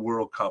into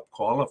World Cup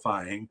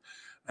qualifying.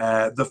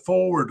 The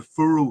forward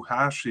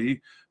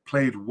Furuhashi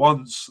played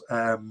once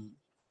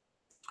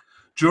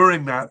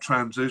during that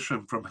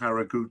transition from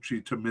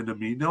Haraguchi to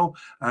Minamino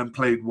and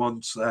played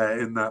once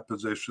in that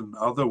position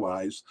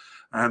otherwise.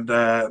 And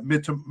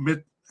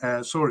Mitoma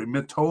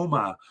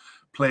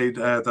played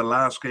the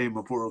last game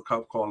of World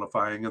Cup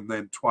qualifying and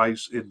then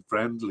twice in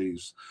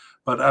friendlies.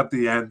 But at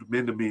the end,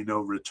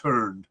 Minamino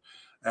returned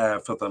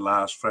for the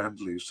last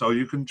friendly. So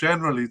you can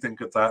generally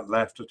think of that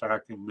left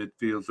attacking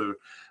midfielder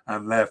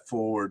and left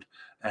forward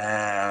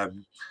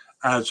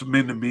as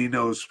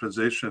Minamino's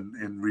position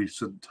in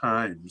recent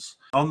times.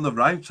 On the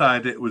right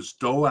side, it was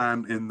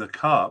Doan in the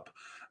Cup.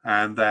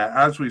 And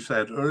as we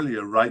said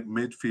earlier, right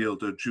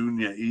midfielder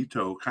Junya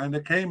Ito kind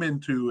of came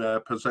into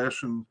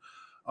possession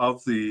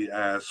of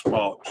the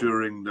spot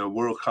during the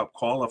World Cup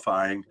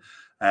qualifying.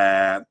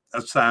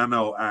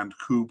 Asano and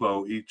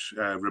Kubo each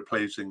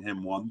replacing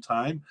him one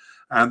time.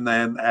 And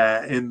then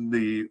in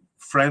the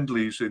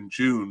friendlies in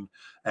June,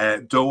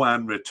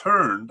 Doan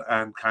returned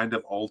and kind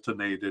of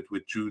alternated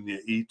with Junya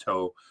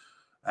Ito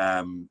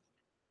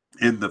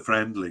in the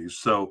friendlies.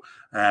 So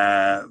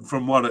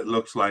from what it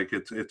looks like,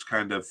 it's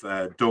kind of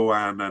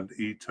Doan and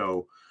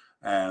Ito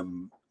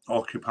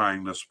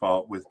occupying the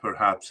spot with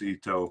perhaps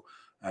Ito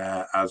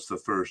as the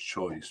first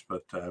choice,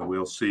 but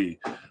we'll see.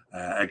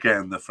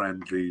 Again, the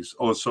friendlies.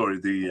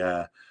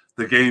 The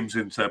games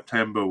in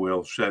September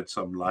will shed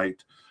some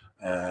light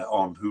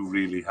on who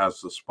really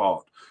has the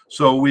spot.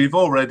 So we've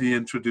already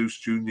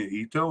introduced Junya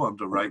Ito on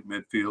the right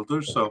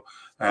midfielders. So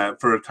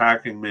for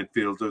attacking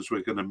midfielders,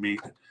 we're going to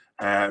meet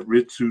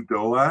Ritsu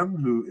Doan,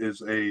 who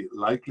is a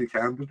likely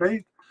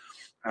candidate,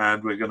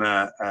 and we're going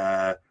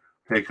to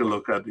take a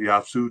look at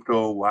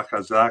Yasuto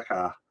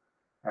Wakizaka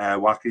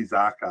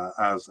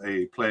as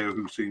a player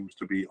who seems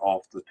to be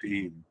off the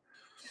team.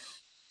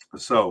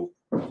 So,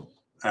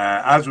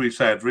 as we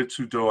said,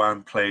 Ritsu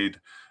Doan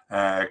played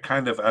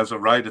kind of as a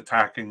right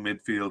attacking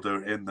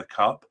midfielder in the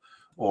Cup,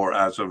 or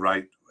as a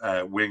right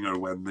winger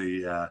when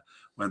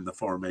the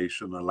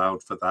formation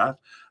allowed for that.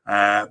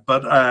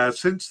 But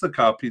since the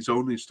Cup, he's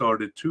only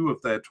started 2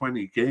 of their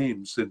 20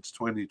 games since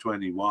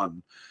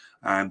 2021,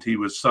 and he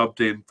was subbed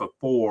in for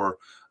 4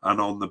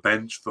 and on the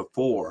bench for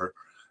 4.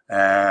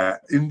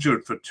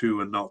 Injured for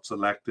 2 and not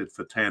selected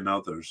for 10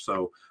 others.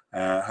 So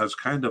has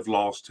kind of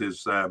lost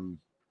his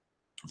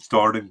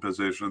starting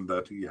position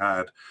that he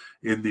had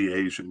in the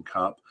Asian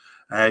Cup.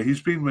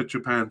 He's been with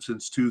Japan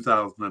since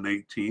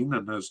 2018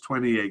 and has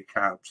 28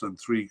 caps and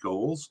 3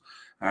 goals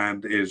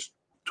and is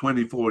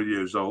 24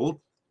 years old.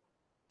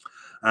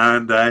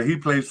 And he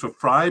plays for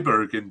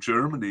Freiburg in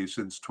Germany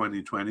since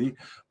 2020,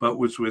 but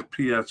was with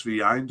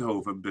PSV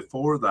Eindhoven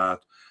before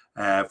that.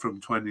 From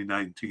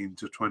 2019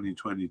 to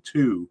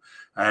 2022.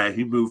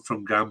 He moved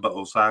from Gamba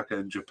Osaka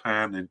in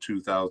Japan in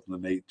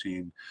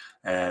 2018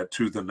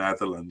 to the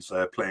Netherlands,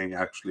 playing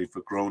actually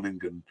for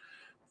Groningen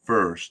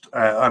first,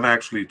 and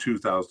actually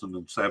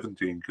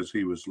 2017 because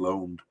he was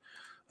loaned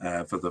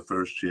for the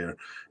first year.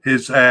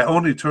 His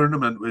only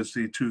tournament was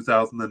the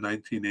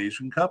 2019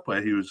 Asian Cup,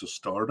 where he was a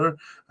starter,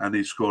 and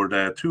he scored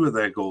 2 of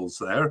their goals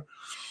there.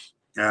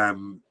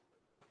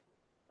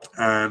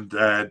 And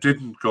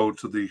didn't go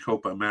to the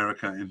Copa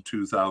America in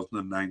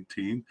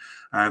 2019.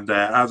 And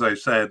as I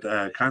said,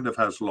 kind of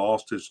has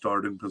lost his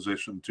starting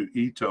position to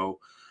Ito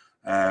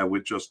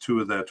with just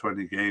 2 of their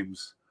 20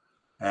 games.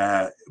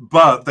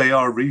 But they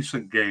are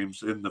recent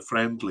games in the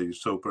friendlies,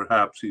 so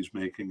perhaps he's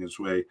making his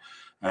way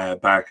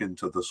back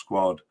into the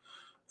squad.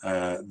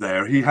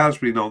 there. He has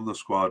been on the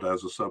squad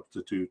as a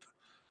substitute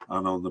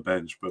and on the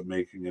bench, but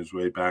making his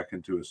way back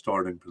into a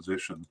starting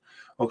position.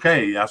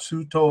 Okay,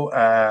 Yasuto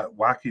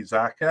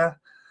Wakizaka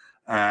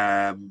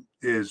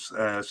is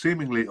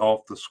seemingly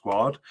off the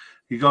squad.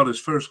 He got his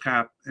first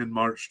cap in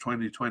March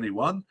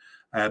 2021,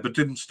 but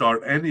didn't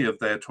start any of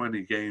their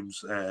 20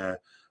 games.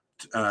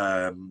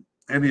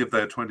 Any of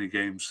their 20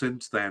 games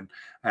since then,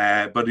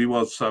 but he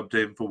was subbed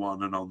in for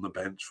one and on the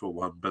bench for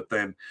one, but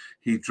then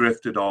he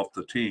drifted off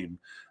the team.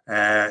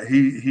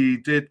 He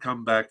did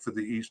come back for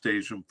the East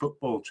Asian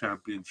Football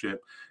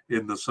Championship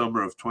in the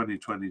summer of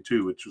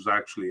 2022, which was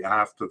actually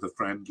after the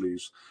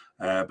friendlies,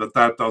 but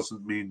that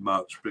doesn't mean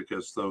much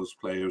because those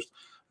players,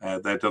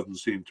 there doesn't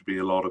seem to be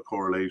a lot of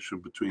correlation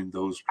between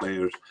those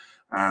players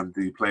and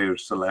the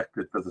players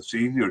selected for the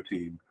senior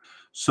team.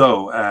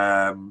 So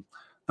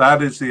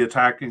that is the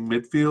attacking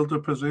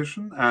midfielder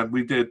position, and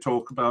we did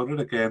talk about it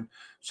again.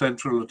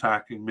 Central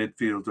attacking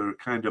midfielder,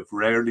 kind of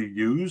rarely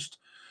used.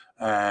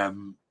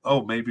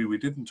 Maybe we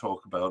didn't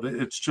talk about it.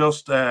 It's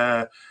just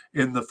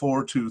in the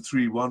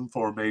 4-2-3-1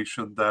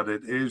 formation that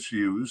it is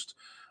used,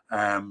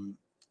 and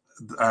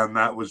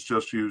that was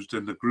just used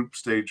in the group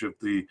stage of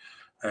the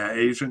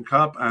Asian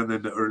Cup and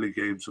in the early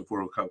games of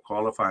World Cup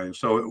qualifying.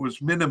 So it was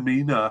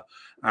Minamino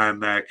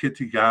and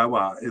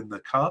Kitagawa in the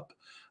Cup,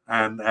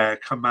 and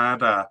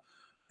Kamada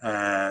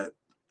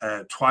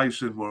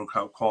twice in World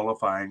Cup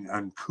qualifying,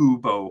 and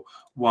Kubo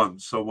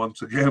once. So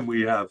once again,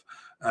 we have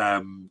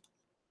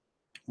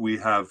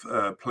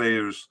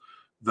players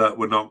that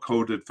were not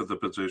coded for the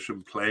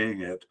position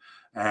playing it.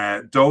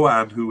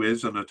 Doan, who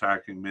is an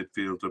attacking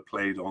midfielder,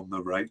 played on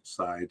the right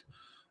side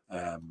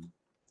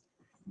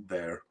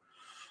there.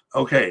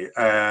 Okay,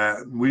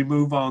 we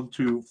move on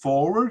to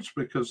forwards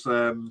because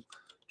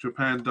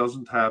Japan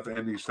doesn't have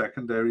any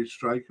secondary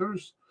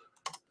strikers.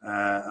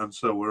 And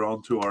so we're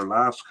on to our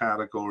last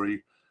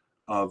category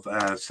of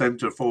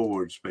center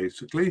forwards,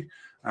 basically.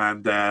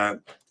 And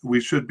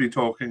we should be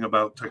talking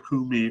about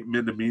Takumi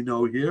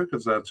Minamino here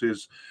because that's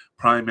his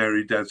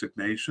primary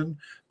designation.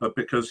 But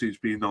because he's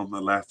been on the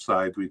left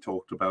side, we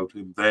talked about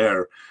him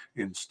there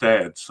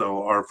instead.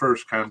 So our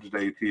first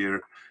candidate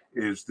here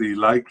is the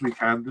likely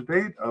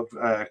candidate of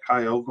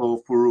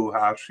Kyogo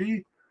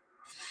Furuhashi.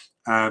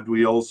 And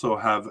we also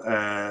have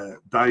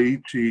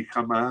Daichi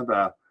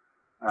Kamada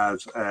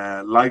as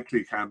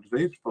likely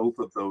candidates, both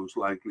of those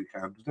likely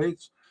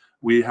candidates.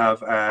 We have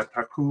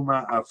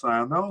Takuma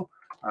Asano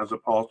as a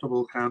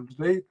possible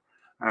candidate,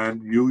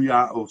 and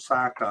Yuya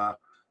Osaka,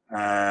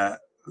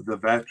 the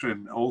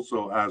veteran,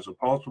 also as a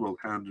possible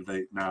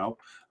candidate now,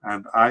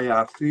 and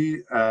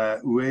Ayase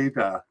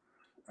Ueda,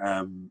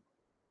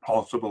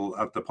 possible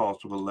at the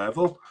possible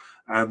level.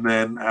 And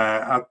then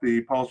at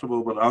the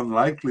possible but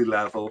unlikely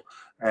level,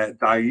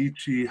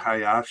 Daichi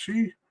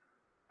Hayashi,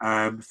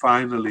 and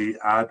finally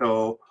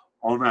Ado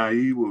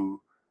Onaiwu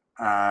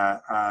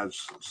as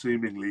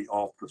seemingly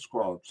off the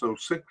squad. So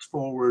 6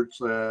 forwards,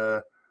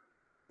 7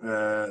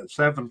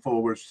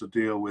 forwards to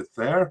deal with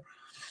there.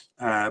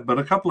 But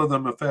a couple of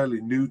them are fairly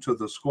new to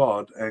the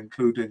squad,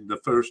 including the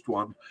first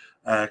one,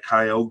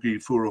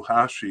 Kyogo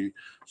Furuhashi.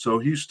 So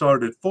he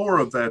started 4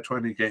 of their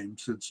 20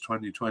 games since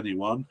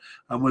 2021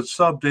 and was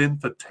subbed in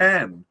for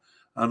 10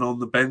 and on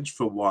the bench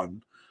for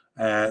 1.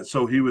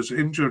 So he was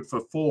injured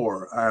for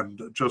 4 and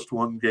just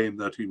 1 game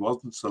that he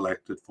wasn't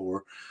selected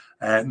for.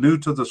 New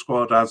to the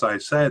squad, as I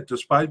said,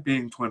 despite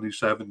being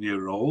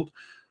 27-year-old,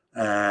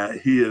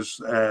 he has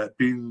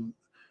been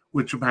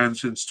with Japan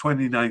since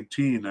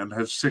 2019 and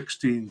has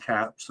 16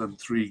 caps and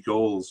 3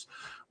 goals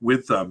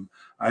with them.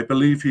 I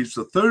believe he's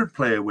the 3rd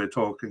player we're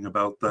talking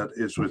about that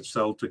is with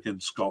Celtic in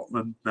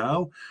Scotland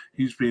now.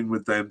 He's been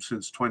with them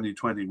since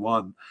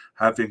 2021,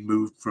 having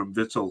moved from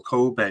Vissel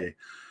Kobe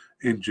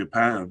in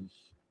Japan.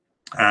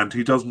 And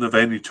he doesn't have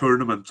any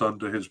tournaments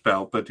under his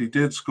belt, but he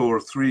did score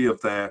 3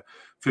 of their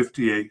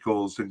 58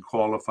 goals in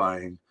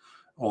qualifying,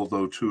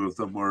 although 2 of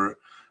them were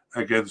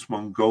against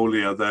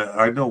Mongolia.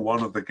 I know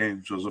one of the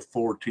games was a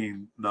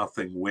 14-0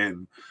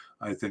 win.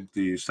 I think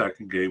the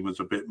second game was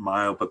a bit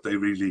mild, but they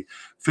really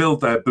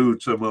filled their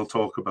boots, and we'll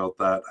talk about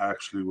that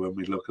actually when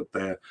we look at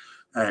their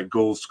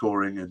goal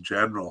scoring in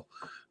general.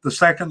 The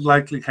second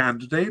likely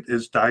candidate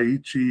is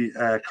Daichi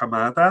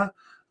Kamada,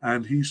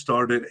 and he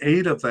started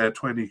 8 of their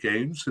 20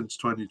 games since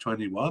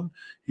 2021.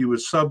 He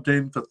was subbed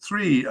in for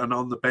 3 and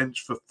on the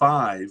bench for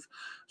 5,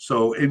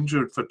 so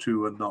injured for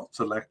 2 and not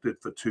selected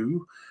for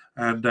 2.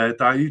 And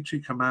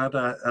Daichi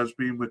Kamada has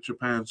been with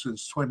Japan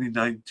since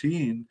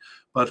 2019,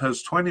 but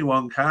has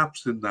 21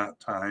 caps in that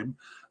time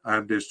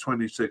and is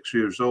 26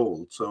 years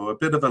old. So a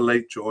bit of a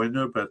late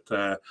joiner, but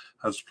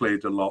has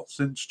played a lot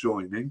since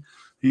joining.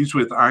 He's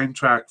with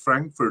Eintracht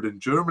Frankfurt in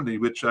Germany,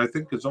 which I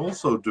think is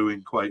also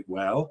doing quite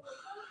well.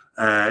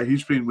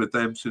 He's been with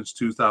them since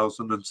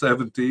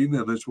 2017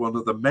 and is one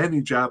of the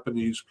many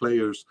Japanese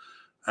players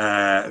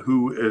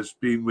who has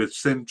been with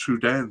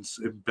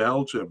Sint-Truidense in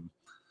Belgium.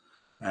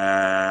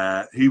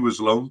 He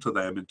was loaned to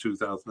them in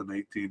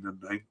 2018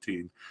 and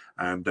 19,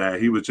 and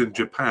he was in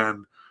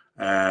Japan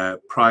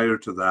prior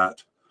to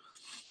that.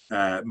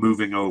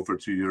 moving over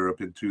to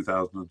Europe in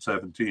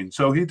 2017.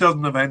 So he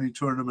doesn't have any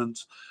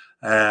tournaments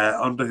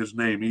under his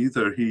name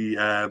either. He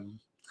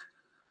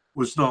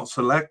was not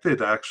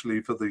selected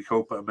actually for the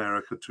Copa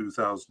America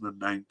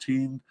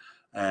 2019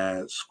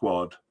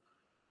 squad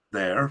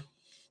there.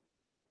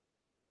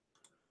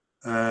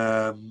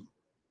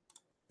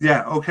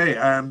 Yeah, okay.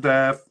 And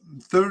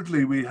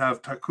thirdly, we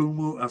have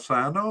Takuma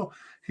Asano.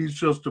 He's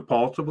just a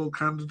possible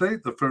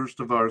candidate, the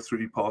first of our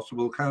three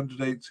possible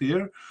candidates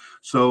here.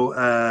 So,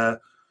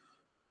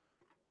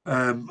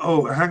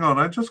 oh, hang on.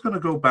 I'm just going to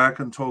go back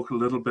and talk a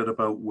little bit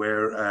about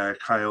where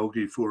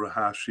Kyogo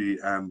Furuhashi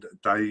and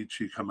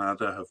Daichi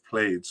Kamada have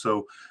played.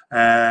 So,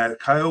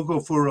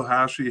 Kyogo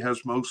Furuhashi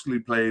has mostly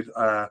played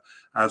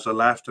as a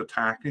left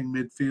attacking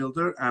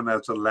midfielder and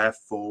as a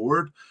left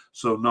forward,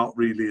 so not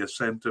really a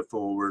centre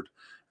forward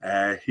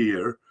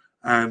here.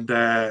 And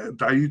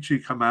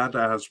Daichi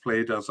Kamada has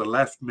played as a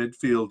left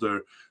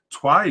midfielder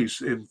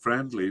twice in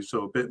friendly,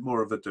 so a bit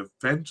more of a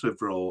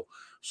defensive role,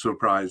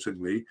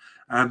 surprisingly,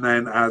 and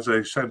then as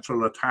a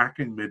central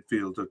attacking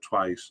midfielder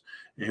twice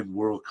in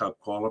World Cup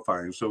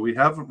qualifying. So we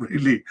haven't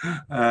really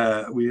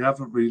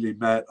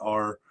met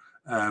our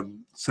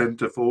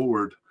centre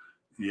forward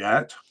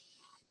yet.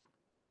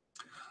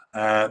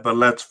 But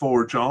let's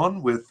forge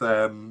on with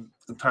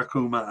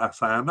Takuma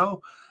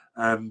Asano,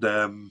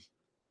 and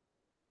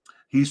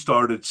he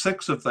started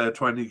 6 of their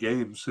 20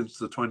 games since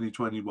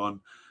 2021,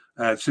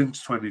 and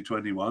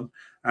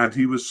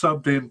he was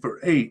subbed in for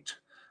 8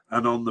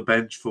 and on the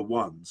bench for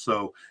 1.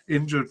 So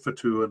injured for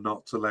 2 and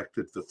not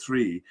selected for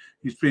 3.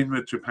 He's been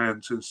with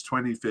Japan since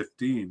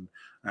 2015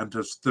 and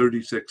has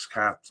 36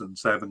 caps and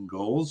 7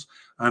 goals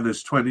and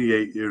is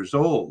 28 years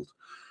old.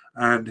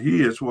 And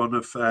he is one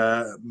of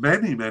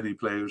many, many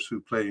players who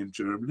play in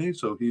Germany.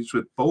 So he's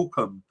with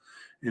Bochum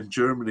in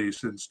Germany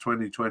since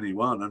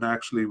 2021 and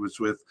actually was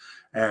with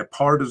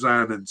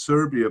Partizan in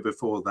Serbia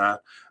before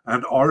that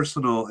and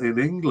Arsenal in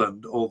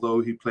England,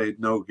 although he played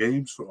no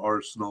games for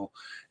Arsenal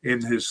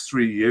in his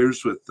 3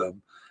 years with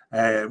them.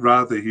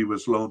 Rather, he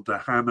was loaned to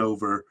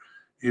Hanover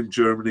in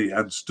Germany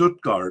and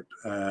Stuttgart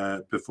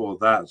before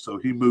that. So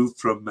he moved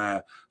from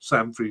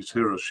Sanfrecce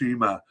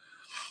Hiroshima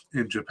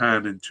in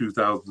Japan in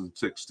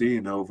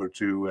 2016 over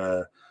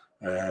to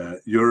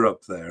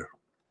Europe there.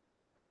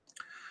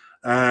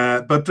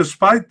 But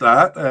despite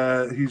that,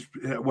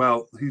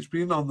 he's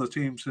been on the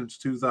team since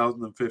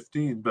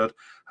 2015, but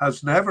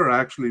has never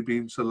actually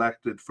been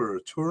selected for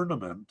a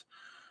tournament.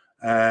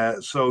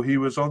 So he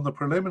was on the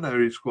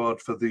preliminary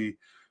squad for the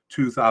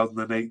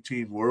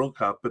 2018 World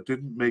Cup, but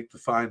didn't make the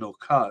final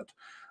cut.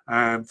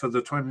 And for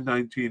the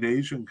 2019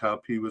 Asian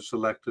Cup, he was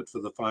selected for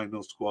the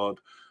final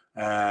squad,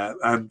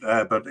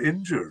 but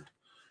injured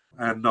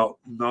and not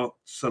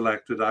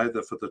selected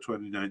either for the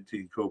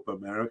 2019 Copa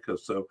America.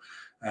 So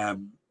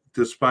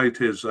despite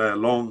his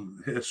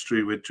long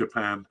history with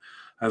Japan,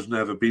 has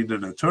never been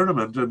in a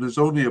tournament and is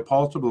only a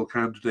possible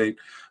candidate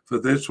for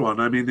this one.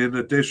 I mean, in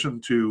addition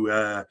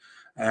to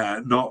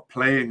not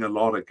playing a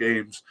lot of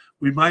games,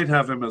 we might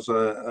have him as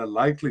a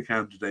likely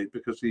candidate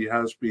because he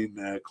has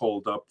been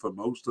called up for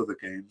most of the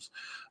games,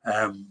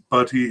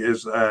 but he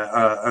is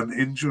an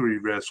injury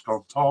risk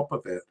on top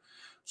of it,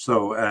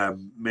 so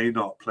may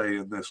not play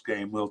in this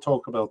game. We'll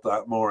talk about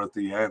that more at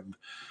the end.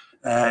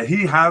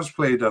 He has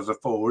played as a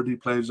forward. He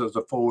plays as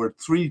a forward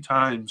 3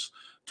 times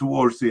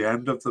towards the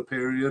end of the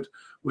period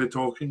we're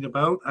talking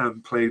about,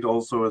 and played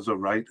also as a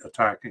right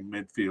attacking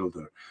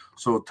midfielder.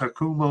 So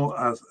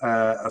Takuma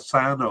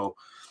Asano,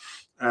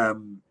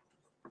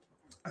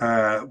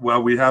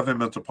 well, we have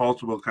him as a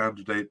possible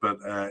candidate, but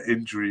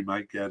injury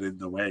might get in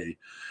the way.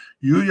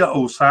 Yuya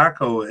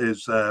Osako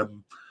is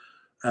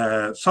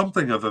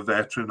something of a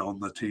veteran on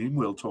the team.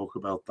 We'll talk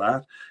about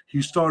that.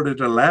 He started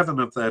 11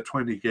 of their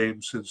 20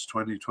 games since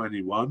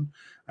 2021.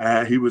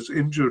 He was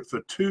injured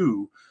for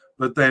 2,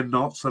 but then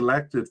not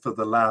selected for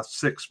the last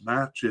 6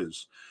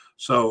 matches.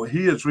 So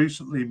he has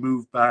recently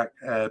moved back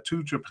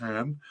to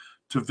Japan,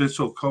 to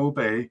Vissel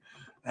Kobe,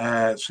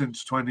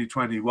 since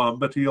 2021,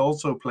 but he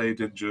also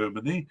played in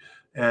Germany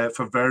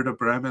for Werder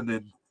Bremen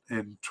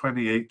in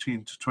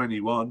 2018 to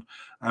 21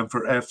 and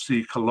for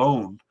FC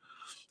Cologne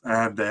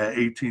and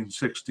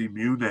 1860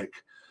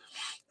 Munich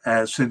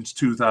since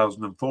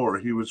 2004.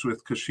 He was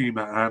with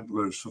Kashima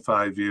Antlers for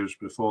 5 years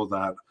before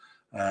that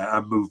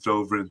and moved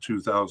over in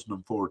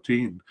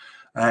 2014.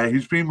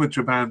 He's been with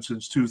Japan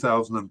since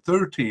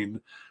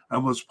 2013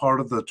 and was part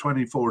of the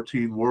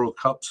 2014 World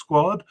Cup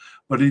squad,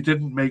 but he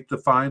didn't make the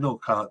final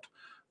cut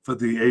for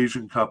the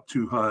Asian Cup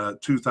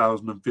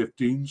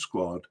 2015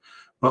 squad,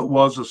 but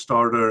was a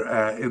starter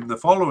in the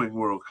following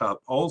World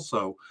Cup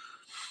also.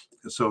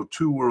 So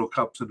 2 World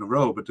Cups in a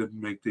row, but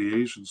didn't make the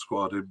Asian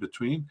squad in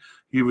between.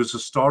 He was a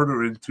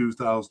starter in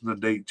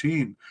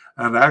 2018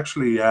 and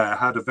actually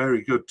had a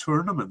very good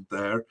tournament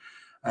there.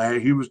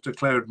 He was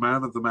declared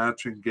man of the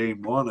match in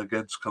game 1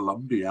 against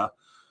Colombia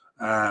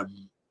and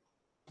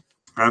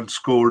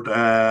scored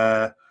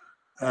 4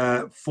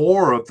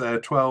 of their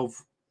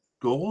 12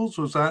 goals.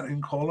 Was that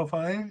in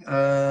qualifying?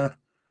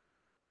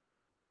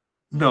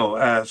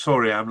 No,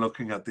 sorry, I'm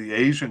looking at the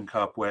Asian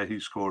Cup where he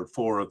scored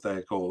 4 of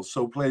their goals.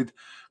 So played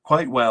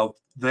quite well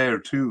there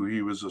too.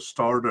 He was a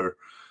starter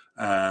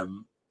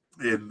um,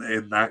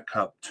 in that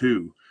cup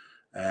too.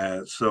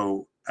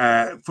 For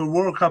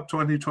World Cup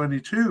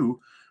 2022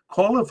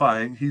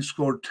 qualifying, he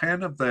scored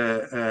 10 of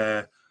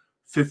the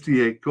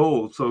 58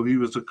 goals. So he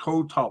was a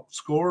co-top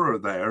scorer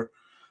there.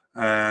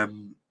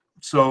 Um,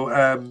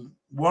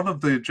 One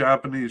of the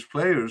Japanese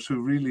players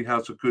who really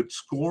has a good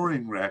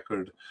scoring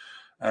record.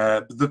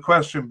 The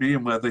question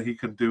being whether he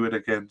can do it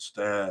against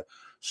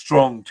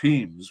strong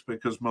teams,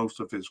 because most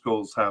of his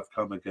goals have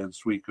come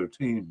against weaker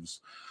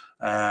teams.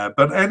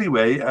 But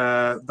anyway,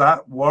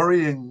 that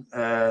worrying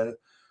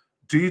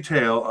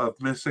detail of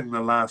missing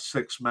the last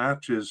 6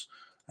 matches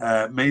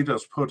made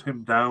us put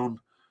him down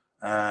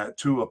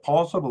to a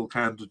possible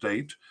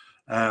candidate.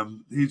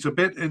 He's a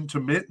bit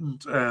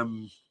intermittent.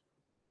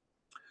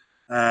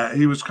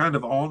 He was kind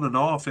of on and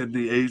off in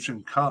the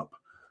Asian Cup.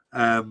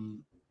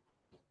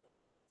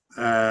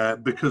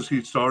 Because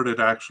he started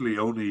actually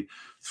only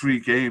 3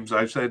 games.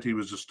 I said he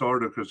was a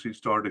starter because he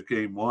started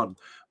game 1,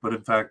 but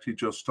in fact he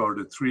just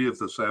started 3 of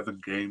the 7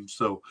 games,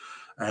 so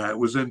it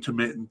was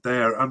intermittent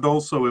there, and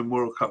also in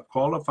World Cup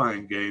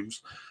qualifying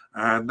games.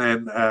 And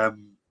then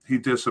he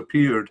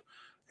disappeared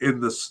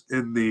in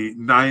the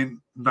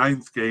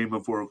ninth game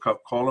of World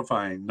Cup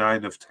qualifying,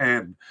 9 of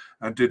 10,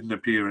 and didn't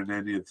appear in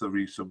any of the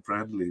recent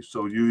friendlies.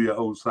 So Yuya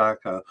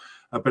Osaka,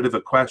 a bit of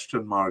a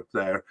question mark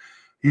there.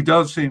 He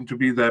does seem to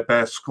be their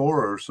best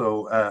scorer,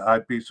 so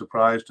I'd be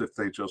surprised if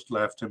they just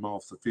left him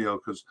off the field,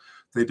 because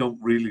they don't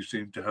really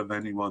seem to have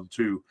anyone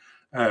to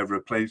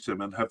replace him,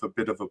 and have a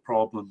bit of a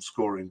problem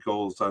scoring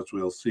goals, as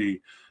we'll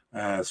see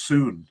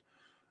soon.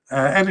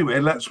 Anyway,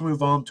 let's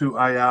move on to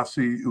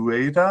Ayase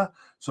Ueda.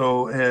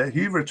 So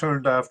he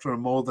returned after a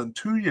more than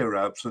 2-year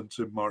absence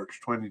in March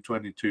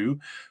 2022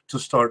 to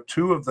start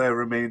 2 of their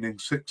remaining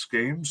 6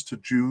 games to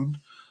June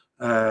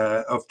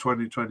of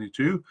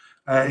 2022.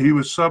 He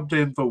was subbed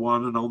in for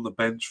 1 and on the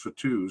bench for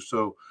 2.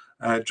 So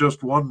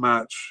just 1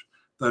 match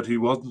that he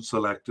wasn't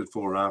selected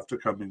for after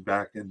coming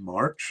back in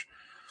March.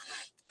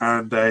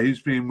 And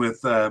he's been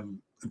with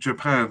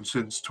Japan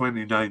since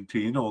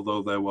 2019,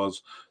 although there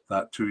was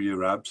that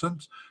 2-year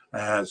absence.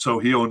 So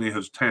he only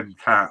has 10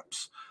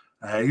 caps.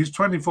 He's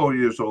 24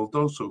 years old,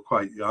 though, so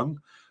quite young.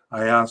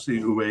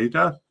 Ayase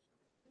Ueda.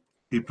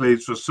 He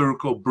plays for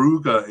Cercle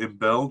Brugge in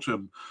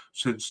Belgium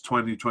since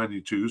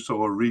 2022,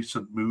 so a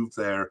recent move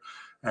there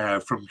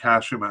from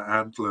Kashima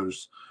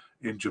Antlers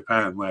in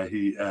Japan, where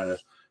he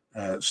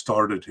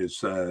started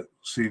his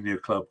senior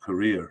club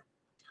career.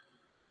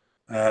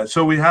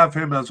 So we have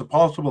him as a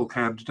possible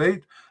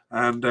candidate,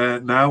 and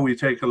now we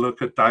take a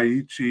look at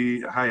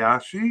Daichi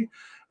Hayashi.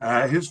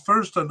 His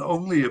first and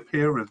only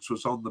appearance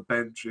was on the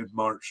bench in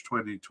March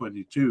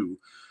 2022,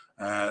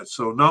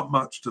 so not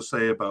much to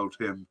say about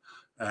him.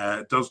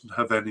 Doesn't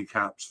have any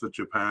caps for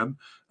Japan.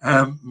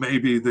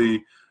 Maybe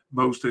the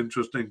most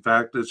interesting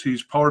fact is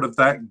he's part of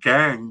that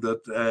gang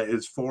that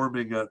is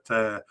forming at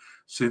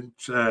St.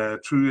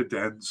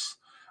 Truidense.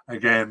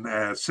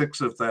 Again,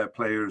 6 of their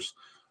players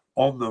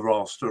on the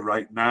roster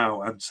right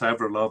now, and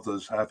several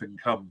others having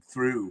come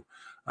through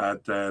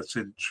at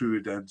St.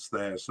 Truidense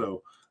there.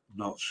 So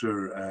not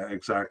sure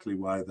exactly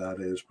why that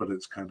is, but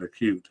it's kind of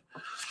cute.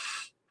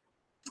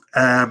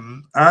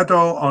 Ado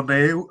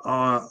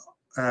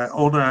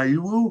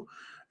Onaiwu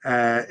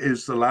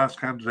is the last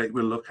candidate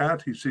we'll look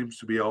at. He seems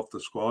to be off the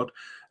squad.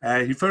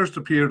 He first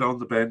appeared on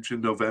the bench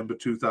in November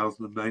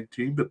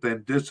 2019, but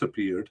then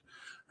disappeared,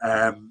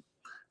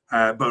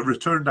 but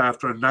returned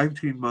after a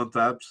 19-month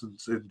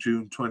absence in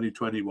June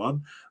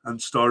 2021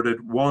 and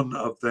started 1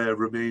 of their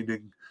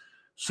remaining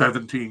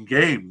 17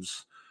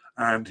 games.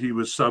 And he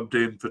was subbed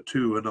in for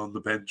 2 and on the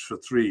bench for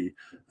 3,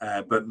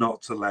 but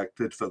not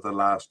selected for the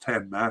last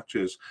 10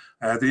 matches.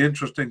 The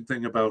interesting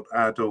thing about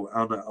Ado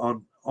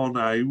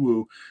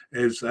Onaiwu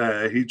is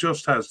he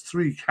just has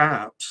 3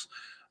 caps,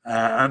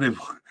 and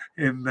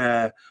in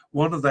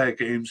one of their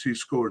games he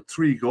scored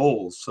 3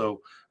 goals.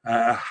 So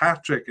a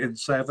hat-trick in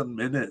 7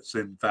 minutes,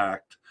 in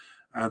fact,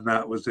 and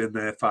that was in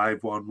their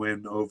 5-1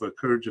 win over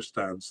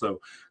Kyrgyzstan. So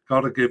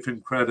got to give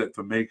him credit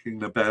for making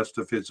the best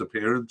of his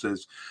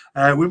appearances.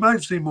 We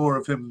might see more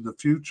of him in the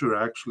future,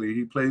 actually.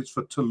 He plays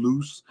for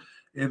Toulouse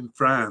in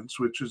France,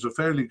 which is a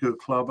fairly good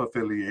club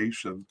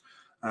affiliation.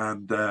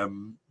 And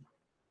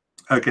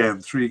again,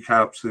 3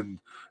 caps in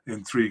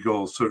 3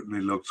 goals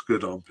certainly looks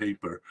good on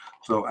paper.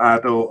 So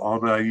Ado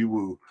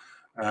Onaiwu,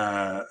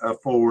 a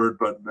forward,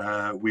 but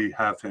we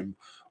have him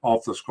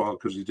off the squad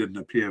because he didn't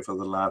appear for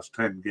the last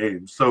 10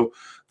 games. So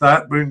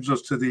that brings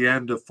us to the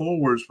end of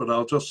forwards, but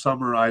I'll just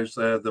summarize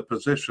the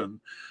position.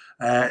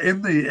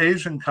 In the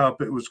Asian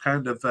Cup, it was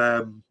kind of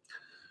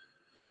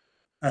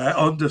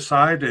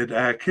undecided.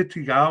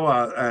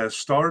 Kitigawa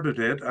started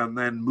it, and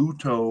then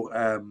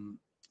Muto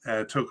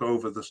took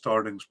over the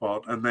starting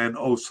spot, and then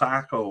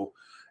Osako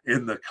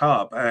in the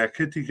cup.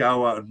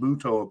 Kitigawa and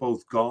Muto are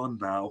both gone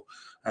now,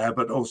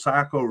 but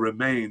Osako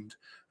remained,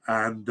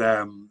 and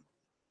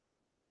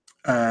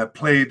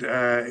played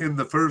in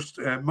the first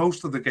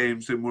most of the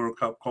games in World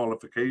Cup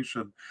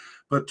qualification,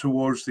 but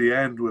towards the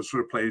end was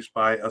replaced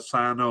by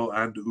Asano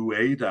and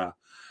Ueda.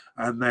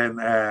 And then,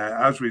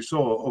 as we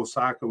saw,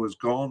 Osaka was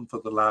gone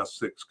for the last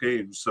 6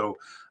 games. So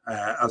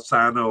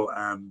Asano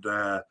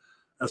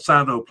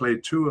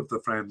played 2 of the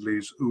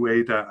friendlies,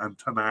 Ueda and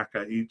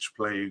Tanaka each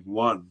playing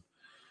 1.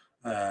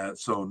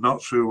 So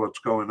not sure what's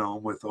going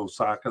on with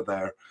Osaka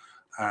there.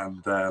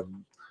 And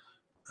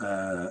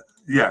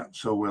yeah,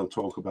 so we'll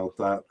talk about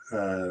that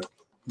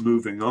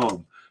moving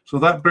on. So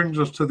that brings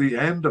us to the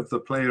end of the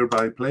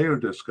player-by-player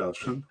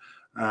discussion.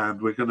 And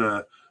we're going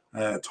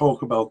to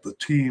talk about the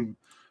team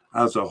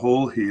as a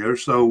whole here.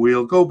 So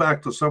we'll go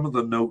back to some of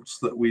the notes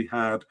that we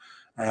had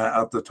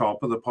at the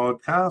top of the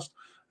podcast.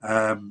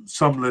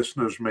 Some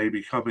listeners may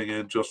be coming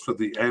in just for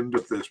the end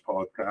of this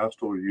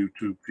podcast, or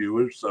YouTube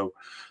viewers. So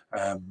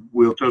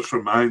we'll just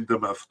remind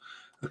them of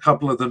a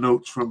couple of the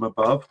notes from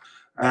above.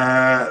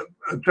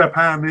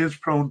 Japan is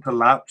prone to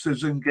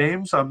lapses in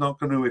games. I'm not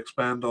going to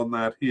expand on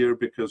that here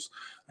because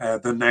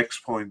the next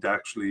point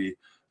actually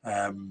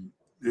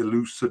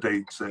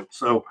elucidates it.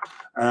 So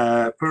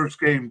first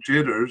game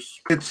jitters.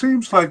 It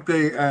seems like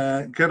they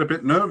get a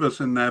bit nervous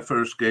in their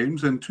first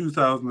games. In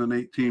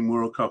 2018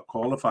 World Cup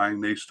qualifying,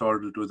 they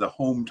started with a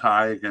home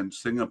tie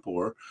against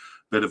Singapore,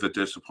 bit of a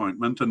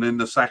disappointment, and in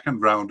the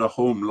second round a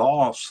home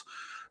loss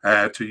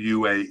to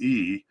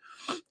UAE.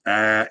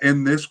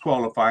 In this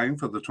qualifying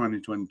for the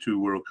 2022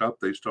 World Cup,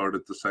 they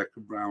started the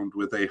second round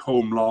with a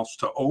home loss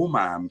to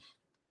Oman.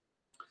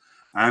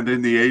 And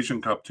in the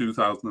Asian Cup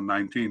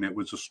 2019, it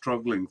was a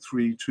struggling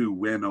 3-2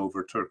 win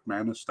over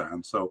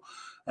Turkmenistan. So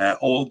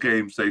all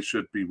games they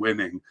should be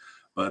winning,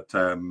 but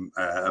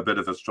a bit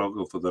of a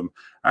struggle for them.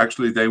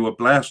 Actually, they were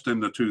blessed in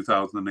the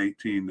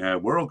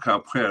 2018 World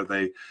Cup where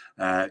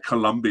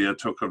Colombia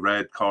took a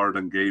red card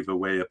and gave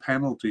away a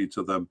penalty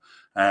to them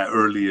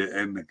earlier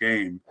in the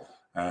game.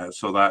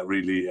 So that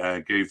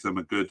really gave them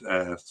a good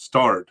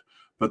start.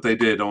 But they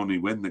did only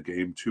win the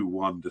game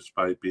 2-1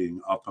 despite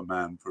being up a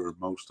man for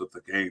most of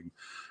the game.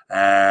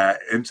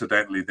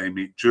 Incidentally, they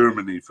meet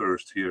Germany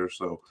first here,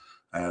 so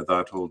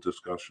that whole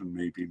discussion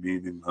may be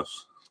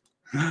meaningless.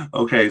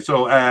 Okay,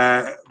 so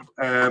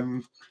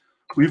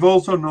we've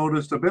also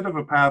noticed a bit of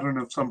a pattern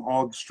of some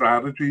odd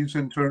strategies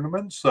in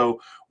tournaments. So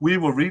we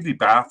were really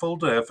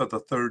baffled for the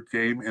third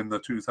game in the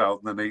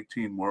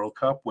 2018 World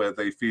Cup, where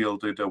they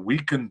fielded a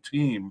weakened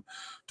team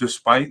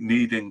despite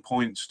needing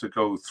points to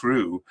go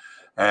through.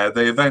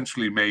 They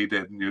eventually made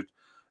it, and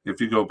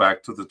if you go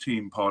back to the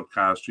team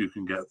podcast, you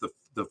can get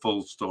the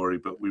full story,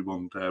 but we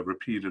won't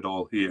repeat it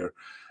all here.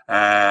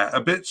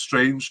 A bit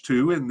strange,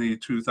 too, in the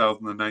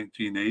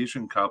 2019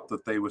 Asian Cup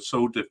that they were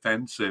so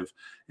defensive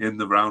in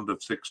the round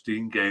of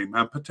 16 game,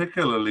 and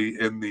particularly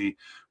in the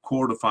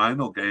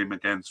quarterfinal game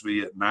against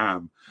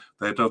Vietnam.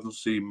 There doesn't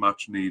seem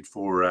much need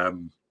for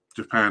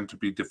Japan to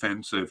be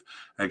defensive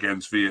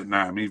against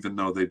Vietnam, even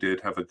though they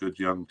did have a good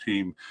young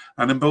team.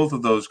 And in both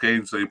of those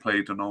games, they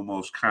played an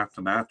almost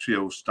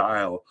Catenaccio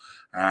style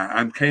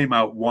and came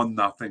out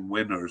 1-0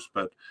 winners.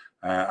 But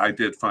I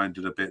did find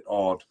it a bit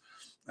odd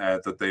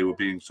that they were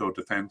being so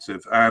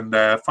defensive. And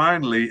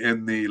finally,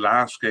 in the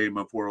last game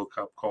of World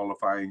Cup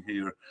qualifying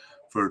here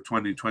for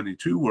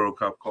 2022 World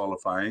Cup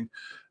qualifying,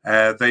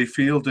 they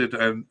fielded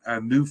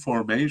a new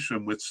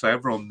formation with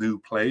several new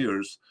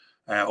players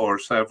or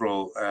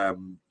several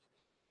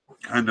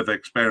kind of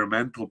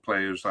experimental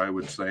players, I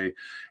would say,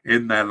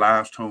 in their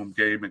last home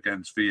game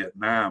against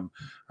Vietnam,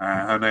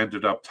 and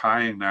ended up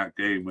tying that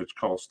game, which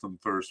cost them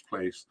first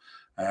place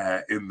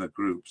in the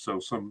group. So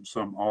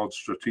some odd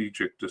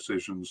strategic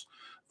decisions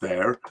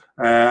there.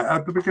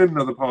 At the beginning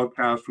of the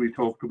podcast, we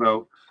talked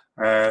about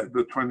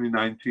the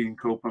 2019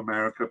 Copa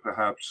America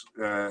perhaps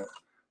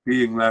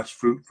being less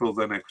fruitful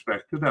than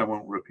expected. I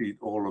won't repeat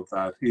all of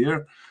that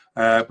here,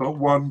 but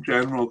one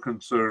general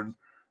concern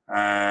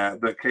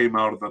that came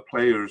out of the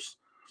players,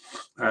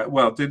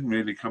 didn't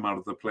really come out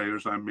of the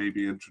players, I'm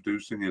maybe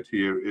introducing it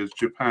here, is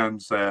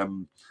Japan's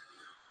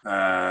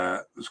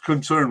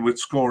concern with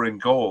scoring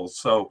goals.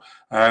 So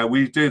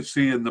we did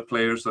see in the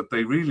players that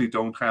they really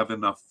don't have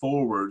enough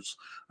forwards,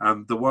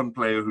 and the one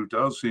player who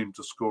does seem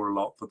to score a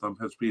lot for them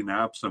has been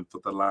absent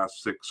for the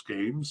last 6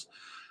 games.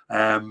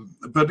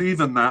 But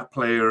even that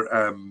player,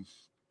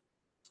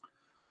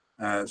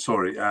 I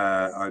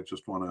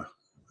just want to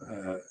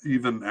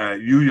even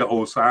Yuya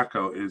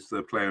Osaka is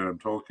the player I'm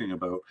talking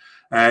about.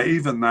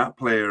 Even that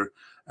player,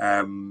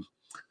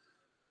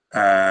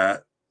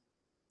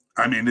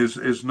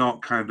 is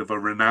not kind of a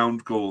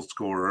renowned goal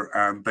scorer,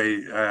 and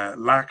they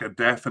lack a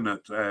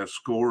definite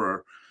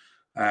scorer,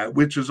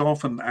 which is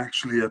often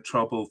actually a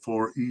trouble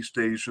for East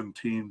Asian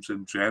teams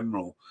in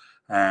general.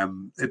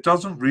 It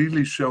doesn't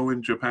really show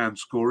in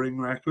Japan's scoring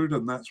record,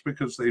 and that's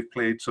because they've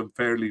played some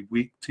fairly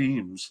weak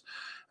teams.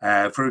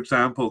 For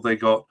example, they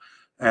got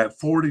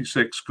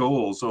 46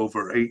 goals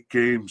over 8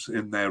 games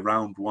in their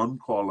round 1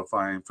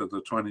 qualifying for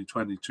the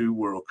 2022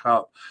 World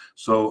Cup.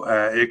 So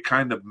it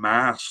kind of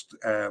masked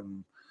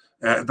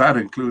That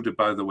included,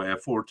 by the way, a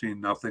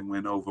 14-0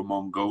 win over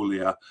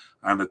Mongolia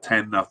and a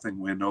 10-0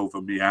 win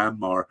over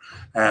Myanmar.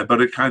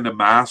 But it kind of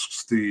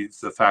masks the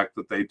fact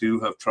that they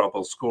do have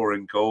trouble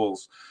scoring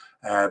goals.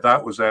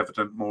 That was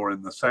evident more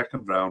in the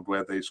second round,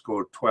 where they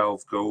scored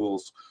 12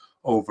 goals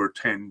over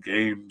 10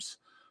 games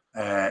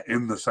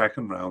in the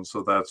second round.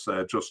 So that's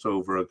just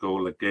over a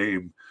goal a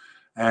game.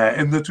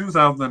 In the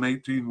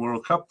 2018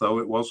 World Cup, though,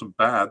 it wasn't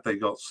bad. They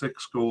got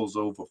 6 goals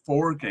over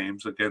 4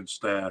 games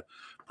against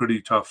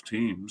pretty tough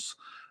teams.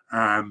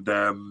 And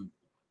in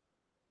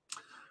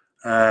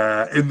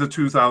the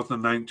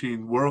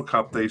 2019 World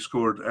Cup, they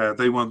scored,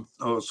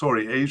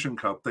 Asian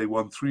Cup, they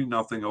won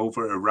 3-0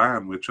 over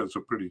Iran, which has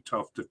a pretty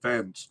tough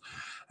defense.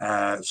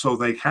 So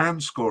they can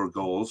score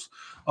goals.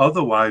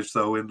 Otherwise,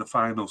 though, in the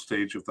final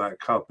stage of that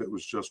cup, it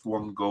was just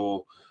 1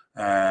 goal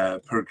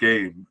per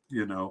game,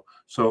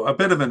 So a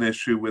bit of an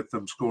issue with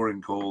them scoring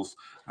goals,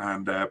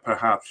 and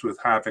perhaps with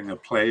having a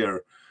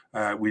player.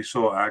 We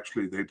saw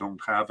actually they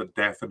don't have a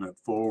definite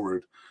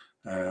forward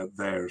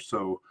there.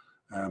 So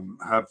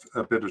have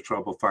a bit of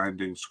trouble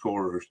finding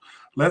scorers.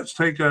 Let's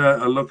take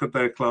a look at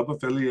their club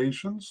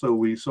affiliations. So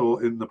we saw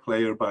in the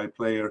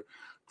player-by-player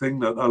thing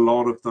that a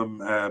lot of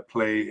them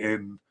play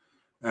in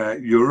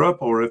Europe,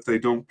 or if they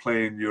don't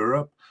play in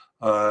Europe,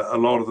 a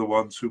lot of the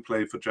ones who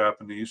play for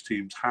Japanese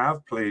teams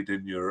have played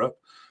in Europe,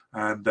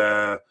 and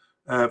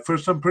for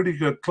some pretty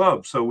good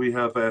clubs. So we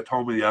have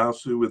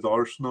Tomiyasu with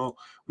Arsenal.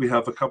 We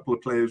have a couple of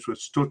players with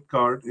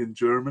Stuttgart in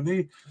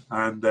Germany,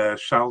 and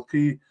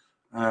Schalke,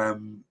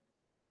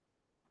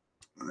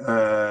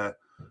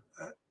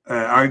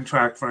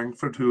 Eintracht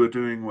Frankfurt, who are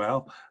doing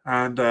well,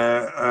 and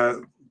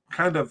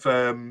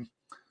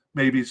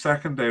maybe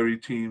secondary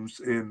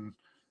teams in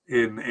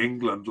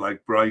England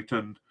like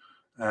Brighton,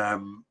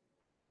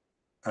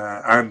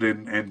 and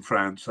in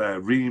France,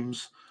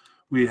 Reims.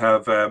 We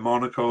have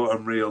Monaco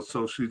and Real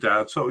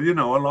Sociedad. So,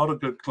 a lot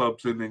of good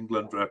clubs in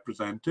England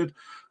represented.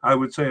 I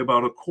would say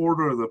about a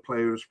quarter of the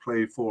players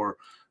play for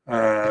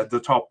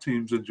the top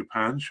teams in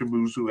Japan: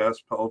 Shimizu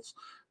S-Pulse,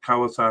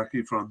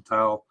 Kawasaki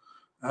Frontale,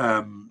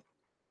 and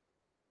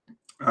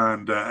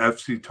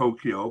FC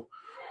Tokyo.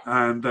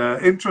 And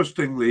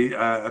interestingly,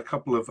 a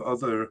couple of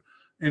other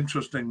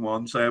interesting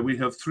ones. We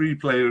have 3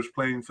 players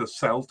playing for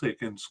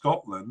Celtic in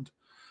Scotland.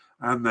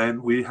 And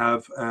then we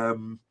have,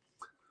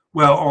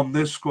 on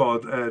this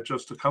squad,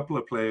 just a couple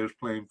of players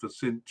playing for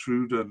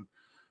Sint-Truiden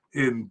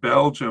in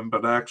Belgium,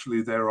 but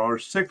actually there are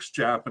 6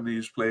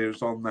 Japanese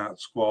players on that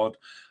squad,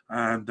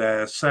 and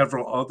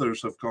several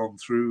others have gone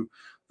through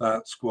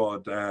that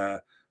squad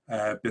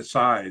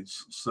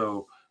besides.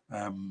 So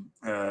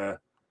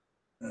that's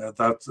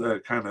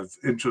kind of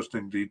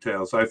interesting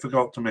details. I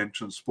forgot to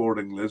mention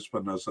Sporting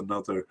Lisbon as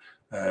another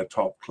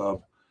top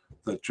club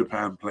that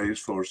Japan plays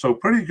for. So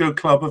pretty good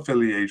club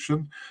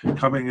affiliation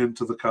coming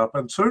into the cup,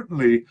 and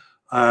certainly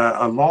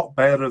a lot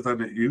better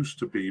than it used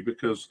to be,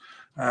 because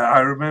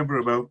I remember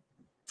about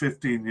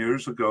 15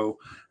 years ago,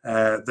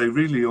 they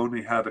really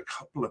only had a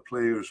couple of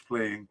players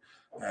playing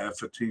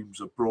for teams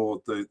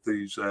abroad,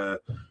 these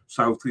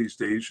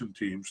Southeast Asian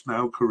teams.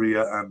 Now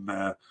Korea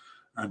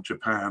and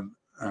Japan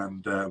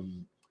and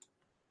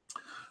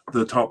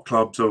the top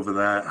clubs over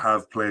there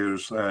have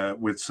players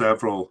with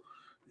several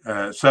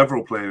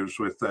players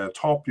with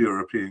top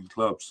European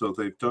clubs, so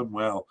they've done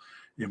well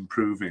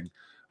improving.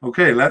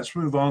 Okay, let's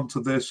move on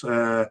to this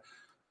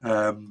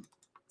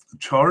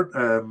chart,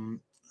 and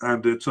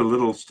it's a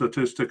little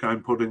statistic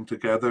I'm putting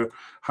together.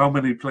 How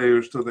many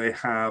players do they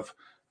have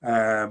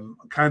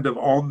kind of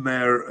on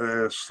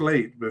their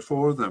slate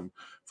before them?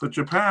 For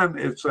Japan,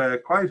 it's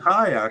quite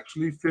high,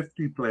 actually,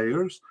 50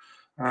 players,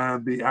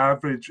 and the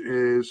average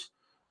is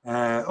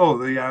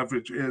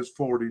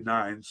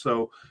 49.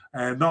 So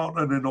not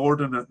an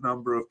inordinate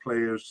number of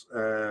players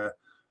that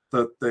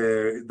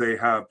they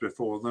have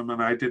before them,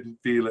 and I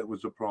didn't feel it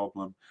was a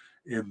problem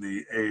in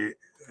the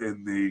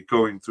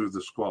going through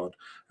the squad.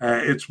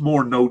 It's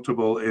more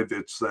notable if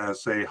it's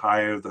say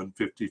higher than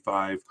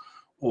 55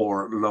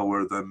 or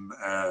lower than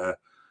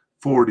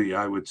 40.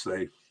 I would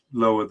say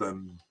lower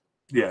than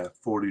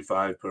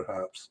 45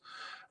 perhaps.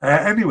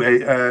 Anyway,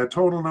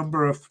 total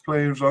number of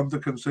players under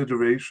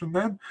consideration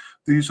then.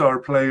 These are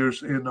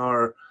players in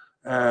our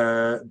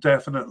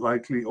definite,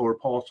 likely, or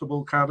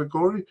possible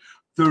category.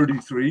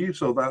 33,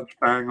 so that's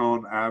bang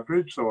on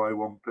average, so I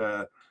won't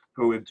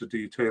go into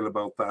detail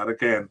about that.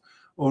 Again,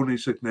 only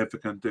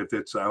significant if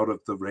it's out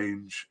of the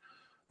range.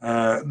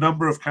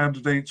 Number of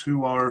candidates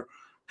who are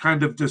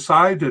kind of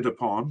decided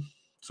upon,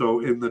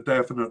 so in the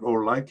definite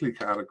or likely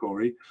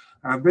category,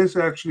 and this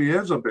actually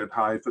is a bit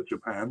high for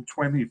Japan,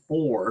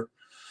 24.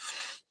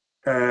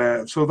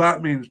 So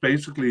that means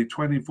basically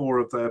 24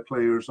 of their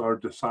players are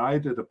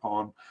decided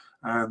upon,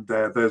 and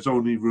there's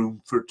only room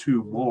for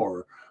 2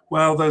 more.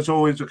 Well, there's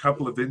always a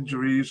couple of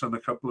injuries and a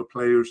couple of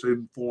players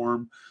in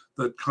form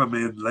that come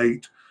in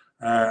late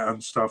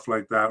and stuff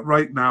like that.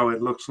 Right now,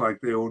 it looks like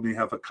they only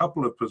have a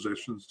couple of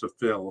positions to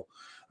fill,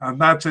 and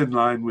that's in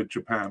line with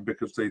Japan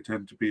because they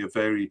tend to be a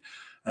very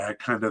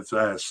kind of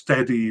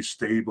steady,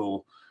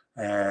 stable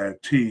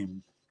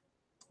team.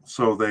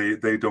 so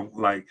they don't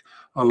like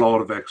a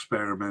lot of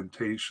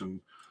experimentation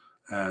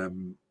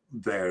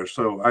there.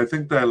 So I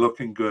think they're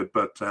looking good,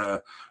 but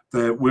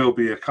there will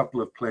be a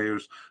couple of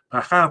players.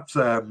 Perhaps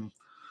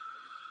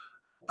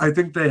I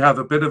think they have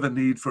a bit of a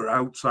need for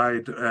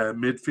outside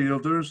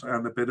midfielders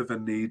and a bit of a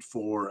need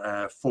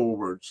for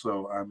forwards.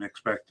 So I'm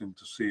expecting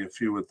to see a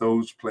few of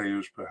those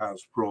players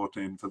perhaps brought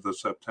in for the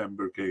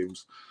September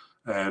games,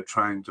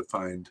 trying to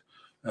find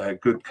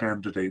good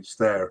candidates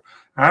there.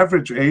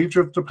 Average age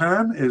of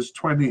Japan is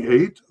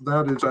 28.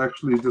 That is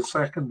actually the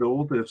second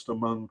oldest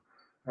among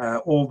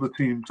all the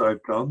teams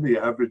I've done. The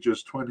average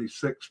is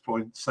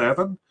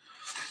 26.7,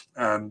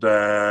 and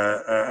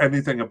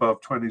anything above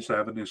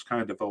 27 is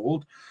kind of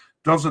old.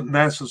 Doesn't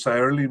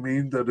necessarily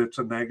mean that it's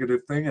a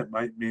negative thing. It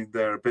might mean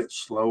they're a bit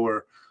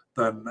slower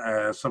than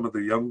some of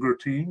the younger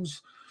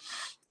teams.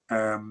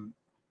 But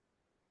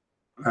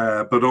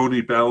only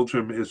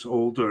Belgium is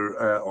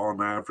older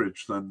on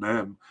average than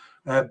them.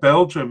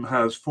 Belgium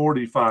has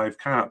 45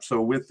 caps,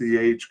 so with the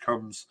age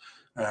comes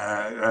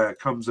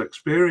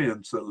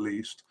experience at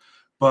least.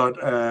 But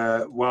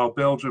while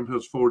Belgium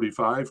has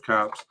 45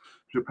 caps,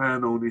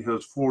 Japan only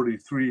has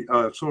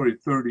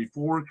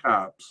 34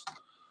 caps.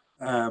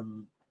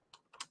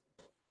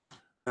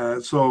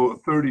 So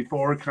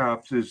 34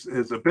 caps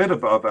is a bit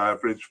above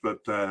average,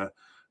 but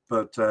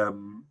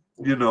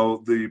you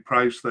know, the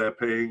price they're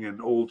paying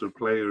in older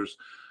players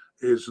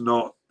is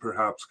not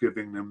perhaps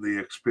giving them the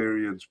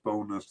experience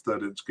bonus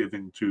that it's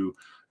giving to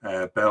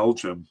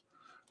Belgium.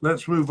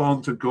 Let's move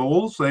on to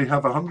goals. They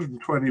have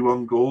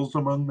 121 goals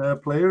among their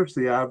players.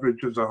 The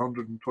average is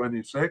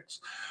 126,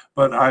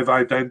 but I've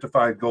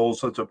identified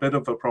goals as a bit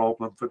of a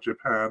problem for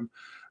Japan.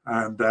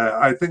 And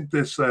I think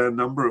this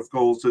number of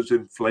goals is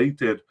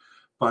inflated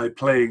by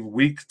playing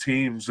weak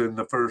teams in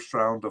the first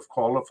round of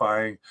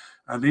qualifying,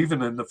 and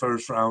even in the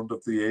first round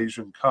of the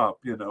Asian Cup.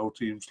 You know,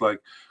 teams like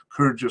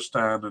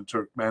Kyrgyzstan and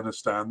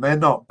Turkmenistan, they're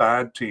not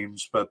bad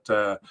teams, but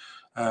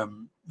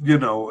you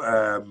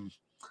know,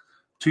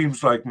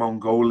 teams like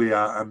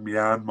Mongolia and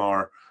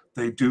Myanmar,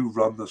 they do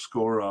run the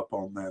score up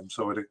on them,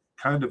 so it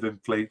kind of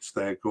inflates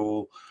their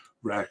goal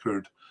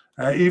record.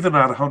 Even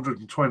at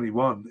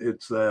 121,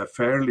 it's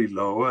fairly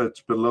low.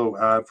 It's below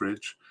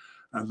average,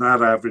 and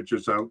that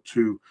averages out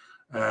to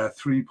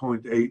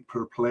 3.8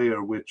 per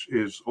player, which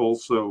is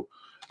also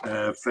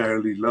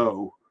fairly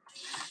low.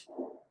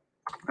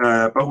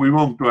 But we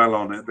won't dwell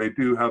on it. They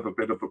do have a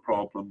bit of a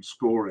problem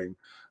scoring,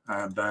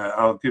 and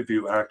I'll give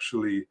you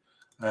actually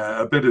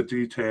a bit of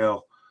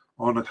detail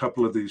on a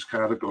couple of these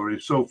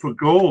categories. So for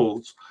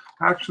goals,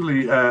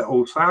 actually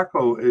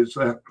Osaka is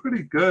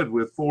pretty good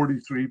with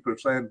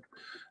 43%,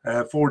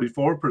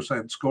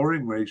 44%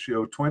 scoring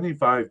ratio,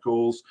 25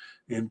 goals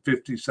in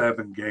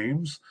 57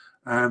 games.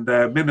 And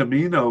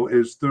Minamino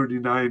is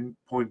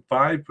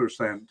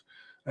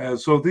 39.5%.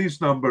 So these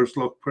numbers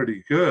look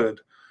pretty good.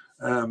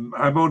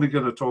 I'm only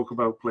going to talk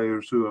about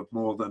players who have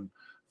more than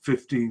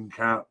 15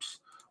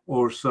 caps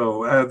or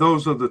so.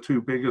 Those are the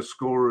two biggest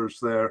scorers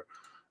there.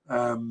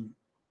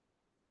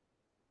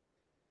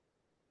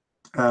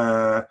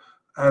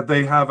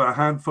 They have a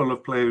handful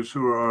of players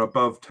who are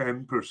above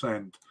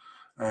 10%.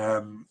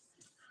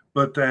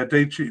 But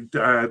Daichi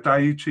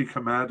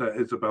Kamada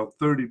is about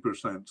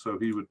 30%, so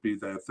he would be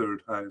their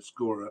third highest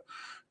scorer.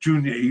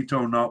 Junya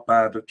Ito, not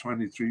bad at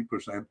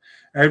 23%.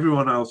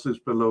 Everyone else is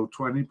below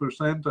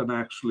 20%, and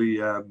actually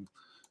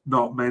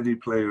not many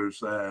players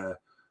higher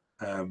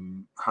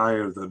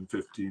than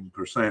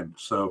 15%.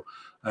 So,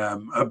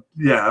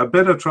 yeah, a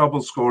bit of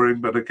trouble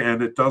scoring, but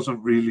again, it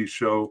doesn't really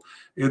show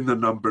in the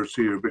numbers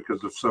here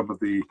because of some of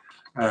the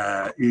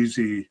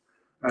easy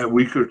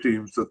weaker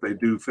teams that they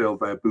do fill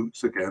their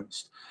boots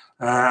against.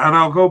 And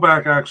I'll go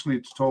back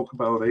actually to talk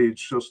about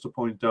age, just to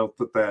point out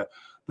that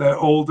their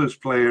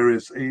oldest player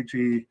is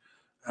Eiji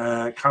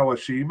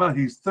Kawashima.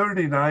 He's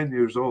 39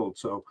 years old,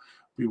 so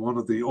be one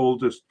of the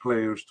oldest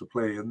players to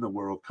play in the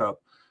World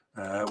Cup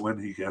when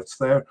he gets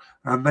there.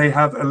 And they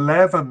have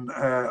 11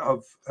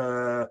 of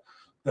their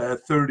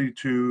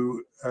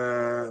 32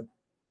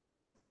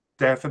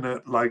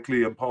 definite,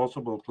 likely,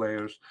 impossible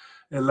players.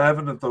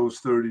 11 of those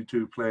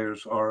 32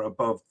 players are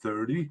above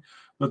 30,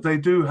 but they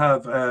do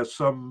have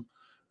some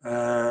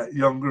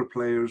younger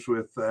players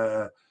with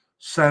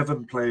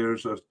 7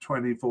 players of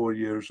 24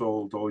 years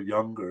old or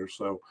younger,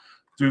 so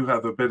do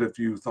have a bit of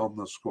youth on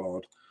the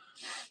squad.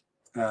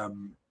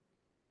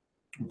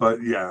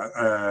 But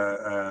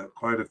yeah,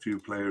 quite a few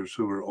players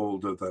who are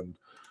older than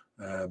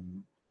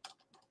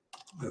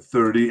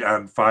 30,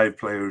 and 5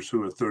 players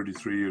who are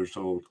 33 years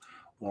old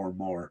or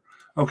more.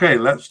 Okay,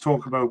 let's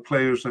talk about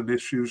players and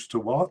issues to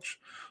watch.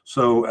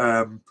 So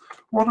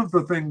one of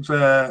the things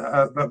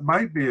that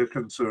might be a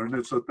concern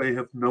is that they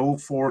have no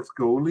fourth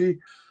goalie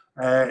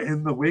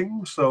in the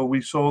wings. So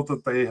we saw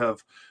that they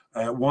have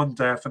 1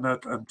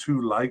 definite and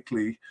 2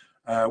 likely.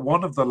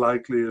 One of the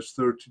likely is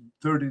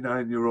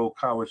 39-year-old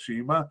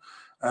Kawashima.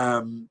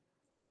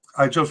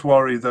 I just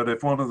worry that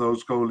if one of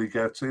those goalies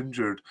gets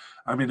injured,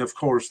 I mean, of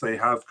course, they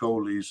have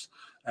goalies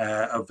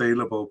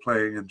available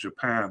playing in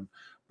Japan,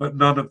 but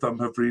none of them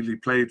have really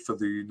played for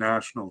the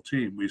national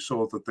team. We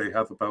saw that they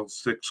have about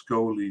 6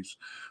 goalies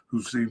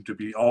who seem to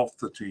be off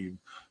the team.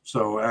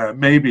 So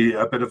maybe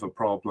a bit of a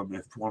problem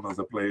if one of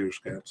the players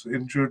gets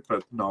injured,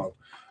 but not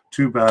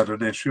too bad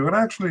an issue. And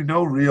actually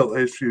no real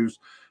issues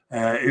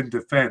in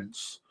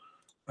defense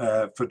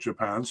for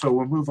Japan. So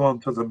we'll move on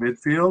to the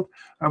midfield.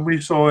 And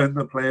we saw in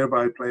the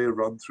player-by-player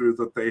run-through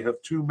that they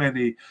have too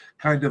many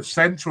kind of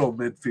central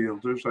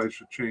midfielders. I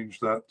should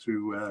change that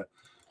to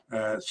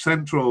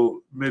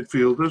central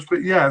midfielders.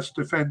 But yes,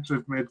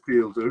 defensive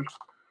midfielders.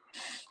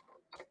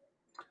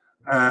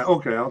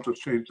 Okay, I'll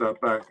just change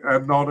that back.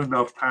 And not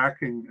enough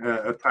attacking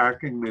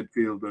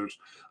midfielders.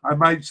 I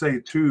might say,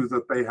 too,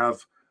 that they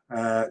have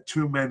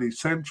too many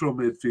central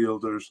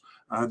midfielders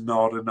and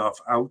not enough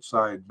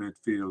outside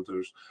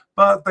midfielders.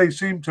 But they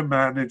seem to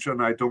manage,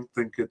 and I don't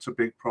think it's a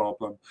big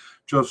problem.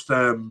 Just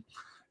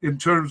in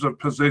terms of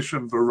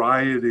position,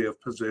 variety of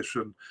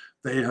position,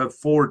 they have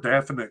 4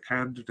 definite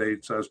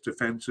candidates as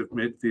defensive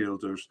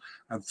midfielders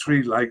and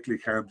 3 likely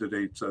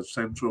candidates as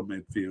central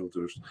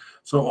midfielders.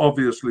 So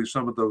obviously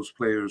some of those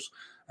players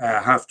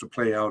have to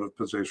play out of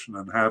position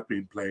and have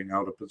been playing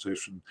out of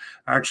position.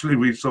 Actually,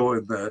 we saw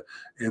in the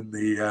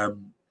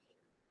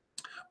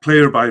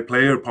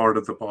player-by-player part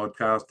of the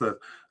podcast that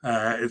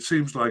it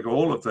seems like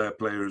all of their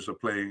players are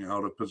playing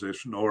out of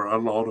position, or a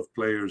lot of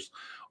players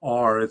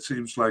are. It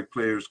seems like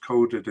players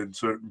coded in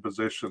certain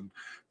position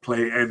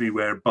play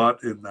anywhere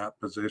but in that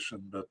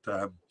position. But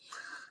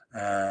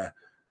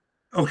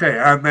okay,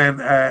 and then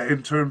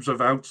in terms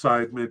of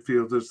outside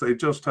midfielders, they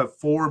just have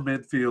 4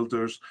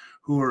 midfielders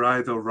who are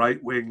either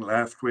right wing,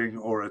 left wing,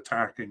 or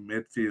attacking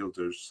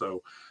midfielders.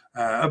 So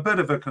a bit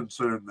of a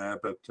concern there,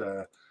 but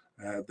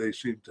they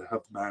seem to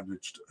have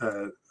managed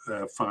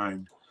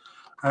fine.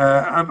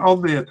 And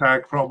on the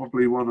attack,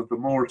 probably one of the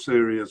more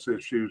serious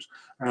issues,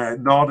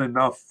 not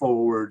enough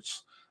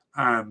forwards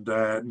and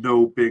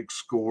no big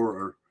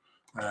scorer.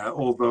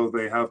 Although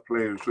they have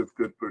players with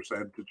good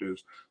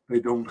percentages, they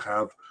don't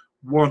have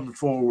one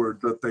forward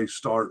that they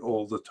start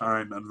all the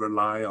time and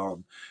rely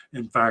on.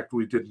 In fact,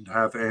 we didn't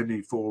have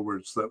any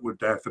forwards that were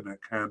definite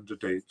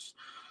candidates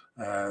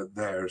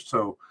there.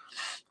 So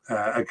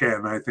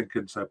again, I think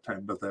in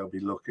September they'll be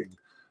looking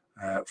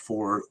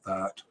for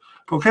that.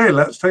 Okay,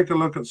 let's take a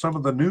look at some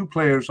of the new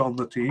players on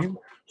the team.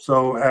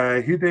 So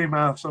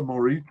Hidemasa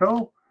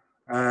Morito,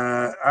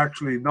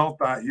 actually not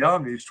that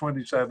young. He's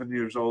 27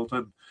 years old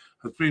and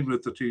has been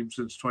with the team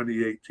since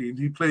 2018.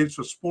 He plays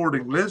for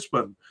Sporting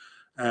Lisbon,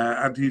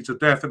 and he's a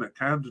definite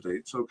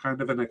candidate. So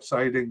kind of an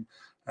exciting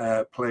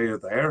player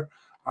there.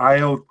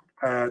 Ayo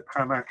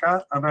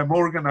Tanaka, and I'm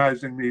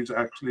organizing these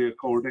actually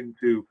according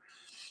to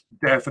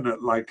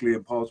definite, likely,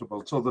 and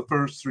possible. So the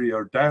first 3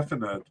 are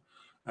definite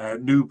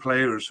new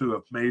players who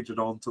have made it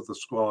onto the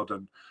squad,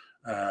 and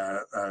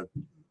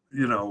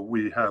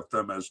we have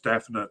them as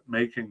definite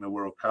making the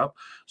World Cup.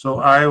 So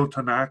Ayo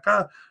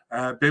Tanaka,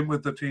 been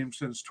with the team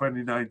since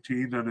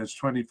 2019 and is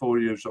 24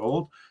 years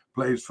old,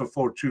 plays for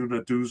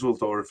Fortuna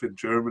Dusseldorf in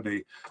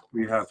Germany.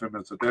 We have him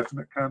as a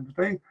definite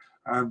candidate.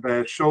 And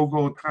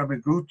Shogo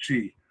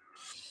Taniguchi,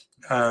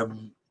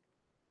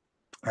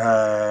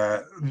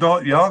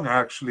 not young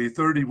actually,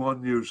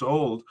 31 years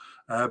old,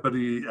 but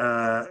he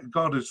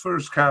got his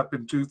first cap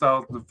in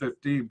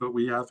 2015, but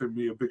we have him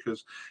here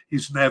because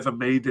he's never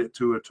made it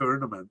to a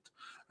tournament.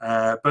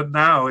 But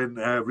now in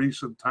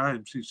recent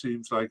times, he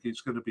seems like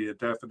he's going to be a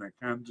definite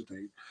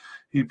candidate.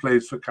 He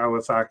plays for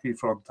Kawasaki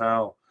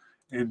Frontale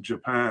in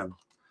Japan.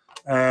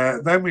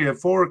 Then we have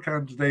 4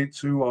 candidates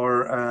who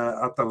are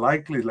at the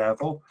likely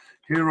level.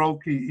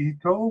 Hiroki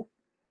Ito.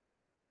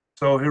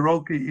 So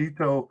Hiroki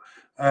Ito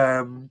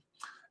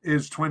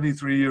is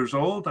 23 years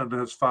old and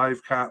has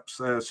 5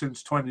 caps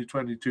since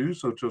 2022,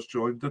 so just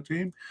joined the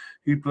team.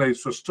 He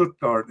plays for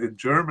Stuttgart in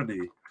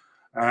Germany.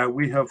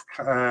 We have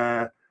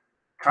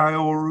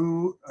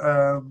Kaoru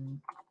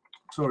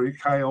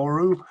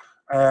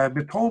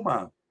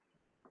Mitoma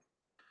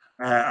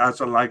as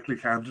a likely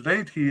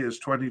candidate. He is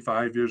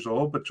 25 years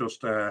old, but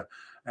just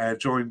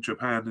joined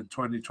Japan in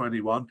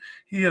 2021.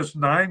 He has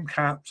 9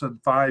 caps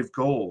and 5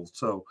 goals,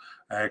 so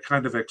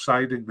kind of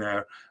exciting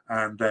there.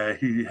 And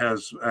he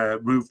has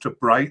moved to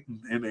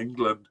Brighton in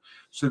England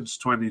since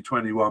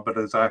 2021, but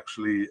is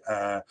actually,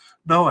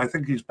 no, I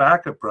think he's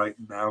back at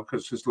Brighton now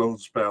because his loan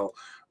spell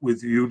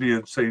with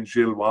Union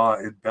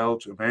Saint-Gilloise in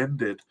Belgium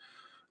ended.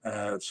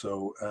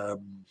 So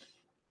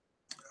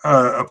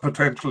a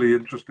potentially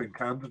interesting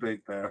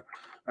candidate there.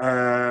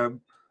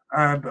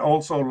 And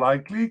also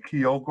likely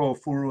Kyogo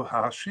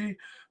Furuhashi.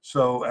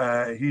 So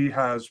he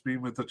has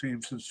been with the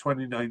team since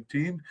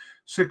 2019,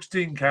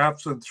 16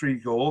 caps and 3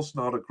 goals,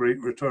 not a great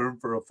return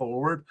for a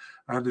forward,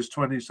 and is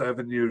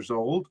 27 years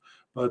old,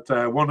 but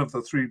one of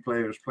the 3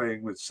 players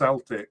playing with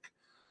Celtic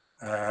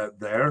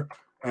there.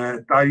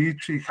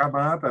 Daichi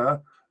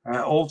Kamada,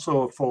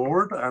 also a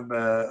forward and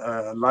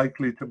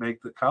likely to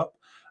make the cup,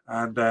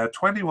 and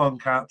 21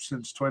 caps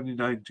since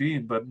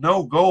 2019, but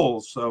no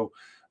goals. So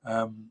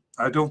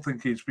I don't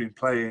think he's been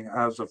playing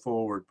as a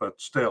forward, but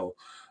still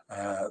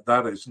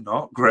That is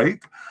not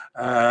great.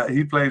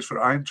 He plays for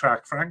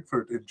Eintracht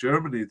Frankfurt in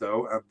Germany,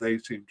 though, and they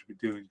seem to be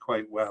doing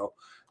quite well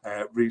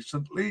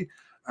recently.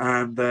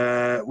 And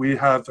we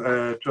have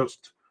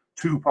just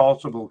two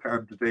possible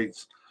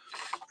candidates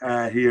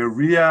here.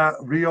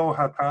 Rio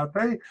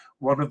Hatate,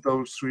 one of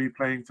those three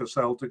playing for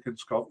Celtic in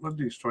Scotland.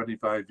 He's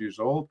 25 years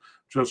old,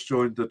 just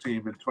joined the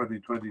team in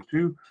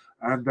 2022.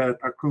 And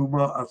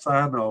Takuma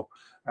Asano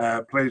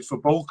plays for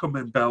Bochum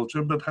in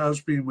Belgium, but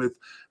has been with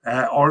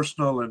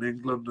Arsenal in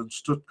England and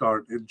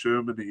Stuttgart in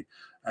Germany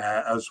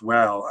as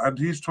well. And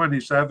he's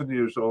 27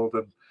 years old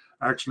and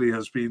actually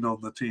has been on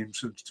the team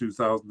since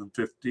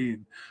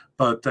 2015,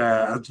 but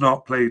has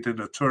not played in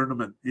a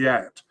tournament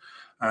yet,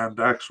 and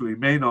actually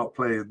may not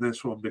play in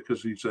this one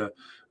because he's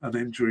an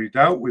injured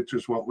out, which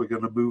is what we're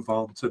going to move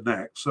on to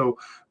next. So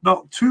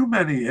not too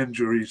many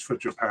injuries for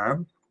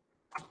Japan.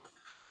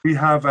 We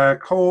have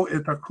Ko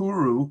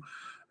Itakuru,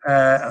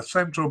 a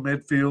central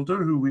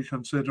midfielder who we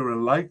consider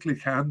a likely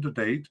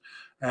candidate,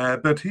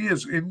 but he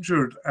is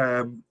injured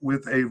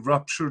with a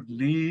ruptured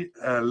knee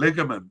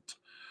ligament.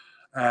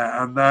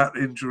 And that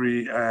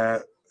injury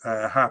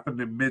happened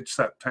in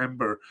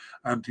mid-September,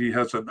 and he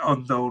has an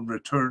unknown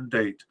return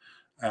date.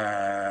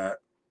 But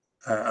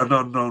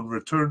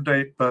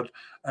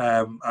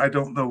I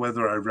don't know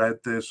whether I read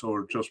this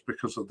or just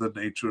because of the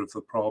nature of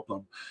the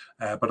problem.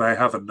 But I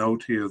have a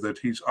note here that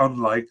he's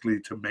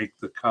unlikely to make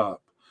the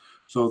cup.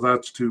 So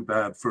that's too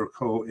bad for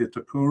Ko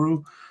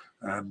Itakuru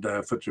and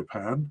for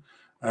Japan.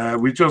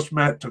 We just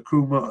met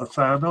Takuma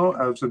Asano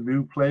as a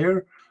new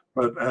player,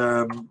 but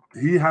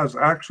he has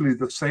actually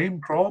the same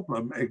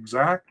problem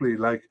exactly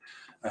like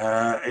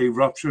a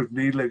ruptured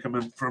knee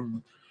ligament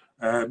from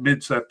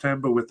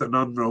mid-September with an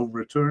unknown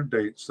return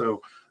date.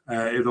 So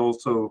it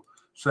also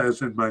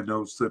says in my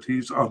notes that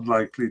he's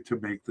unlikely to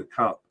make the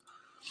cup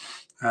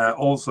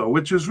also,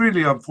 which is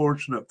really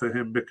unfortunate for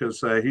him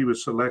because he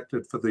was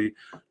selected for the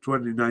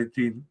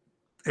 2019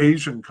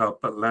 Asian Cup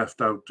but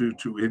left out due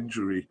to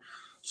injury.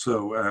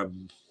 So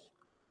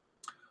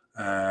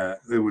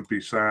it would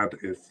be sad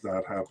if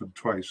that happened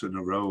twice in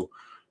a row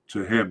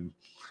to him.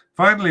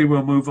 Finally,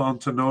 we'll move on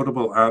to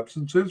notable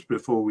absences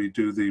before we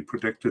do the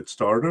predicted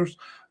starters.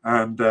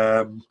 And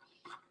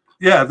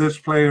this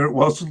player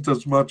wasn't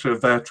as much a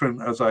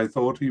veteran as I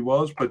thought he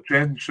was, but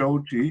Gen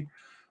Shoji,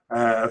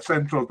 a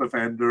central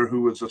defender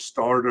who was a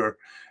starter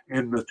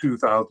in the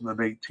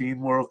 2018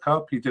 World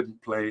Cup. He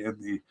didn't play in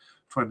the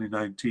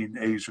 2019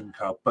 Asian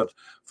Cup. But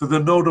for the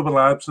notable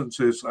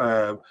absences,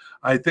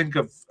 I think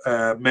of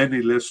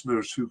many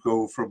listeners who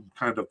go from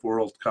kind of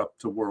World Cup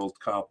to World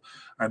Cup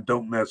and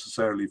don't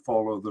necessarily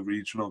follow the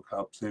regional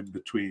cups in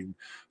between.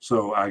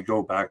 So I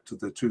go back to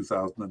the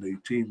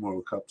 2018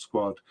 World Cup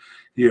squad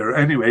here.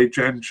 Anyway,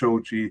 Gen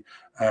Shoji,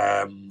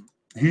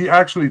 he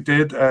actually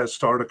did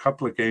start a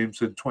couple of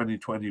games in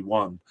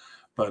 2021,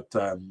 but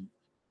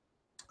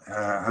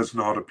has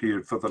not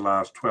appeared for the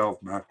last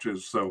 12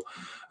 matches. So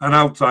an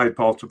outside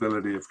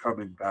possibility of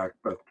coming back,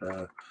 but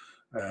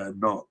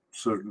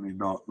certainly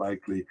not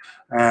likely.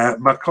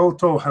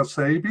 Makoto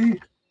Hasebe,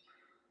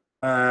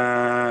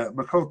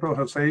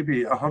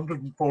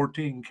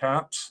 114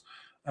 caps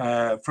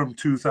from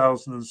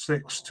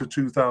 2006 to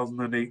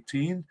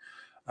 2018.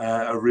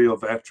 A real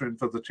veteran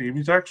for the team.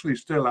 He's actually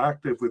still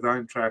active with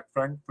Eintracht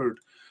Frankfurt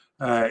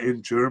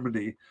in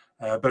Germany,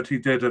 but he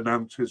did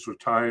announce his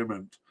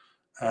retirement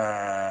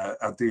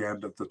at the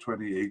end of the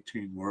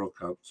 2018 World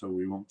Cup, so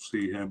we won't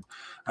see him.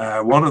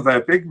 One of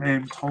their big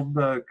names,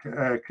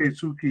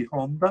 Keisuke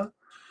Honda,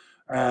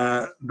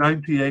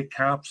 98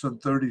 caps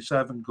and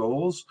 37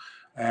 goals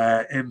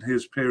in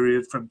his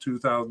period from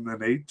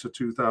 2008 to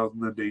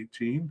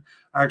 2018.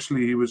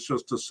 Actually, he was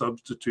just a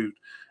substitute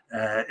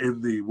in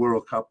the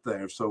World Cup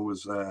there, so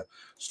was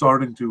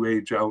starting to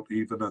age out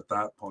even at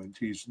that point.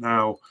 He's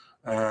now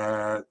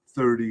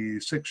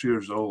 36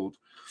 years old.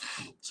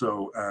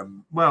 So,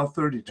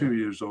 32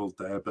 years old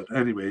there, but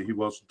anyway, he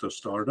wasn't a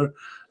starter,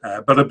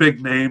 but a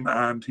big name,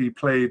 and he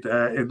played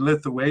in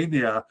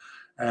Lithuania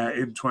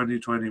in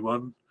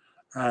 2021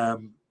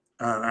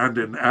 and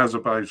in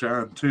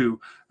Azerbaijan too.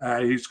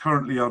 He's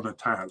currently on a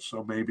TAS,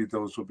 so maybe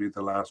those will be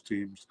the last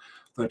teams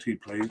that he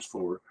plays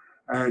for.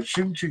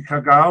 Shinji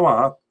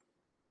Kagawa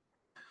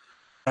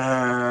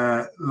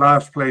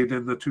last played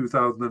in the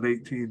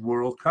 2018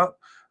 World Cup,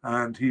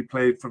 and he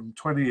played from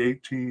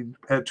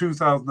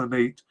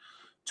 2008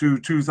 to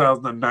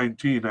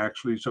 2019,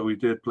 actually. So he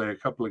did play a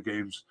couple of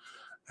games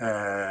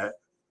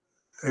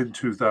in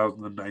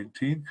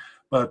 2019,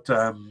 but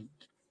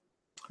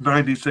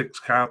 96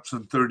 caps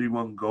and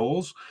 31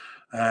 goals.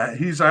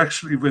 He's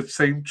actually with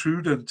St.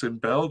 Trudens in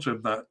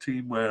Belgium, that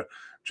team where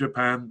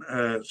Japan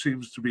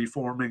seems to be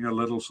forming a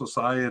little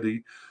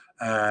society.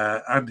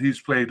 And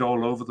he's played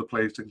all over the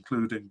place,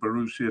 including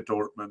Borussia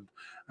Dortmund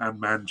and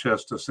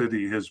Manchester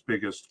City, his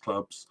biggest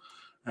clubs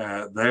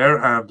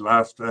there, and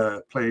last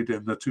played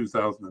in the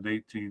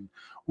 2018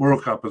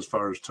 World Cup as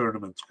far as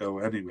tournaments go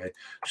anyway.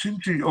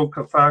 Shinji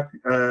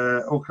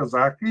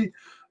Okazaki,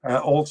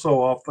 Also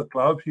off the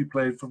club, he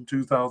played from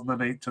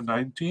 2008 to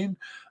 19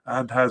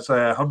 and has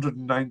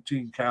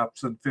 119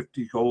 caps and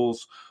 50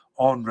 goals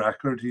on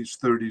record. He's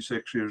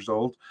 36 years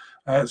old,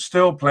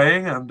 still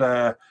playing,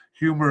 and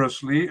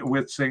humorously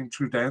with St.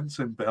 Truden's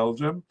in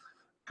Belgium.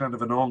 Kind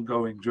of an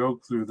ongoing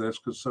joke through this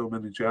because so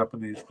many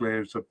Japanese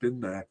players have been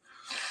there,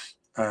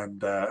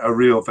 and a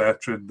real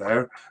veteran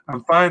there.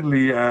 And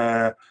finally,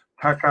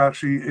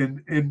 Takashi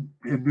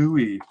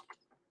Inui.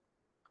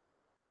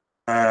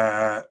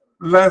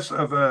 Less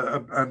of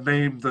a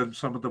name than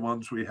some of the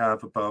ones we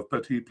have above,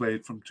 but he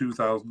played from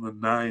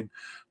 2009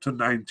 to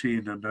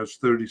 19 and has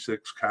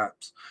 36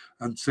 caps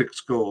and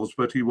 6 goals.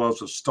 But he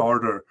was a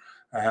starter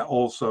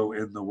also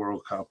in the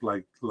World Cup,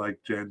 like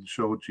Gen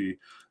Shoji.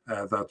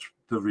 That's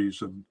the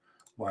reason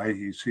why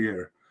he's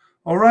here.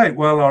 All right,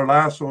 well, our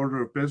last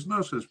order of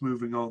business is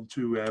moving on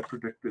to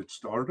predicted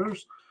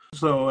starters.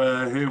 So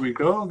here we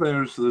go.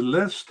 There's the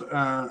list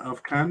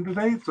of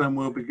candidates, and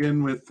we'll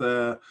begin with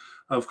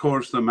of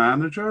course, the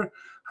manager,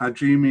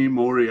 Hajime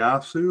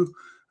Moriyasu.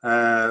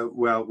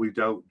 Well, we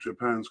doubt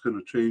Japan's going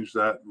to change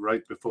that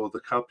right before the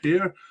cup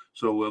here,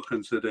 so we'll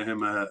consider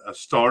him a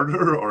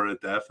starter or a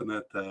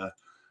definite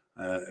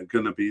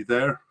going to be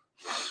there.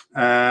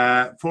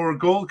 For a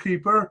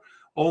goalkeeper,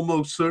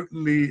 almost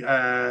certainly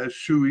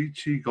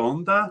Shuichi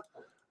Gonda,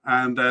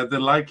 and the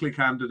likely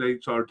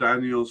candidates are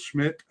Daniel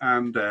Schmidt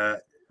and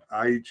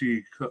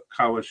Eiji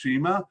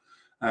Kawashima.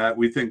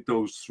 We think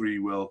those three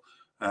will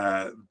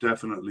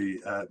definitely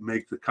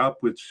make the cup,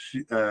 with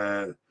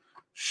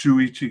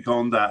Shuichi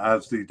Gonda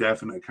as the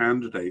definite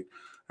candidate.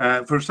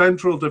 For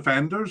central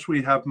defenders,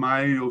 we have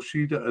Mai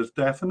Yoshida as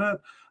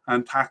definite,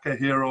 and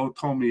Takahiro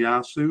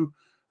Tomiyasu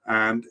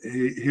and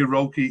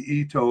Hiroki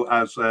Ito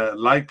as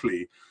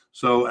likely.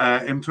 So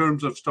in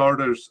terms of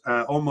starters,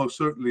 almost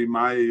certainly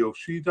Mai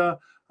Yoshida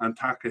and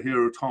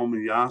Takahiro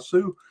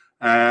Tomiyasu.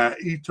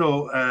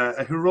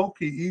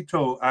 Hiroki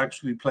Ito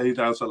actually played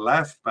as a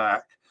left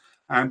back,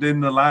 and in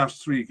the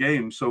last 3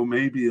 games, so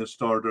maybe a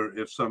starter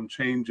if some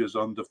changes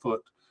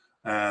underfoot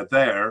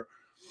there,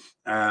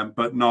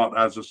 but not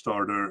as a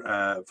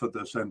starter for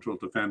the central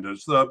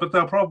defenders. But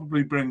they'll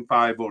probably bring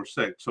 5 or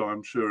 6, so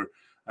I'm sure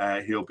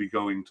he'll be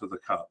going to the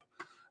cup.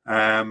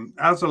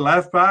 As a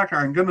left back,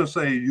 I'm going to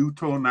say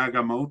Yuto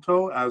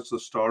Nagamoto as the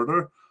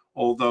starter,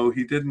 although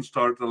he didn't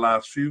start the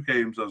last few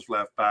games as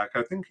left back.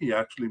 I think he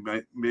actually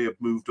may have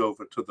moved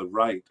over to the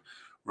right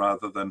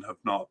rather than have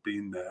not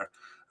been there.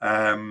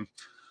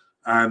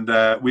 And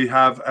we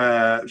have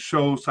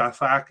Sho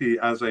Sasaki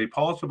as a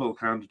possible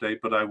candidate,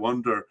 but I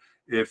wonder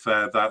if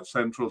that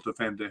central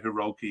defender,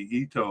 Hiroki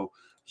Ito,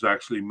 is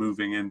actually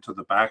moving into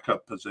the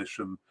backup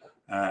position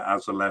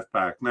as a left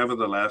back.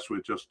 Nevertheless,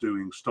 we're just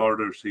doing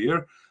starters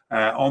here.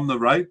 On the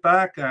right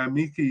back,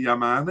 Miki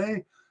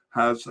Yamane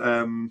has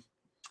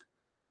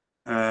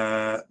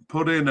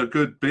put in a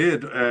good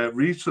bid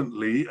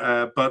recently,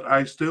 but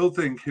I still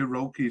think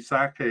Hiroki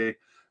Sake,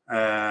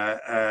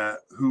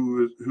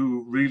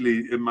 who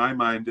really, in my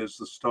mind, is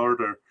the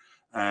starter,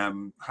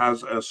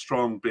 has a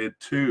strong bid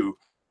too.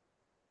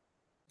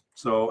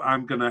 So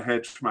I'm going to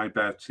hedge my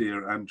bets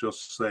here and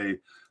just say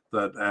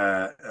that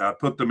I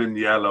put them in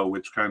yellow,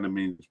 which kind of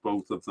means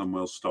both of them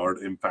will start.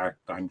 In fact,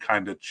 I'm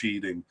kind of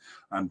cheating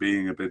and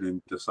being a bit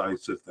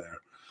indecisive there.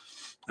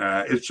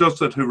 It's just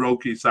that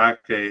Hiroki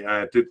Sake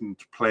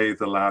didn't play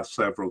the last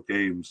several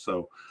games,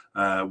 so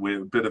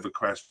we're a bit of a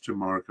question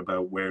mark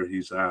about where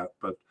he's at,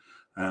 but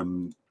I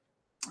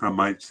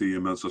might see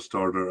him as a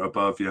starter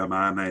above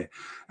Yamane.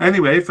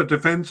 Anyway, for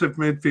defensive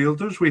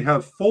midfielders, we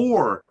have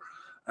 4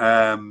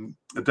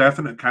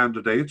 definite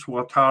candidates: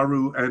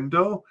 Wataru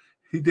Endo,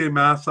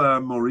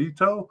 Hidemasa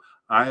Morito,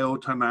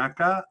 Ayo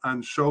Tanaka,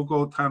 and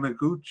Shogo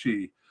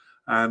Taniguchi.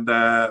 And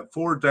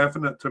 4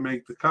 definite to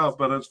make the cup.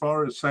 But as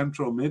far as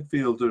central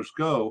midfielders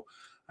go,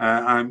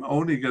 I'm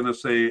only going to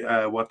say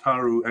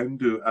Wataru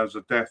Endo as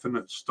a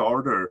definite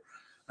starter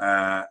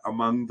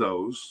among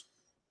those.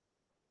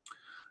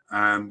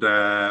 And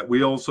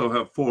we also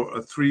have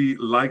 3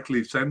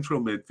 likely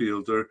central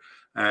midfielder,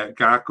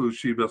 Gaku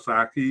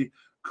Shibasaki,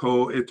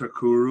 Ko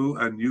Itakuru,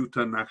 and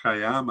Yuta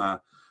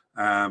Nakayama.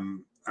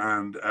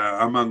 And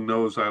among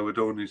those, I would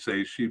only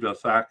say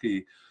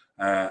Shibasaki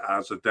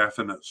as a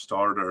definite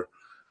starter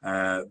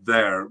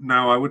there.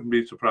 Now, I wouldn't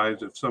be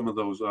surprised if some of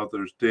those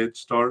others did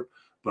start,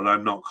 but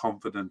I'm not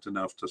confident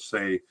enough to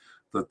say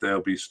that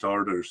they'll be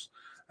starters.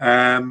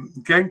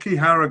 Genki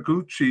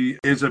Haraguchi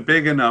is a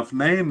big enough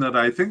name that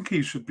I think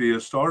he should be a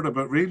starter,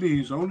 but really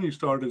he's only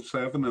started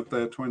 7 of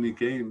their 20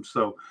 games,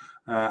 so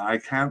I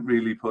can't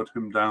really put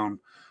him down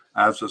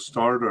as a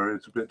starter.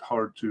 It's a bit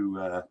hard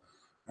to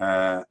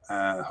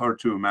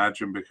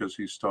imagine because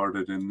he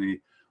started in the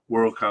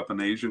World Cup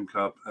and Asian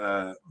Cup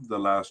the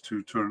last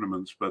 2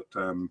 tournaments, but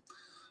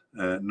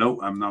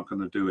no, I'm not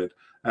going to do it.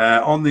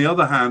 On the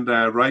other hand,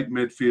 right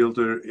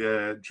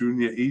midfielder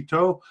Junya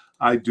Ito,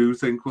 I do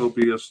think will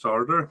be a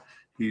starter.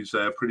 He's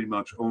pretty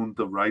much owned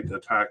the right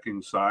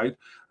attacking side.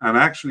 And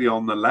actually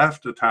on the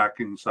left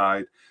attacking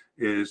side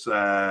is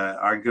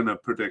I'm going to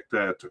predict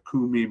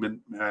Takumi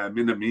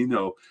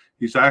Minamino.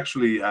 He's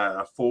actually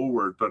a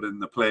forward, but in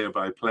the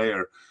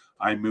player-by-player,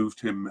 I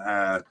moved him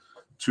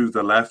to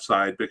the left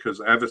side because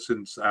ever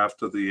since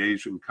after the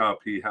Asian Cup,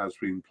 he has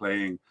been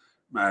playing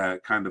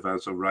kind of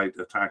as a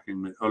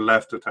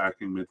left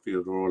attacking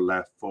midfielder or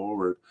left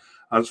forward.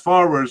 As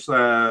far as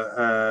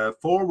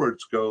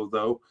forwards go,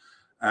 though,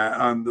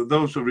 and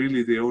those are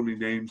really the only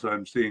names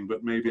I'm seeing,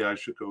 but maybe I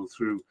should go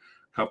through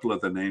a couple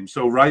of the names.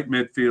 So right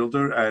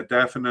midfielder,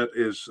 definite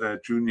is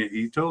Junya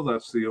Ito.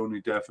 That's the only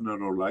definite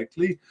or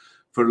likely.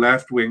 For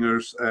left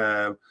wingers,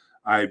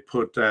 I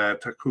put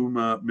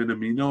Takuma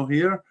Minamino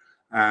here,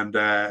 and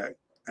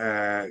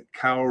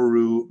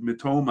Kaoru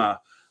Mitoma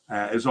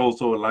is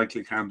also a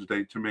likely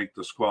candidate to make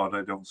the squad.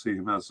 I don't see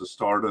him as a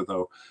starter,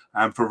 though.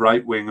 And for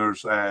right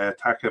wingers,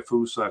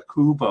 Takefusa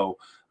Kubo,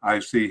 I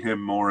see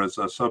him more as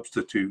a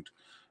substitute.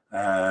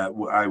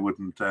 I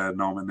wouldn't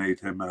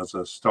nominate him as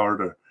a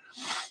starter.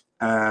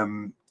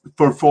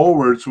 For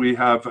forwards, we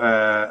have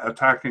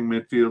attacking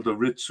midfielder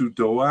Ritsu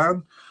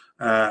Doan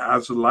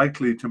as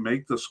likely to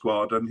make the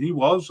squad, and he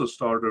was a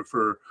starter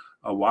for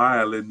a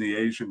while in the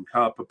Asian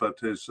Cup, but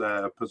his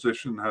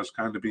position has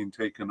kind of been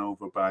taken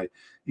over by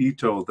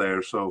Ito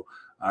there, so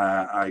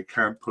I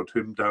can't put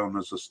him down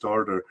as a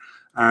starter.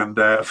 And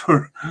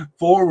for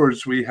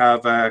forwards, we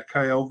have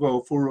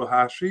Kyogo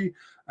Furuhashi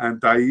and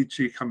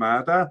Daichi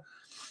Kamada.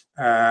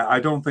 I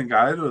don't think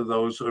either of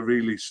those are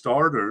really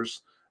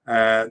starters.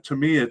 To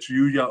me, it's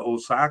Yuya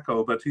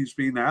Osako, but he's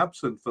been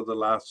absent for the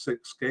last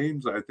 6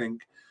 games, I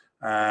think.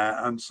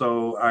 And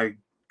so I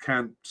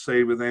can't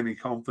say with any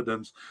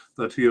confidence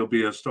that he'll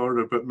be a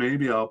starter, but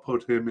maybe I'll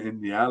put him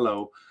in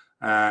yellow.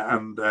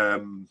 And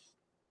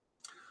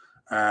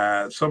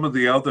some of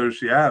the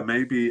others,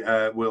 maybe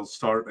we'll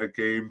start a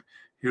game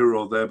here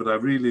or there, but I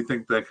really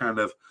think they're kind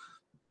of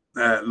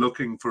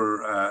looking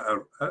for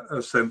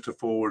a centre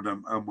forward,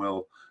 and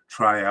we'll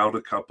try out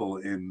a couple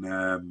in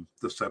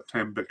the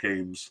September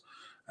games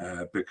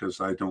because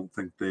I don't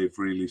think they've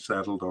really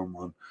settled on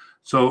one.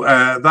 So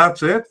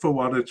that's it for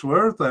what it's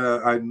worth.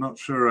 I'm not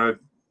sure I've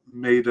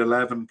made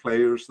 11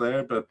 players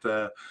there, but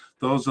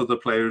those are the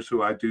players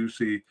who I do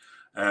see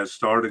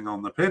starting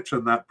on the pitch,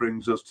 and that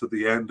brings us to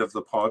the end of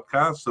the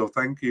podcast. So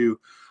thank you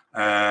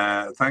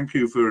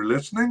for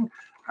listening,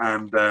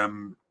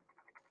 and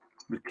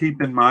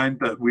keep in mind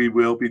that we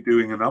will be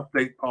doing an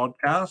update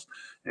podcast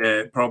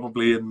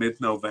probably in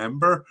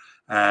mid-November,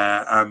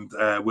 and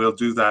we'll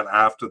do that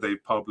after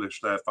they've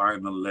published their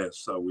final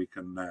list, so we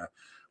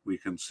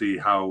can see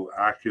how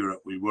accurate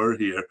we were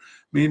here.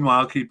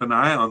 Meanwhile, keep an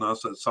eye on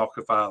us at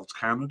Soccerphiles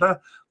Canada.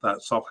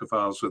 That's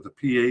Soccerphiles with a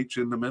PH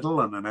in the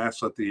middle and an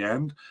S at the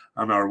end.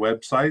 And our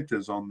website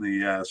is on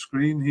the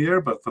screen here.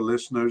 But for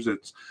listeners,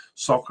 it's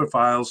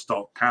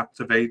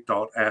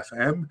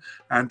soccerphiles.captivate.fm.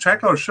 And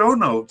check our show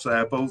notes,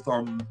 both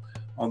on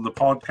the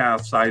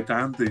podcast site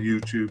and the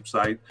YouTube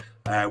site.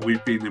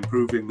 We've been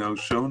improving those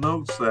show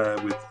notes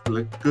with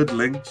good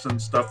links and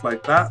stuff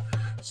like that.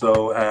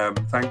 So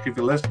thank you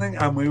for listening,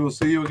 and we will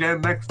see you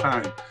again next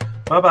time.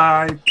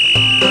 Bye-bye.